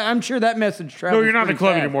club. I'm sure that message travels. No, you're not in the pretty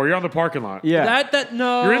club fast. anymore. You're on the parking lot. Yeah,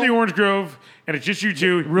 No. You're in the Orange Grove, and it's just you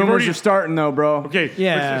two. You've rumors already- are starting though, bro. Okay.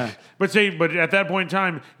 Yeah. But at that point in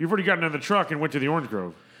time, you've already gotten in the truck and went to the Orange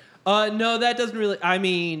Grove, No, that doesn't really. I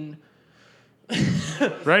mean,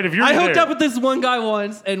 right? If you're I hooked there- up with this one guy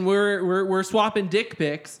once, and we're swapping dick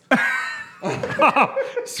pics.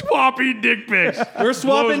 swapping dick pics. We're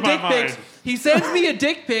swapping Blows my dick pics. mind. He sends me a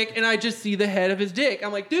dick pic, and I just see the head of his dick.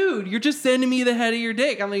 I'm like, dude, you're just sending me the head of your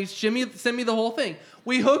dick. I'm like, send me the whole thing.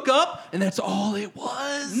 We hook up, and that's all it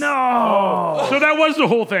was. No. So that was the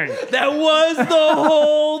whole thing. That was the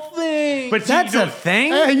whole thing. But see, That's you know, a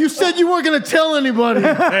thing. Hey, you said you weren't gonna tell anybody.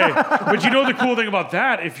 hey, but you know the cool thing about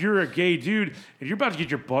that? If you're a gay dude and you're about to get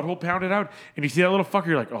your butthole pounded out, and you see that little fucker,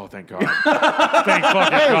 you're like, oh, thank God, thank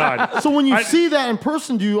fucking God. So when you I- see that in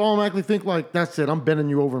person, do you automatically think like, that's it? I'm bending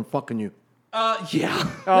you over and fucking you. Yeah.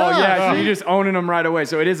 Oh yeah, so you're just owning them right away.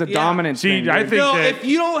 So it is a Yeah. dominant See, thing. I dude. think No, that if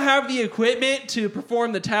you don't have the equipment to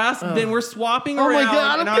perform the task, then we're swapping Oh around, my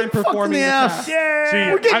God, and I'm I'm getting fucked in performing the the ass. task. See,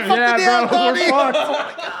 We're getting fucked in the ass, bro, Donnie. we're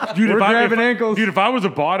fucked. dude, We're grabbing if, ankles. Dude, if I was a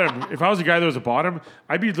bottom, if I was a guy that was a bottom,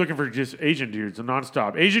 I'd be looking for just Asian dudes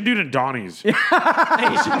nonstop. Asian dude and Donnie's. Asian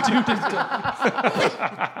dude is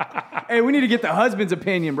done. Hey, we need to get the husband's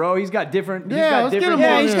opinion, bro. He's got different. Yeah, he's got let's get different. him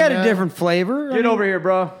Yeah, on he's here, got man. a different flavor. I Get mean, over here,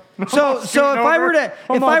 bro. So if I were to,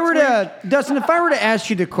 over. Dustin, if I were to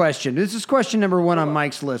ask you the question, this is question number 1 on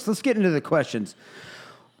Mike's list. Let's get into the questions.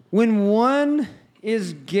 When one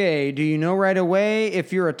is gay, do you know right away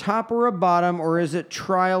if you're a top or a bottom, or is it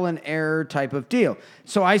trial and error type of deal?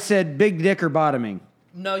 So I said big dick or bottoming.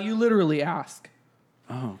 No, you literally ask.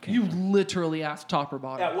 Oh, okay. You literally ask top or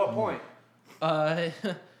bottom. At what point?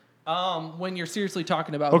 When you're seriously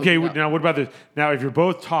talking about. Okay, hooking up. now what about this? Now, if you're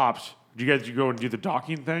both tops, do you guys go and do the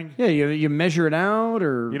docking thing? Yeah, you measure it out,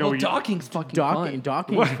 or You know, Well, where you- docking's fucking Docking, fun.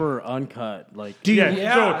 docking for uncut. Like, do you?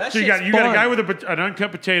 Yeah, so that so you got shit's you got a fun. guy with an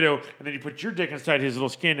uncut potato, and then you put your dick inside his little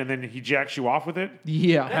skin, and then he jacks you off with it.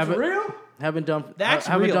 Yeah, haven't done That's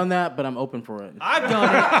haven't real. done that, but I'm open for it. I've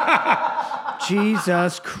done it.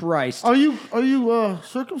 Jesus Christ! Are you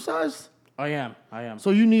circumcised? I am. So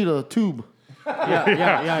you need a tube.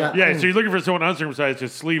 Yeah. Yeah, so you're looking for someone uncircumcised to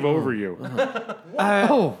sleeve over you.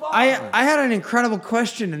 I had an incredible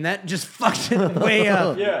question, and that just fucked it way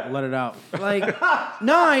up. Let it out. Like,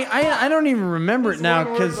 no, I don't even remember it now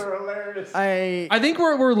because I think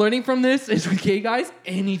we're learning from this is with gay guys,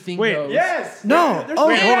 anything Wait, goes. Yes. no. Oh,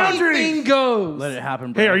 Wait, hold on. Anything goes. Let it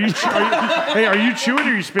happen, bro. Hey, are you chewing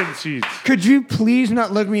or are you spitting seeds? could you please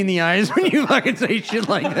not look me in the eyes when you fucking say shit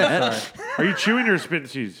like that? Are you chewing or spitting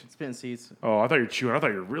seeds? spitting seeds? Oh, I thought you were chewing. I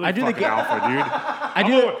thought you were really I do the fucking ga- alpha, dude. I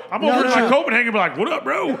do. I'm over in Copenhagen, be like, "What up,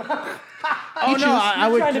 bro?" Oh no, I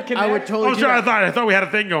would totally. I'm do sorry. that. I thought we had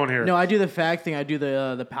a thing going here. No, I do the fag thing. I do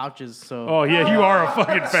the pouches. So Oh yeah, you are a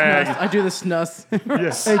fucking fag. I do the snus.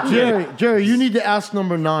 Yes. Hey, Jerry, you need to ask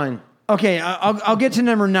number 9. Okay, I'll get to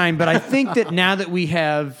number 9, but I think that now that we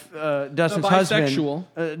have Dustin's bisexual.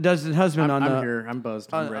 husband on I'm the here. I'm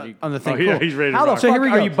buzzed. I'm ready. on the Oh thing. yeah, Cool. he's ready to How the rock. So fuck here we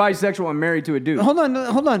are go. you bisexual and married to a dude? Hold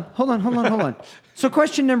on. So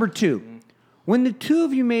question number 2. When the two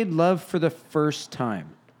of you made love for the first time,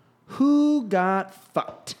 who got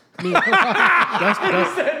fucked? Dustin.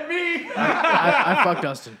 I fucked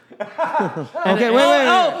Dustin. Okay, wait.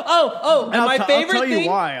 And my favorite I'll tell thing. you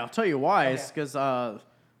why. I'll tell you why. It's because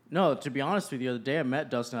no, to be honest with you, the other day I met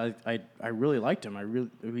Dustin, I really liked him.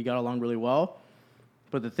 We got along really well.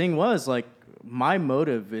 But the thing was, like, my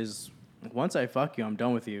motive is once I fuck you, I'm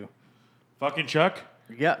done with you. Fucking Chuck.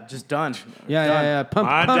 Yeah, just done. Yeah. Pump.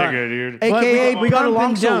 My nigga, dude. But AKA we got pump along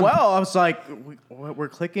and so dump. well. I was like, we're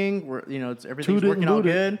clicking. We're everything's Tooted working and out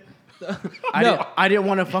booted. good. I didn't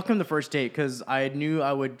want to fuck him the first date because I knew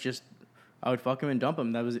I would fuck him and dump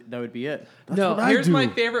him. That would be it. No, what I here's do. my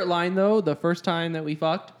favorite line though. The first time that we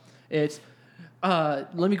fucked, it's,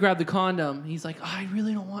 let me grab the condom. He's like, I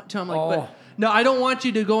really don't want to. I'm like, but no, I don't want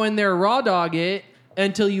you to go in there raw dog it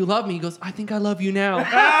until you love me. He goes, I think I love you now. He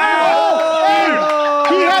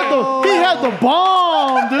had the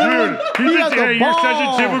bomb, dude. He had the You're such a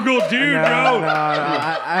bomb. typical dude, bro.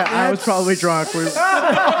 I was probably drunk.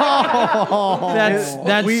 That's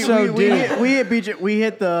so we dude. hit BJ. We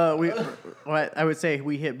hit the. Well, I would say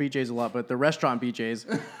we hit BJ's a lot, but the restaurant BJ's,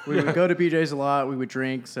 we would go to BJ's a lot. We would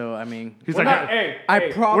drink. So I mean, He's like,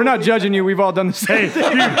 We're not judging you. We've all done the same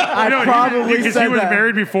thing. probably because he said was that.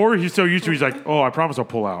 married before. He's so used to. He's like, oh, I promise I'll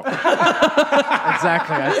pull out.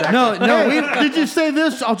 exactly. No, Did you say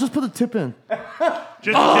this? I'll just put a tip in.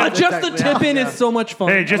 Just Just the tip in is so much fun.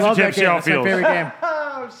 hey, just to Love tip, that see game. how it That's my feels. favorite game.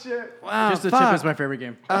 wow, Just the fuck. tip is my favorite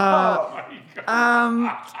game.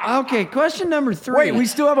 Okay, question number 3. Wait, we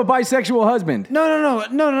still have a bisexual husband.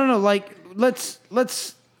 No. Like, let's.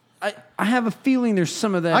 I have a feeling there's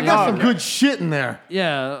some of that. I got in some there. good shit in there.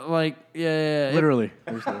 Yeah, like yeah. Literally.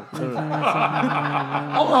 Oh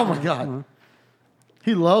my god.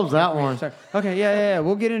 He loves that one. Sorry. Okay, yeah.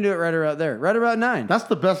 We'll get into it right about there. Right about 9. That's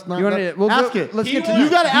the best night. You want to? We'll ask go, it. Let's get to. You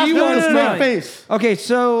got to ask it with a no, straight face. Okay,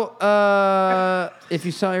 so if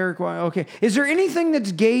you saw Eric, okay, is there anything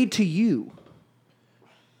that's gay to you?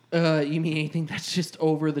 You mean anything that's just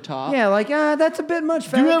over the top? Yeah, like that's a bit much.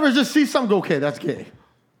 Do you ever just see something go, okay, that's gay?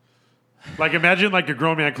 Like imagine like a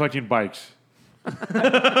grown man collecting bikes.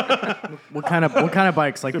 What kind of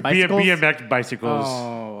bikes? Like bicycles? BMX bicycles.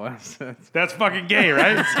 Oh, That's fucking gay,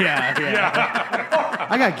 right? yeah.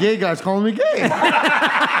 I got gay guys calling me gay.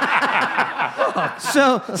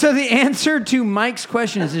 So the answer to Mike's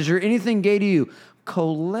question is there anything gay to you?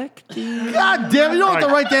 Collecting. God damn, you don't have to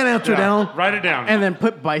write that answer down. Write it down. And then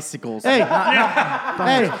put bicycles. Hey,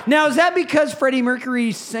 hey, Now, is that because Freddie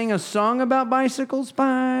Mercury sang a song about bicycles?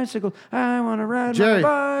 Bicycle, I want to ride Jerry.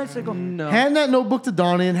 my bicycle. No. hand that notebook to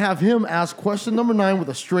Donnie and have him ask question number 9 with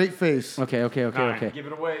a straight face. Okay. Give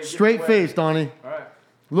it away. Straight face, Donnie. All right.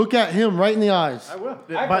 Look at him right in the eyes.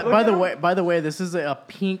 By the way, this is a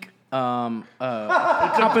pink Pink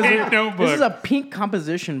notebook. This is a pink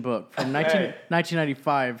composition book from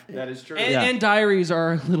 1995. That is true. And diaries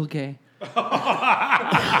are a little gay. Wow.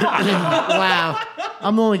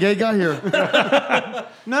 I'm the only gay guy here.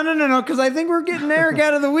 No, because I think we're getting Eric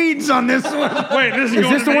out of the weeds on this one. Wait, this is, Is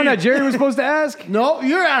going this to the one me? that Jerry was supposed to ask? No,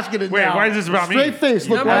 you're asking it Wait, now. why is this about me? Straight face.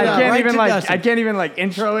 Look Number right nine. at I him. can't even to like. Dustin. I can't even like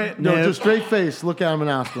intro it. No, just straight face. Look at him and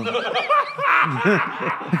ask him.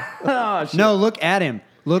 Oh, shit. No, look at him.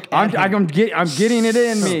 Look at him. I'm getting it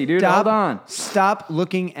in me, dude. Stop, Hold on. Stop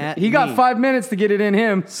looking at He me. got 5 minutes to get it in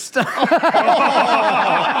him.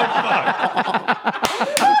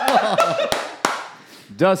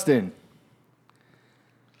 Dustin.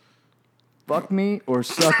 Fuck me or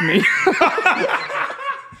suck me.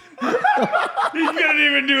 He couldn't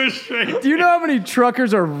even do it straight. Do you know how many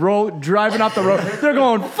truckers are driving off the road? They're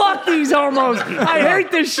going, fuck these homos. I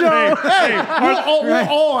hate this show. We're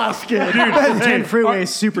all asking. Dude, 10 freeway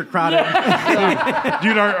is super crowded.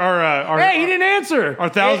 dude, our Hey, he didn't answer. our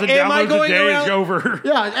 1,000 Am I downloads a going day around- is over.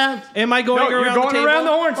 Yeah, and Am I going No, around you're going the table? around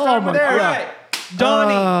the horn. Start my with Eric. God. All right.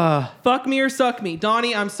 Donnie, fuck me or suck me.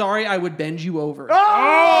 Donnie, I'm sorry, I would bend you over.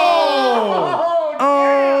 oh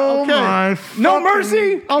Okay. my. No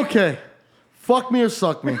mercy. Okay. Fuck me or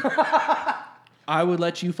suck me. I would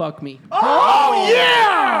let you fuck me. Oh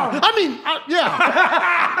yeah. I mean,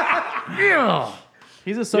 yeah. Yeah.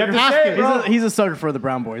 He's a sucker. say it, He's a sucker for the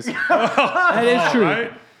Brown Boys. That is true.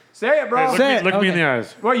 Right? Say it, bro. Hey, look me in the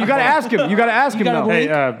eyes. Well, you got to ask him. You got to ask him, gotta though. wait.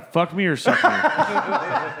 Hey, fuck me or suck me?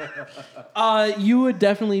 You would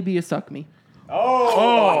definitely be a suck me.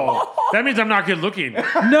 Oh, that means I'm not good looking.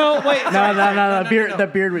 Oh, No, wait. No. The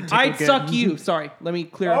beard would tickle I'd good. suck you. Sorry, let me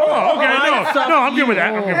clear up. okay, I'd suck no, I'm good with you.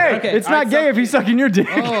 that. I'm good with Hey, Okay, it's not gay if he's sucking your dick.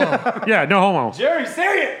 Yeah, no homo. Jerry,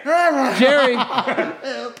 say it. Jerry,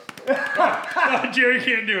 Jerry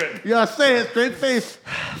can't do it. Yeah, say it. Straight face.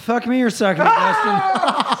 Fuck me or suck me, Dustin.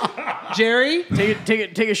 Jerry,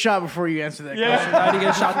 Take a shot before you answer that question. I had to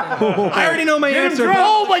get a shot. I already know my answer.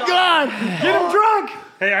 Oh my God. Get him drunk.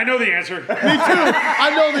 Hey, I know the answer.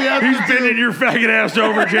 I know the answer. He's bending your faggot ass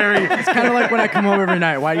over, Jerry. It's kind of like when I come home every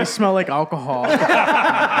night. Why do you smell like alcohol?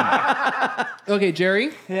 Okay,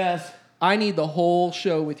 Jerry, Yes. I need the whole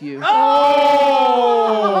show with you.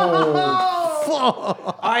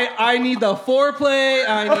 Oh. I need the foreplay.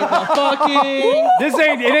 I need the fucking.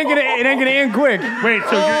 It ain't gonna end quick. Wait,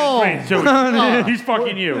 so he's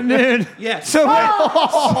fucking you. Dude. Yes. So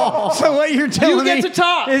what you're telling You get me to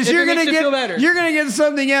top is if you're it gonna makes you get feel better. you're gonna get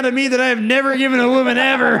something out of me that I have never given a woman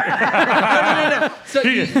ever. No. So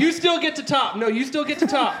you still get to top. No, you still get to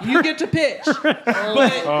top. You get to pitch. But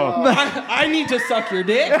I need to suck your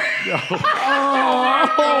dick. Oh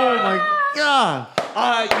my God.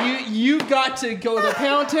 You've got to go to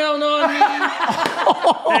Pound Town on me.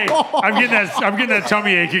 Hey, I'm getting that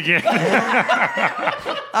tummy ache again. Pound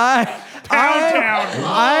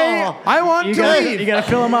Town. I want You to gotta, leave. you gotta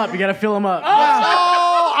fill him up. You gotta fill him up.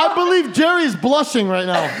 Oh, I believe Jerry's blushing right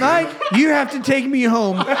now. Mike, you have to take me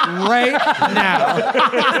home right now.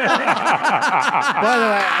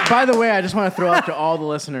 By the way, I just want to throw out to all the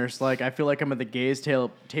listeners. Like, I feel like I'm at the gayest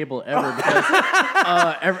table ever because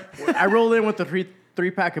I rolled in with the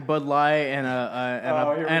three pack of Bud Light and Oh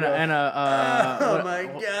my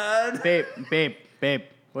God. babe.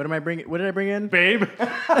 What am I bringing? What did I bring in? Babe?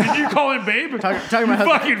 Did you call him babe? Talking about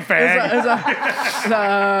fucking fag.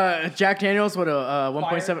 It's Jack Daniels with a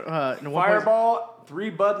 1.7 Fireball, 3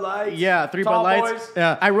 Bud Lights. Yeah, 3 Bud Tall Lights. boys.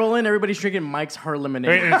 Yeah. I roll in, everybody's drinking Mike's Hard Lemonade.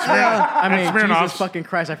 Wait, and I mean, Smirnoff's. Jesus fucking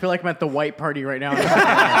Christ! I feel like I'm at the white party right now.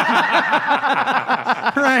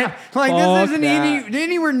 Right? Like Fuck this isn't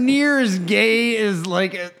anywhere near as gay as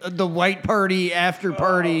like the white party after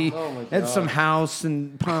party at some house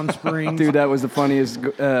in Palm Springs. Dude, that was the funniest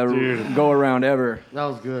go around ever. That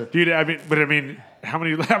was good. Dude, I mean, how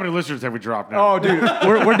many listeners have we dropped now? Oh, dude,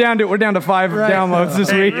 we're down to 5 downloads this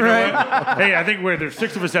Hey, week. you know what? Hey, I think there's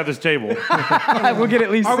 6 of us at this table. We'll get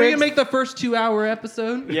at least. Are we 6. gonna make the first 2-hour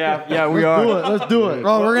episode? Yeah, we are. Let's do it.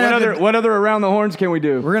 Oh, we're gonna have to, What other around the horns can we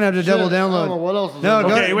do? we're gonna have to double I don't know download. what else is No, in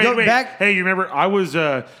go- there. Okay, wait. back- Hey, you remember I was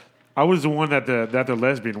the one that the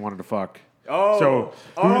lesbian wanted to fuck. So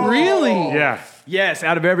Really? yeah, Yes,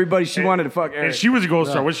 out of everybody, she wanted to fuck Eric. and she was a gold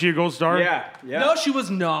star. Was she a gold star? yeah. No, she was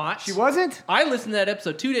not. She wasn't? I listened to that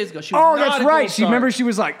episode 2 days ago. She was Oh, not that's a right. gold She star. remember she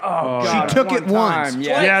was like, oh, God, She took one it once. time.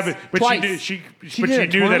 Yeah. Twice. Yeah, but Twice. she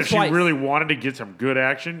did knew it that if she twice. really wanted to get some good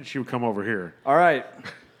action, she would come over here. All right.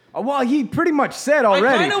 Well, he pretty much said I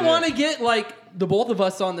already. kind of want to get like the both of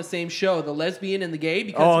us on the same show, the lesbian and the gay,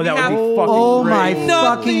 because Oh, we that would have be fucking Oh great. my nothing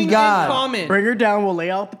fucking in God. common. Bring her down. We'll lay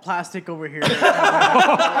out the plastic over here.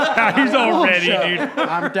 He's all ready, dude.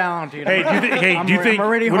 I'm down, dude. Hey, do you think? I'm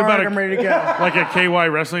already what hard. about I'm ready to go. like a KY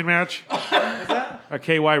wrestling match? A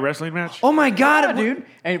KY wrestling match? Oh my God, Yeah, dude.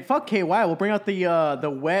 And fuck KY. We'll bring out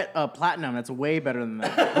the wet platinum. That's way better than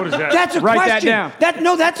that. What is that? That's a Write that question. down.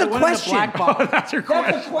 That's a One in the question. black bottle. That's your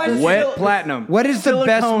question. Wet platinum. What is the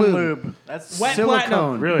best Silicone lube? That's Wet Silicone.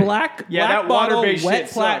 platinum, Really? black, Yeah, black that bottle, water-based wet shit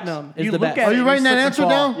sucks. platinum is You the look best. at Are you it, writing you that slip answer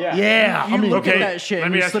and down? fall. Yeah. You look Okay, at that shit let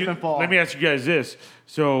and me you ask slip you. and fall. Let me ask you guys this.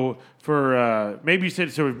 So for maybe you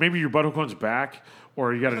said so maybe your butthole comes back,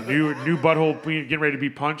 or you got a new butthole getting ready to be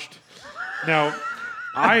punched. Now,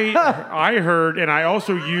 I heard, and I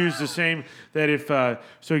also used the same that if so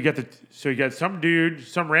you got some dude,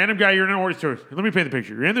 some random guy. You're in an orange grove. Let me paint the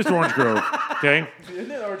picture. You're in this orange grove, okay?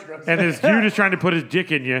 And this dude is trying to put his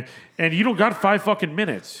dick in you, and you don't got 5 fucking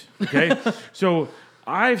minutes, okay? So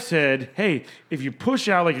I've said, hey, if you push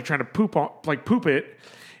out like you're trying to poop it,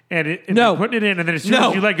 and No. you're putting it in, and then as soon No.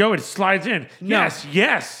 as you let go, it slides in. No.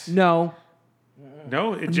 Yes. No.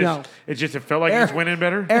 No, it No. just it felt like it went in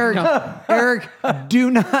better. Eric,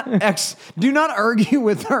 do not argue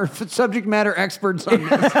with our subject matter experts on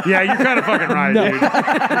this. Yeah, you're kind of fucking right, dude. You're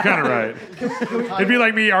kind of right. It'd be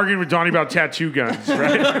like me arguing with Donnie about tattoo guns,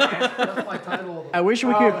 right? I wish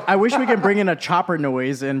we could bring in a chopper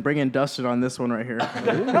noise and bring in Dustin on this one right here.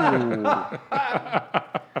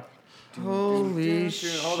 Holy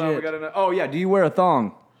shit. Hold on, we got another. Oh, yeah. Do you wear a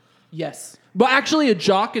thong? Yes. But actually, a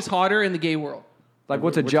jock is hotter in the gay world. Like,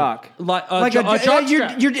 what's a jock? Like a Like jock strap.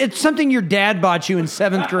 it's something your dad bought you in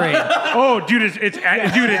 7th grade. Oh, dude, it's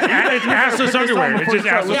assless underwear. It's just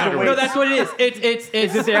assless Yeah, underwear. no, that's what it is. It's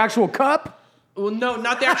Is it the actual cup? well, no,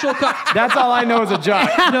 not the actual cup. That's all I know is a jock.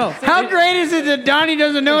 No, How great is it that Donnie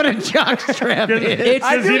doesn't know what a jockstrap is? it's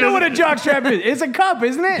I do know what a jock strap is. It's a cup,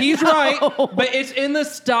 isn't it? He's right, but it's in the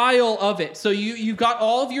style of it. So you got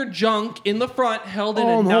all of your junk in the front, held in a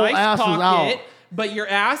the whole nice ass is pocket, out. but your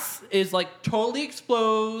ass is like totally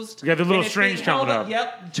exposed. You got the little and it's being strings coming held up.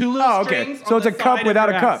 Yep, 2 little Oh, okay. strings. So on it's the a cup side of without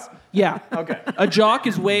your a cup. ass. Yeah. Okay. A jock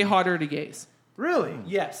is way hotter to gays. Really?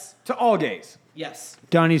 Yes. To all gays. Yes.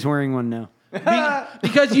 Donnie's wearing one now.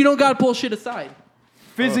 Because you don't got to pull shit aside.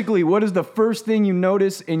 Physically, what is the first thing you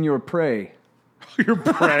notice in your prey? Your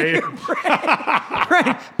prey.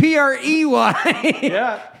 Right. Prey.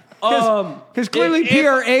 Yeah. Because clearly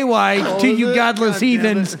PRAY to you godless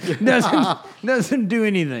heathens doesn't do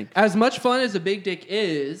anything. As much fun as a big dick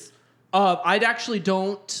is, I'd actually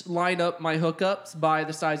don't line up my hookups by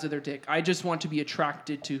the size of their dick. I just want to be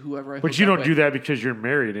attracted to whoever I hook But you up don't with. do that because you're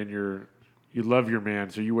married and you love your man,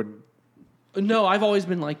 so you wouldn't. No, I've always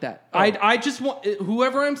been like that. I just want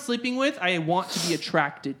whoever I'm sleeping with, I want to be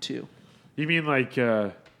attracted to. You mean like?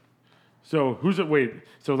 So who's it? Wait.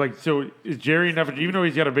 So is Jerry enough? Even though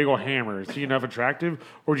he's got a big old hammer, is he enough attractive,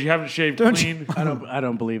 or do you haven't shaved clean? I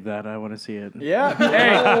don't believe that. I want to see it. Yeah.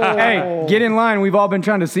 Hey, get in line. We've all been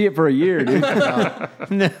trying to see it for a year, dude.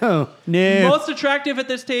 No. Most attractive at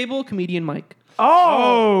this table, comedian Mike.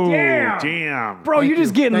 Oh, damn. Bro, you're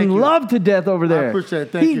just getting loved to death over there. I appreciate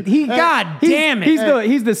it. Thank you. He God damn it.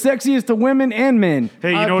 He's the sexiest to women and men.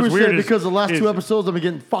 Hey, you I know what's appreciate weird? it because the last is- 2 episodes I've been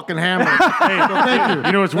getting fucking hammered. Thank you.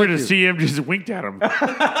 You know what's weird Thank to you. see him just winked at him.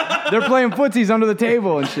 They're playing footsies under the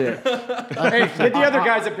table and shit. Hey, get the other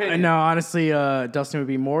guy's opinion. No, honestly, Dustin would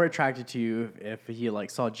be more attracted to you if he like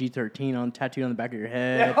saw G13 on tattooed on the back of your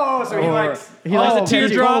head. Oh, so he likes. He likes the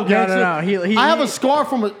teardrop? No. He I have a scar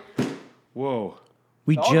from a. Whoa.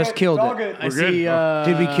 We just killed it. I We're see. good.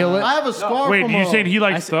 Did we kill it? I have a scar Wait, from you a. saying he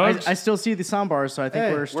likes thugs? I still see the sound bars, so I think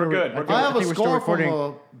Hey, we're still we're good. We're good. I have a think we're still scar from recording.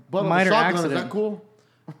 a butt of a Minor shotgun. Is accident. that cool?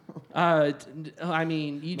 I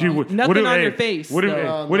mean, you, Dude, what nothing if- on hey, your face. What if,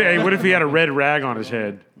 so- what if he had a red rag on his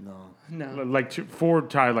head? no, Like four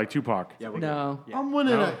tied like Tupac. no. I'm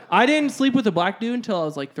winning it. I didn't sleep with a black dude until I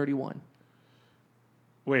was like 31.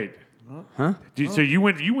 Wait. Huh? Dude, so you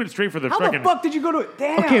went straight for the How fucking. the fuck did you go to it?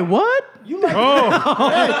 Damn. Okay, what?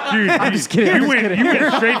 Oh, dude! I'm just kidding, You I'm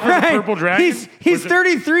went straight for the purple dragon. He's Was it-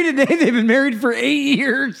 33 today. They've been married for 8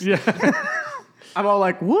 years. Yeah. I'm all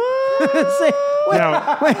like, what? Say, wait,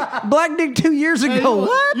 Now, wait, black dick 2 years Hey, ago.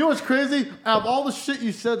 What? You know what's crazy? Out of all the shit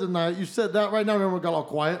you said tonight, you said that right now, and everyone got all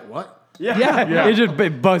quiet. What? Yeah. It's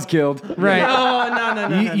just buzz killed. Right.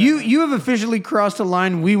 No. You have officially crossed a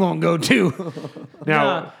line we won't go to.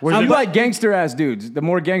 now, was You it like gangster ass dudes. The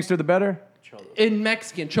more gangster, the better. In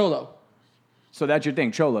Mexican, cholo. So that's your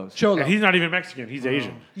thing, cholos. Cholo. And he's not even Mexican. He's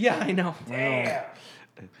Asian. Yeah, I know.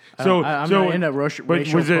 So I'm so not into but racial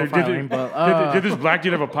was it, profiling, but did this black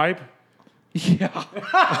dude have a pipe? Yeah.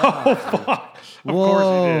 Of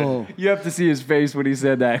course he did. You have to see his face when he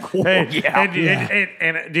said that. Hey,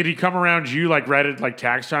 and did he come around you like right at like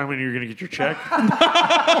tax time when you were gonna get your check?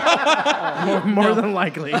 more than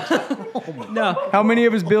likely. No. How many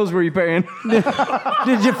of his bills were you paying?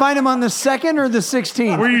 Did you find him on the 2nd or the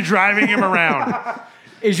 16th? Were you driving him around?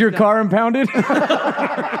 Is your car impounded?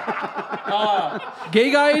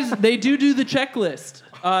 Gay guys, they do the checklist.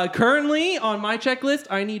 Currently, on my checklist,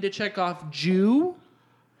 I need to check off Jew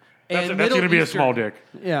That's and going to Middle be a Eastern. small dick.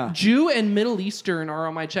 Yeah. Jew and Middle Eastern are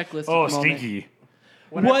on my checklist. Oh, at the moment. stinky.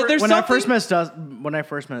 What? There's when I something.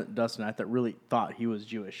 first met Dustin, I really thought he was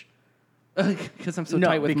Jewish. Because I'm so No,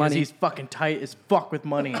 tight with because money. he's fucking tight as fuck with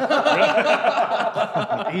money.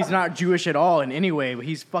 He's not Jewish at all in any way, but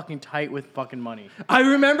he's fucking tight with fucking money. I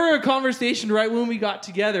remember a conversation right when we got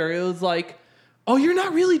together. It was like, "Oh, you're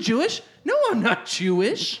not really Jewish? No, I'm not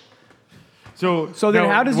Jewish." So then now,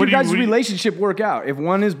 how does what your do you- guys' what do you- relationship work out? If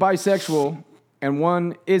one is bisexual and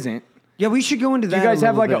one isn't, Yeah, we should go into do that. you guys a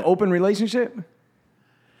have like little an open relationship?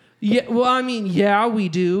 Yeah, well, I mean, yeah, we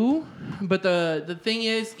do. But the thing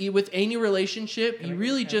is, with any relationship, you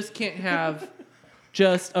really just can't have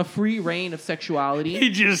just a free reign of sexuality. He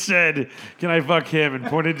just said, "Can I fuck him?" and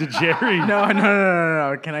pointed to Jerry. No.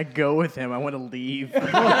 Can I go with him? I want to leave.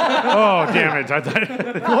 Oh, damn it! I thought.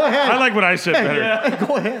 Go ahead. I like what I said better.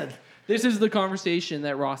 Go ahead. This is the conversation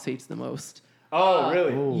that Ross hates the most. Oh,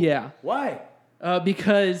 really? Yeah. Why?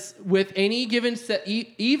 Because with any given set,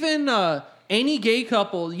 even any gay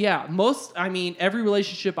couple, every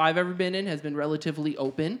relationship I've ever been in has been relatively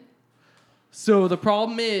open. So the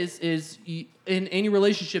problem is in any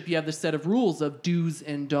relationship, you have this set of rules of do's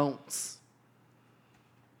and don'ts.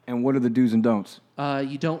 And what are the do's and don'ts?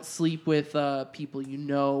 You don't sleep with people you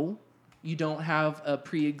know. You don't have a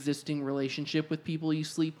pre-existing relationship with people you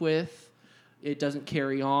sleep with. It doesn't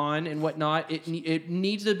carry on and whatnot. It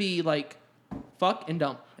needs to be like fuck and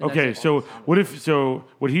dump. And that's Okay, it. so what if? So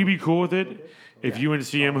would he be cool with it if you and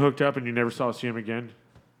CM hooked up and you never saw CM again?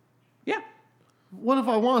 Yeah. What if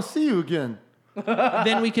I want to see you again?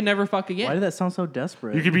 Then we can never fuck Why again. did that sound so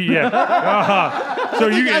desperate? You could be So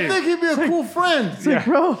you. I think he'd be a cool friend.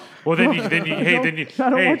 bro. Well, then you want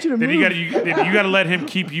you to then you got to let him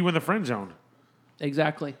keep you in the friend zone.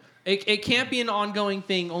 Exactly. It can't be an ongoing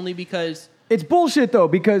thing only because It's bullshit though,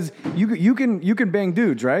 because you can bang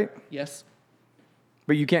dudes, right? yes.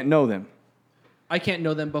 But you can't know them. I can't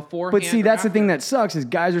know them beforehand. But see, or that's the thing after. that sucks is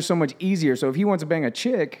guys are so much easier. So if he wants to bang a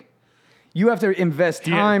chick, you have to invest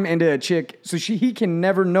time into a chick so he can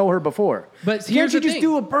never know her before. But Can't here's you the just thing.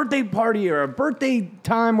 do a birthday party or a birthday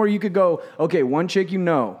time where you could go, okay, one chick you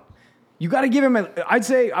know. You got to give him I'd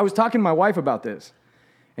say, I was talking to my wife about this.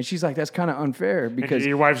 And she's like, that's kind of unfair because... And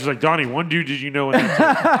your wife's just like, Donnie, one dude did you know? And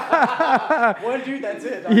that's One dude, that's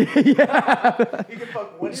it. Yeah. You can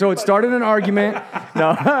fuck one So it started an argument.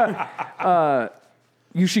 No.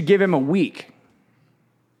 You should give him a week.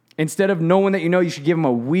 Instead of knowing that you know, you should give him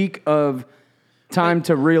a week of time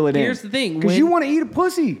to reel it in. Here's the thing, Because when- you want to eat a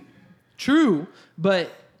pussy. True,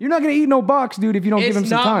 but You're not going to eat no box, dude, if you don't give him it's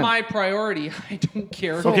some not time. my priority. I don't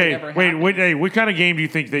care if it okay, ever wait, happens. hey, what kind of game do you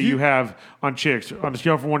think that you have on chicks? On a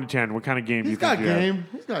scale from 1 to 10, what kind of game do you He's think got you have? game.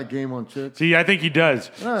 He's got game on chicks. See, I think he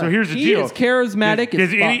does. So here's the He deal. is charismatic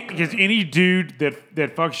as Because fuck. any dude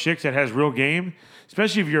that fucks chicks that has real game,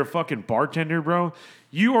 especially if you're a fucking bartender, bro,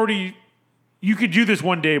 you could do this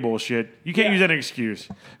one day bullshit. You can't use that excuse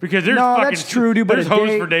because there's No, fucking that's true, dude. But there's a hoes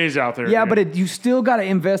day- for days out there. Yeah, dude. but you still got to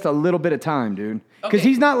invest a little bit of time, dude. Because Okay.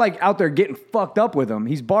 he's not like out there getting fucked up with them.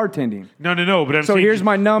 He's bartending. no. But I'm So saying, here's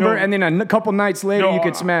my number, no, and then a couple nights later, no, you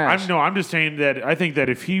could smash. I'm just saying that I think that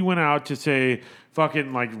if he went out to say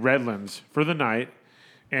fucking like Redlands for the night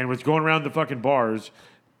and was going around the fucking bars,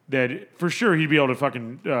 that for sure he'd be able to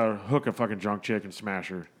fucking hook a fucking drunk chick and smash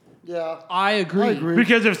her. Yeah. I agree. I agree.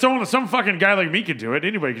 Because if some fucking guy like me can do it,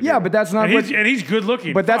 anybody can do it. Yeah, but that's not and what- he's good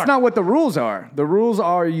looking. But that's Fuck. not what the rules are. The rules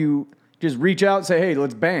are you just reach out and say, hey,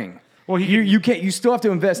 let's bang. Well, you can't. You still have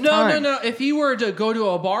to invest No, time. no. If he were to go to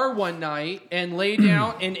a bar one night and lay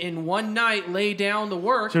down, and in one night lay down the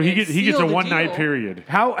work, So he and gets seal a the 1 night deal- period.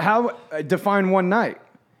 How define one night?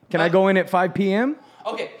 Can I go in at 5 p.m.?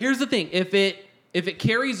 Okay, here's the thing: if it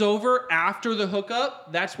carries over after the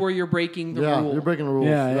hookup, that's where you're breaking the Yeah, rule. you're breaking the rules.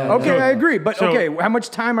 Yeah. Okay, I agree. But so- okay, how much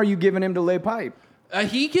time are you giving him to lay pipe?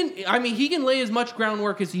 He can lay as much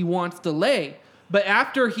groundwork as he wants to lay, but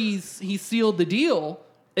after he's sealed the deal,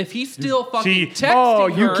 if he's still fucking texting Oh,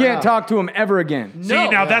 you her, can't talk to him ever again. No. See,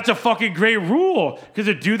 now that's a fucking great rule. Because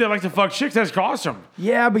a dude that likes to fuck chicks, that's awesome.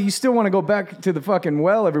 Yeah, but you still want to go back to the fucking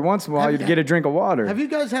well every once in a while Have- to get a drink of water. Have you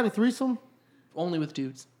guys had a threesome? only with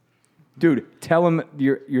dudes. Dude, tell him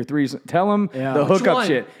your threesome. Tell him Yeah. the Which hookup one?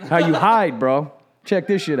 shit. How you hide, bro. Check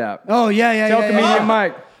this shit out. Oh, yeah. Tell comedian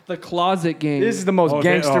Mike. The closet game. This is the most Okay,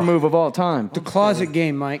 gangster oh. move of all time. The closet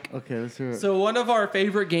game, Mike. Okay, let's hear it. So one of our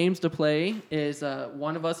favorite games to play is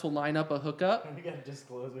one of us will line up a hookup. We gotta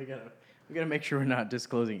disclose. We gotta make sure we're not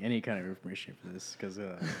disclosing any kind of information for this because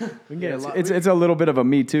we can get a lot. It's a little bit of a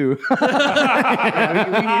me too. we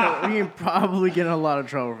can probably get in a lot of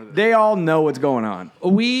trouble for this. They all know what's going on.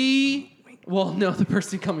 Well, no, the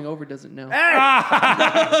person coming over doesn't know.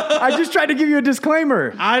 I just tried to give you a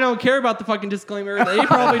disclaimer. I don't care about the fucking disclaimer. They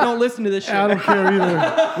probably don't listen to this shit. I don't care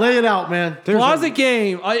either. Lay it out, man. Closet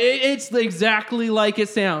game. It's exactly like it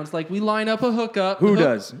sounds. Like we line up a hookup. Who The hook-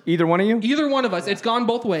 does? Either one of you? Either one of us. It's gone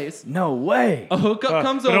both ways. No way. A hookup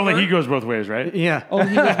comes But over. only he goes both ways, right? Yeah. Oh,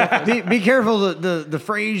 he goes Be careful the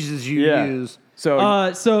phrases you Yeah. use. So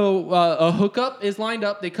a hookup is lined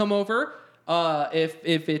up. They come over.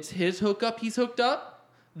 If it's his hookup, he's hooked up.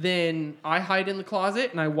 Then I hide in the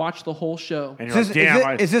closet and I watch the whole show. And Is you're this,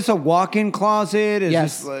 like, damn. is this a walk-in closet? Is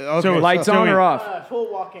Yes. This, okay. So- lights so on wait. or off?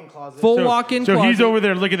 Full walk-in closet. Full walk-in so closet. he's over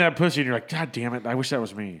there looking at that pussy, and you're like, God damn it! I wish that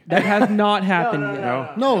was me. That has not happened yet.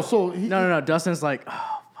 No. No, so he, No. Dustin's like,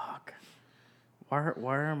 oh fuck.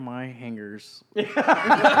 Why are my hangers? Okay,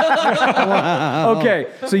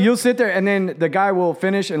 so you'll sit there and then the guy will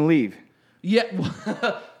finish and leave. Yeah.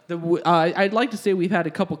 I'd like to say we've had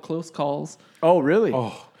a couple close calls. Oh, really?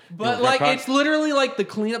 Oh, But Yeah, like that it's literally like the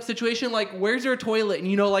cleanup situation. Like, where's your toilet? And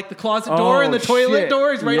you know, like the closet Oh, door and the toilet shit.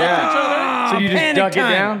 door is right Yeah. next to each other. So you just duck it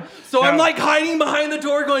down? So I'm Now- like hiding behind the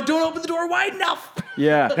door, going, "Don't open the door wide enough."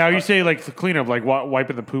 Yeah. now you say like the cleanup, like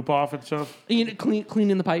wiping the poop off and stuff. You know,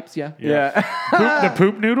 cleaning the pipes, yeah. Yeah. The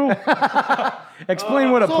poop noodle. Explain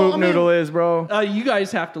what a So, poop I mean- noodle is, bro. You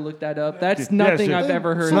guys have to look that up. That's Yeah, nothing so- I've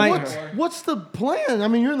ever heard. So of. what's the plan? I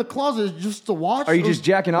mean, you're in the closet just to watch. Are you or- just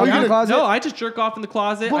jacking are off you in the gonna- closet? No, I just jerk off in the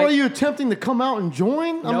closet. But I- are you attempting to come out and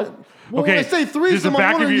join? I Nope. mean, well, Okay, when I say does threesome, the I'm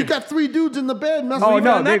back of wondering you- you got 3 dudes in the bed. Messing Oh, with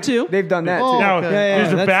no. done that too. They've done that Oh, too. Now, okay. is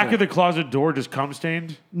the that's back fair. of the closet door just cum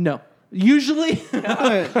stained? no. Usually,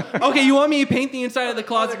 okay. You want me to paint the inside of the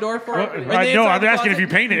closet door for? Or the No, inside I'm of the asking if closet? you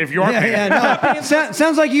paint it. If you are painting it. Yeah, no.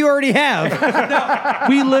 Sounds like you already have.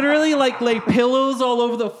 We literally like lay pillows all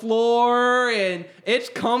over the floor, and it's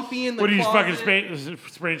comfy in the What are you closet. fucking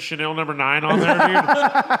spraying Chanel #9 on there,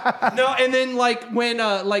 dude? No, and then like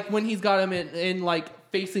when he's got him in like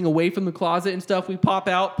facing away from the closet and stuff. We pop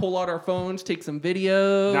out, pull out our phones, take some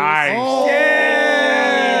videos. Nice.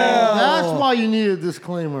 That's why you need a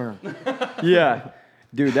disclaimer. Yeah.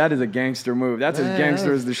 Dude, that is a gangster move. That's as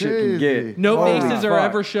gangster as the shit can crazy. get. No Holy faces are fuck.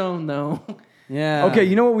 ever shown, though. Yeah. Okay,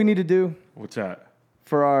 you know what we need to do What's that?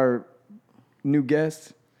 for our new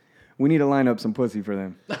guests? We need to line up some pussy for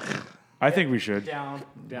them. I think we should. Down.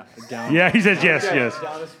 Yeah, he says yes, yes.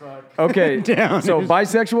 Down as fuck. Okay, so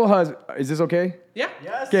bisexual husband. Is this okay? Yeah.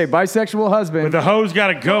 Yes. Okay, bisexual husband. But the hose got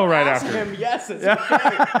to go right Ask after. him. Yes, it's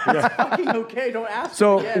okay. It's fucking okay. Don't ask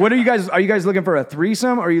So, him again. what are you guys looking for a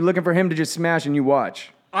threesome, or are you looking for him to just smash and you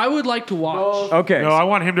watch? I would like to watch. Okay. No, I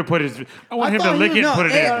want him to put his. I want him to thought lick he- it and no, put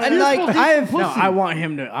it and- in. You're like, supposed to eat I have- some No, pussy.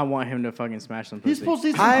 I want him to fucking smash some pussy. He's supposed to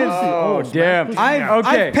eat some I've- pussy. Oh, smash damn. pussy.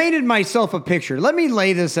 I've painted myself a picture. Let me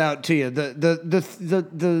lay this out to you.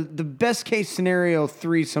 The best case scenario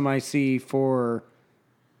threesome I see for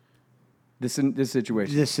This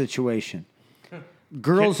situation. this situation.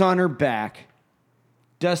 Girl's on her back.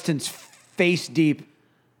 Dustin's face deep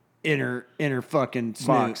in her fucking Box.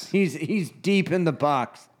 box. He's deep in the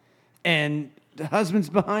box, and the husband's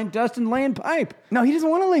behind Dustin laying pipe. No, he doesn't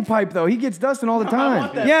want to lay pipe though. He gets Dustin all the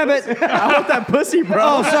time. Yeah, but I want that pussy, bro.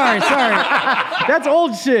 oh, sorry. That's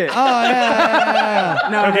old shit.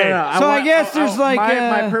 No, Okay. no. So I guess there's like,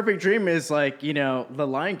 my perfect dream is like the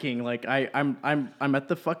Lion King. Like I'm at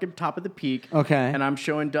the fucking top of the peak. Okay. And I'm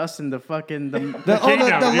showing Dustin the fucking the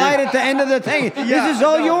kingdom, dude. light at the end of the thing. This is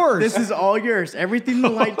all yours. This is all yours. Everything the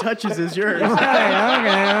light touches is yours. okay, all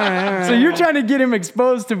right. So you're trying to get him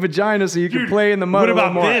exposed to vagina so you can play in the mud What a little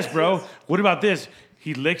about more. this, bro? What about this?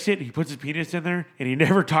 He licks it, he puts his penis in there, and he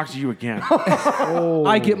never talks to you again.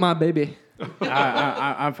 I get my baby.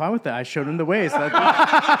 I'm fine with that. I showed him the ways. You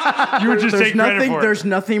were just There's taking credit nothing. for it. There's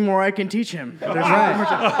nothing more I can teach him. There's nothing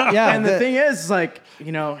more Yeah, and the thing is, like,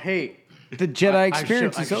 hey, the Jedi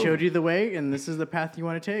experience I've is over. showed you the way, and this is the path you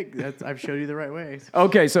want to take. I've showed you the right way.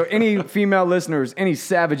 Okay, so any female listeners, any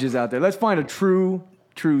savages out there, let's find a true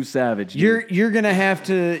savage. dude. You're gonna have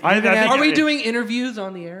to. you're I gonna think- have Are we doing interviews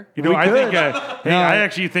on the air? You know, We I could. think. I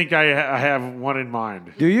actually think I have one in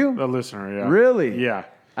mind. Do you? A listener, yeah. Really? Yeah.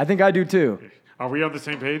 I think I do too. Are we on the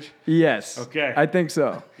same page? Yes. Okay. I think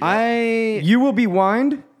so. I You will be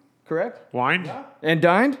wined, correct? Wine? And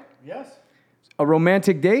dined? Yes, A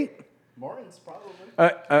romantic date? Morton's probably.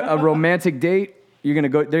 A romantic date. You're gonna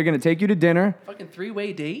go. They're gonna take you to dinner. Fucking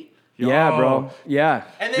three-way date? Yeah, Yo. bro. Yeah.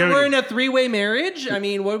 And then Dude. we're in a three-way marriage? I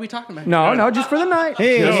mean, what are we talking about? No, just for the night.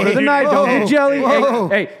 Hey, just hey, for the hey, night. Don't whoa, get jelly. whoa.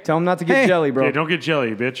 Hey, tell him not to get Hey. jelly, bro. Yeah, don't get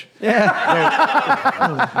jelly, bitch.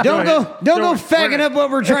 don't go Don't- fagging up what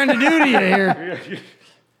we're trying to do to you here.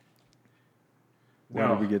 No,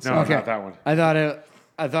 did we get no, Okay. not that one. I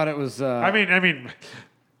thought it was. I mean,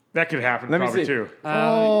 that could happen Let me probably see. too.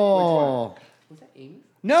 Oh Was that Amy?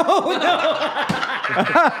 no!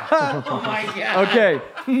 Okay.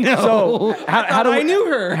 No. So how do I knew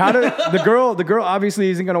her. How do the girl obviously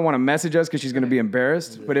isn't gonna want to message us because she's gonna be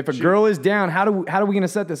embarrassed. But if a girl is down, how are we gonna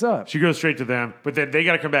set this up? She goes straight to them, but then they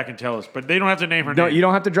got to come back and tell us. But they don't have to name her No, name. you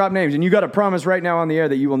don't have to drop names, and you got to promise right now on the air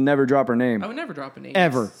that you will never drop her name. I would never drop a name.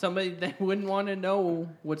 Ever. Somebody that wouldn't want to know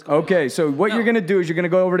what's going on. Okay, so what No. you're gonna do is you're gonna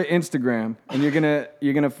go over to Instagram and you're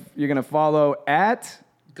gonna follow at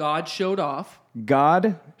God showed off.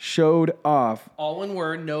 God Showed Off. All one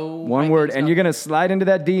word, no. One word, and you're gonna slide into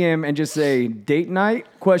that DM and just say date night ?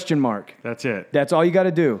 That's it. That's all you got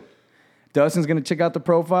to do. Dustin's gonna check out the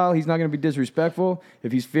profile. He's not gonna be disrespectful.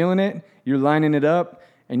 If he's feeling it, you're lining it up,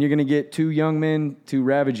 and you're gonna get two young men to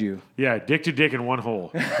ravage you. Yeah, dick to dick in one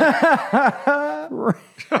hole.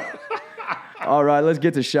 All right, let's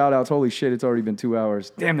get to shout outs. Holy shit, it's already been 2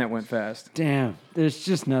 hours. Damn, that went fast. Damn, there's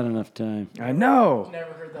just not enough time. I know.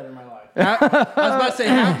 Never heard that in my life. I was about to say,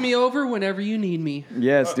 have me over whenever you need me.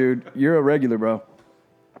 Yes, dude. You're a regular, bro.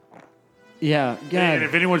 Yeah, And God,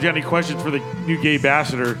 if anyone's got any questions for the new gay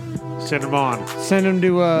ambassador, send them on. send him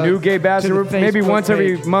to New gay bachelor. to the Maybe Facebook once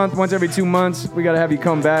every page. month, once every 2 months. We got to have you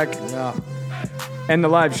come back. Yeah. And the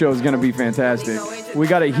live show is going to be fantastic. We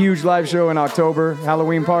got a huge live show in October,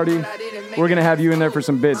 Halloween party. We're going to have you in there for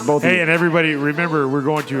some bits, both of Hey, you. and everybody, remember, we're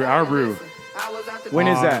going to Our Brew When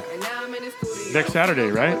is that? next Saturday,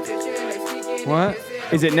 right? What?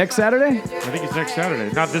 Is it next Saturday? I think it's next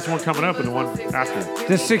Saturday. Not this one coming up, but the one after.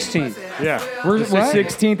 The 16th. Yeah. Where's It's the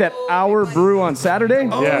 16th at Our Brew on Saturday.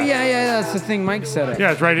 Oh Yeah. yeah, that's the thing Mike said it.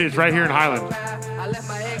 Yeah, it's right here in Highland.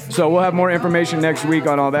 So we'll have more information next week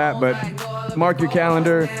on all that, but mark your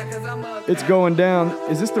calendar. It's going down.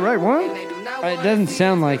 Is this the right one? It doesn't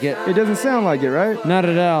sound like it. It doesn't sound like it, right? Not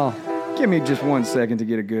at all. Give me just 1 second to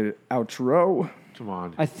get a good outro. Come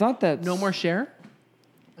on. I thought that. No more share?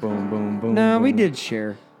 Boom, boom, boom. No, we boom. did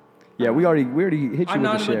share. Yeah, we already hit you I'm with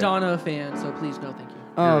not the a share. Madonna fan, so please no, thank you.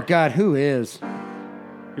 Oh God, who is?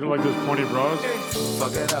 You don't like those pointy bras?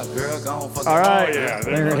 All right. Oh, yeah.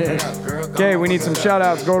 There it is. Okay, we need some shout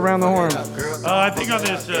outs. Go around the horn. I think on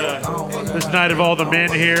this this night of all the men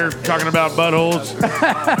here talking about buttholes,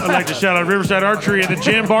 I'd like to shout out Riverside Archery and the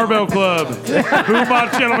Jam Barbell Club,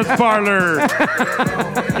 Boombox Gentlemen's Parlor.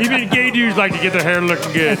 Even gay dudes like to get their hair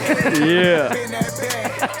looking good. Yeah.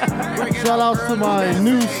 Shout out to my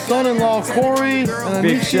new son-in-law, Corey. And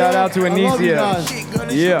Big Anicia. shout out to I love you Anicia.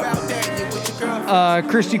 guys. Yeah.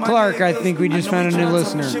 Christy Clark, I think we just found a new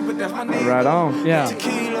listener. Right on. Yeah.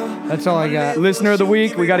 That's all I got. Listener of the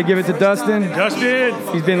week, we got to give it to Dustin. Dustin.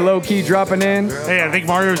 He's been low key dropping in. Hey, I think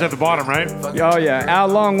Mario's at the bottom, right? Oh yeah, Al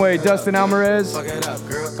Longway, Dustin Alvarez.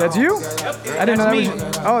 That's you? I didn't know that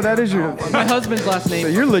That's was. Oh, that is you. My husband's last So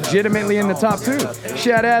name. you're legitimately in the top 2.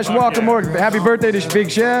 Shad Ash, Walker Morgan. Happy birthday to Big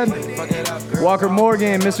Shad. Walker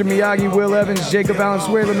Morgan, Mr. Miyagi, Will Evans, Jacob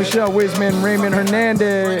Valenzuela, Michelle Wisman, Raymond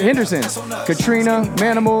Hernandez, Henderson, Katrina,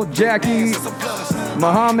 Manimal, Jackie,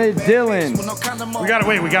 Muhammad Dillon. We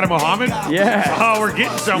got a Muhammad? Yeah. Oh, we're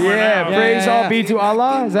getting somewhere Yeah, now. praise yeah. all be to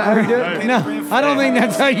Allah. Is that how you do it? No, I don't think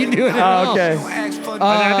that's how you do it. At all. Oh, okay.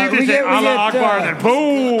 I think they say Allah Akbar and then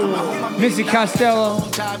boom. Missy Costello.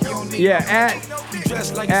 Yeah,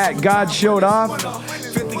 at God Showed Off,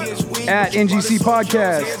 at NGC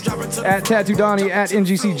Podcast, at Tattoo Donnie, at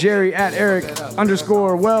NGC Jerry, at Eric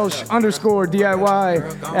 _Welsh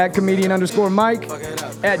 _DIY, at comedian _Mike,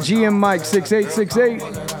 at GM Mike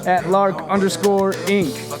 6868, at Lark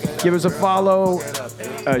 _Inc. Give us a follow,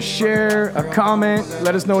 a share, a comment.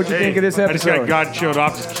 Let us know what you think of this I just got episode. God showed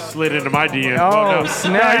off, just slid into my DM. Oh, no.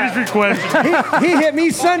 snap. No, he just requested. He hit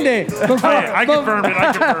me Sunday before, Hey, I confirmed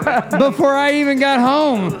it. before I even got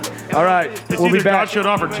home. All right, It's we'll either be God back. showed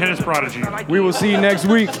off or Tennis Prodigy. We will see you next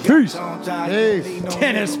week. Peace. Hey.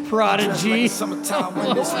 Tennis prodigy.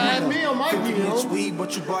 Add me on my deal. Weed,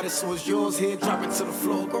 but you bought it, so it's yours. Here, drop it to the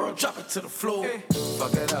floor, girl, drop it to the floor.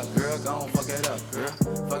 Fuck it up, girl, gon' fuck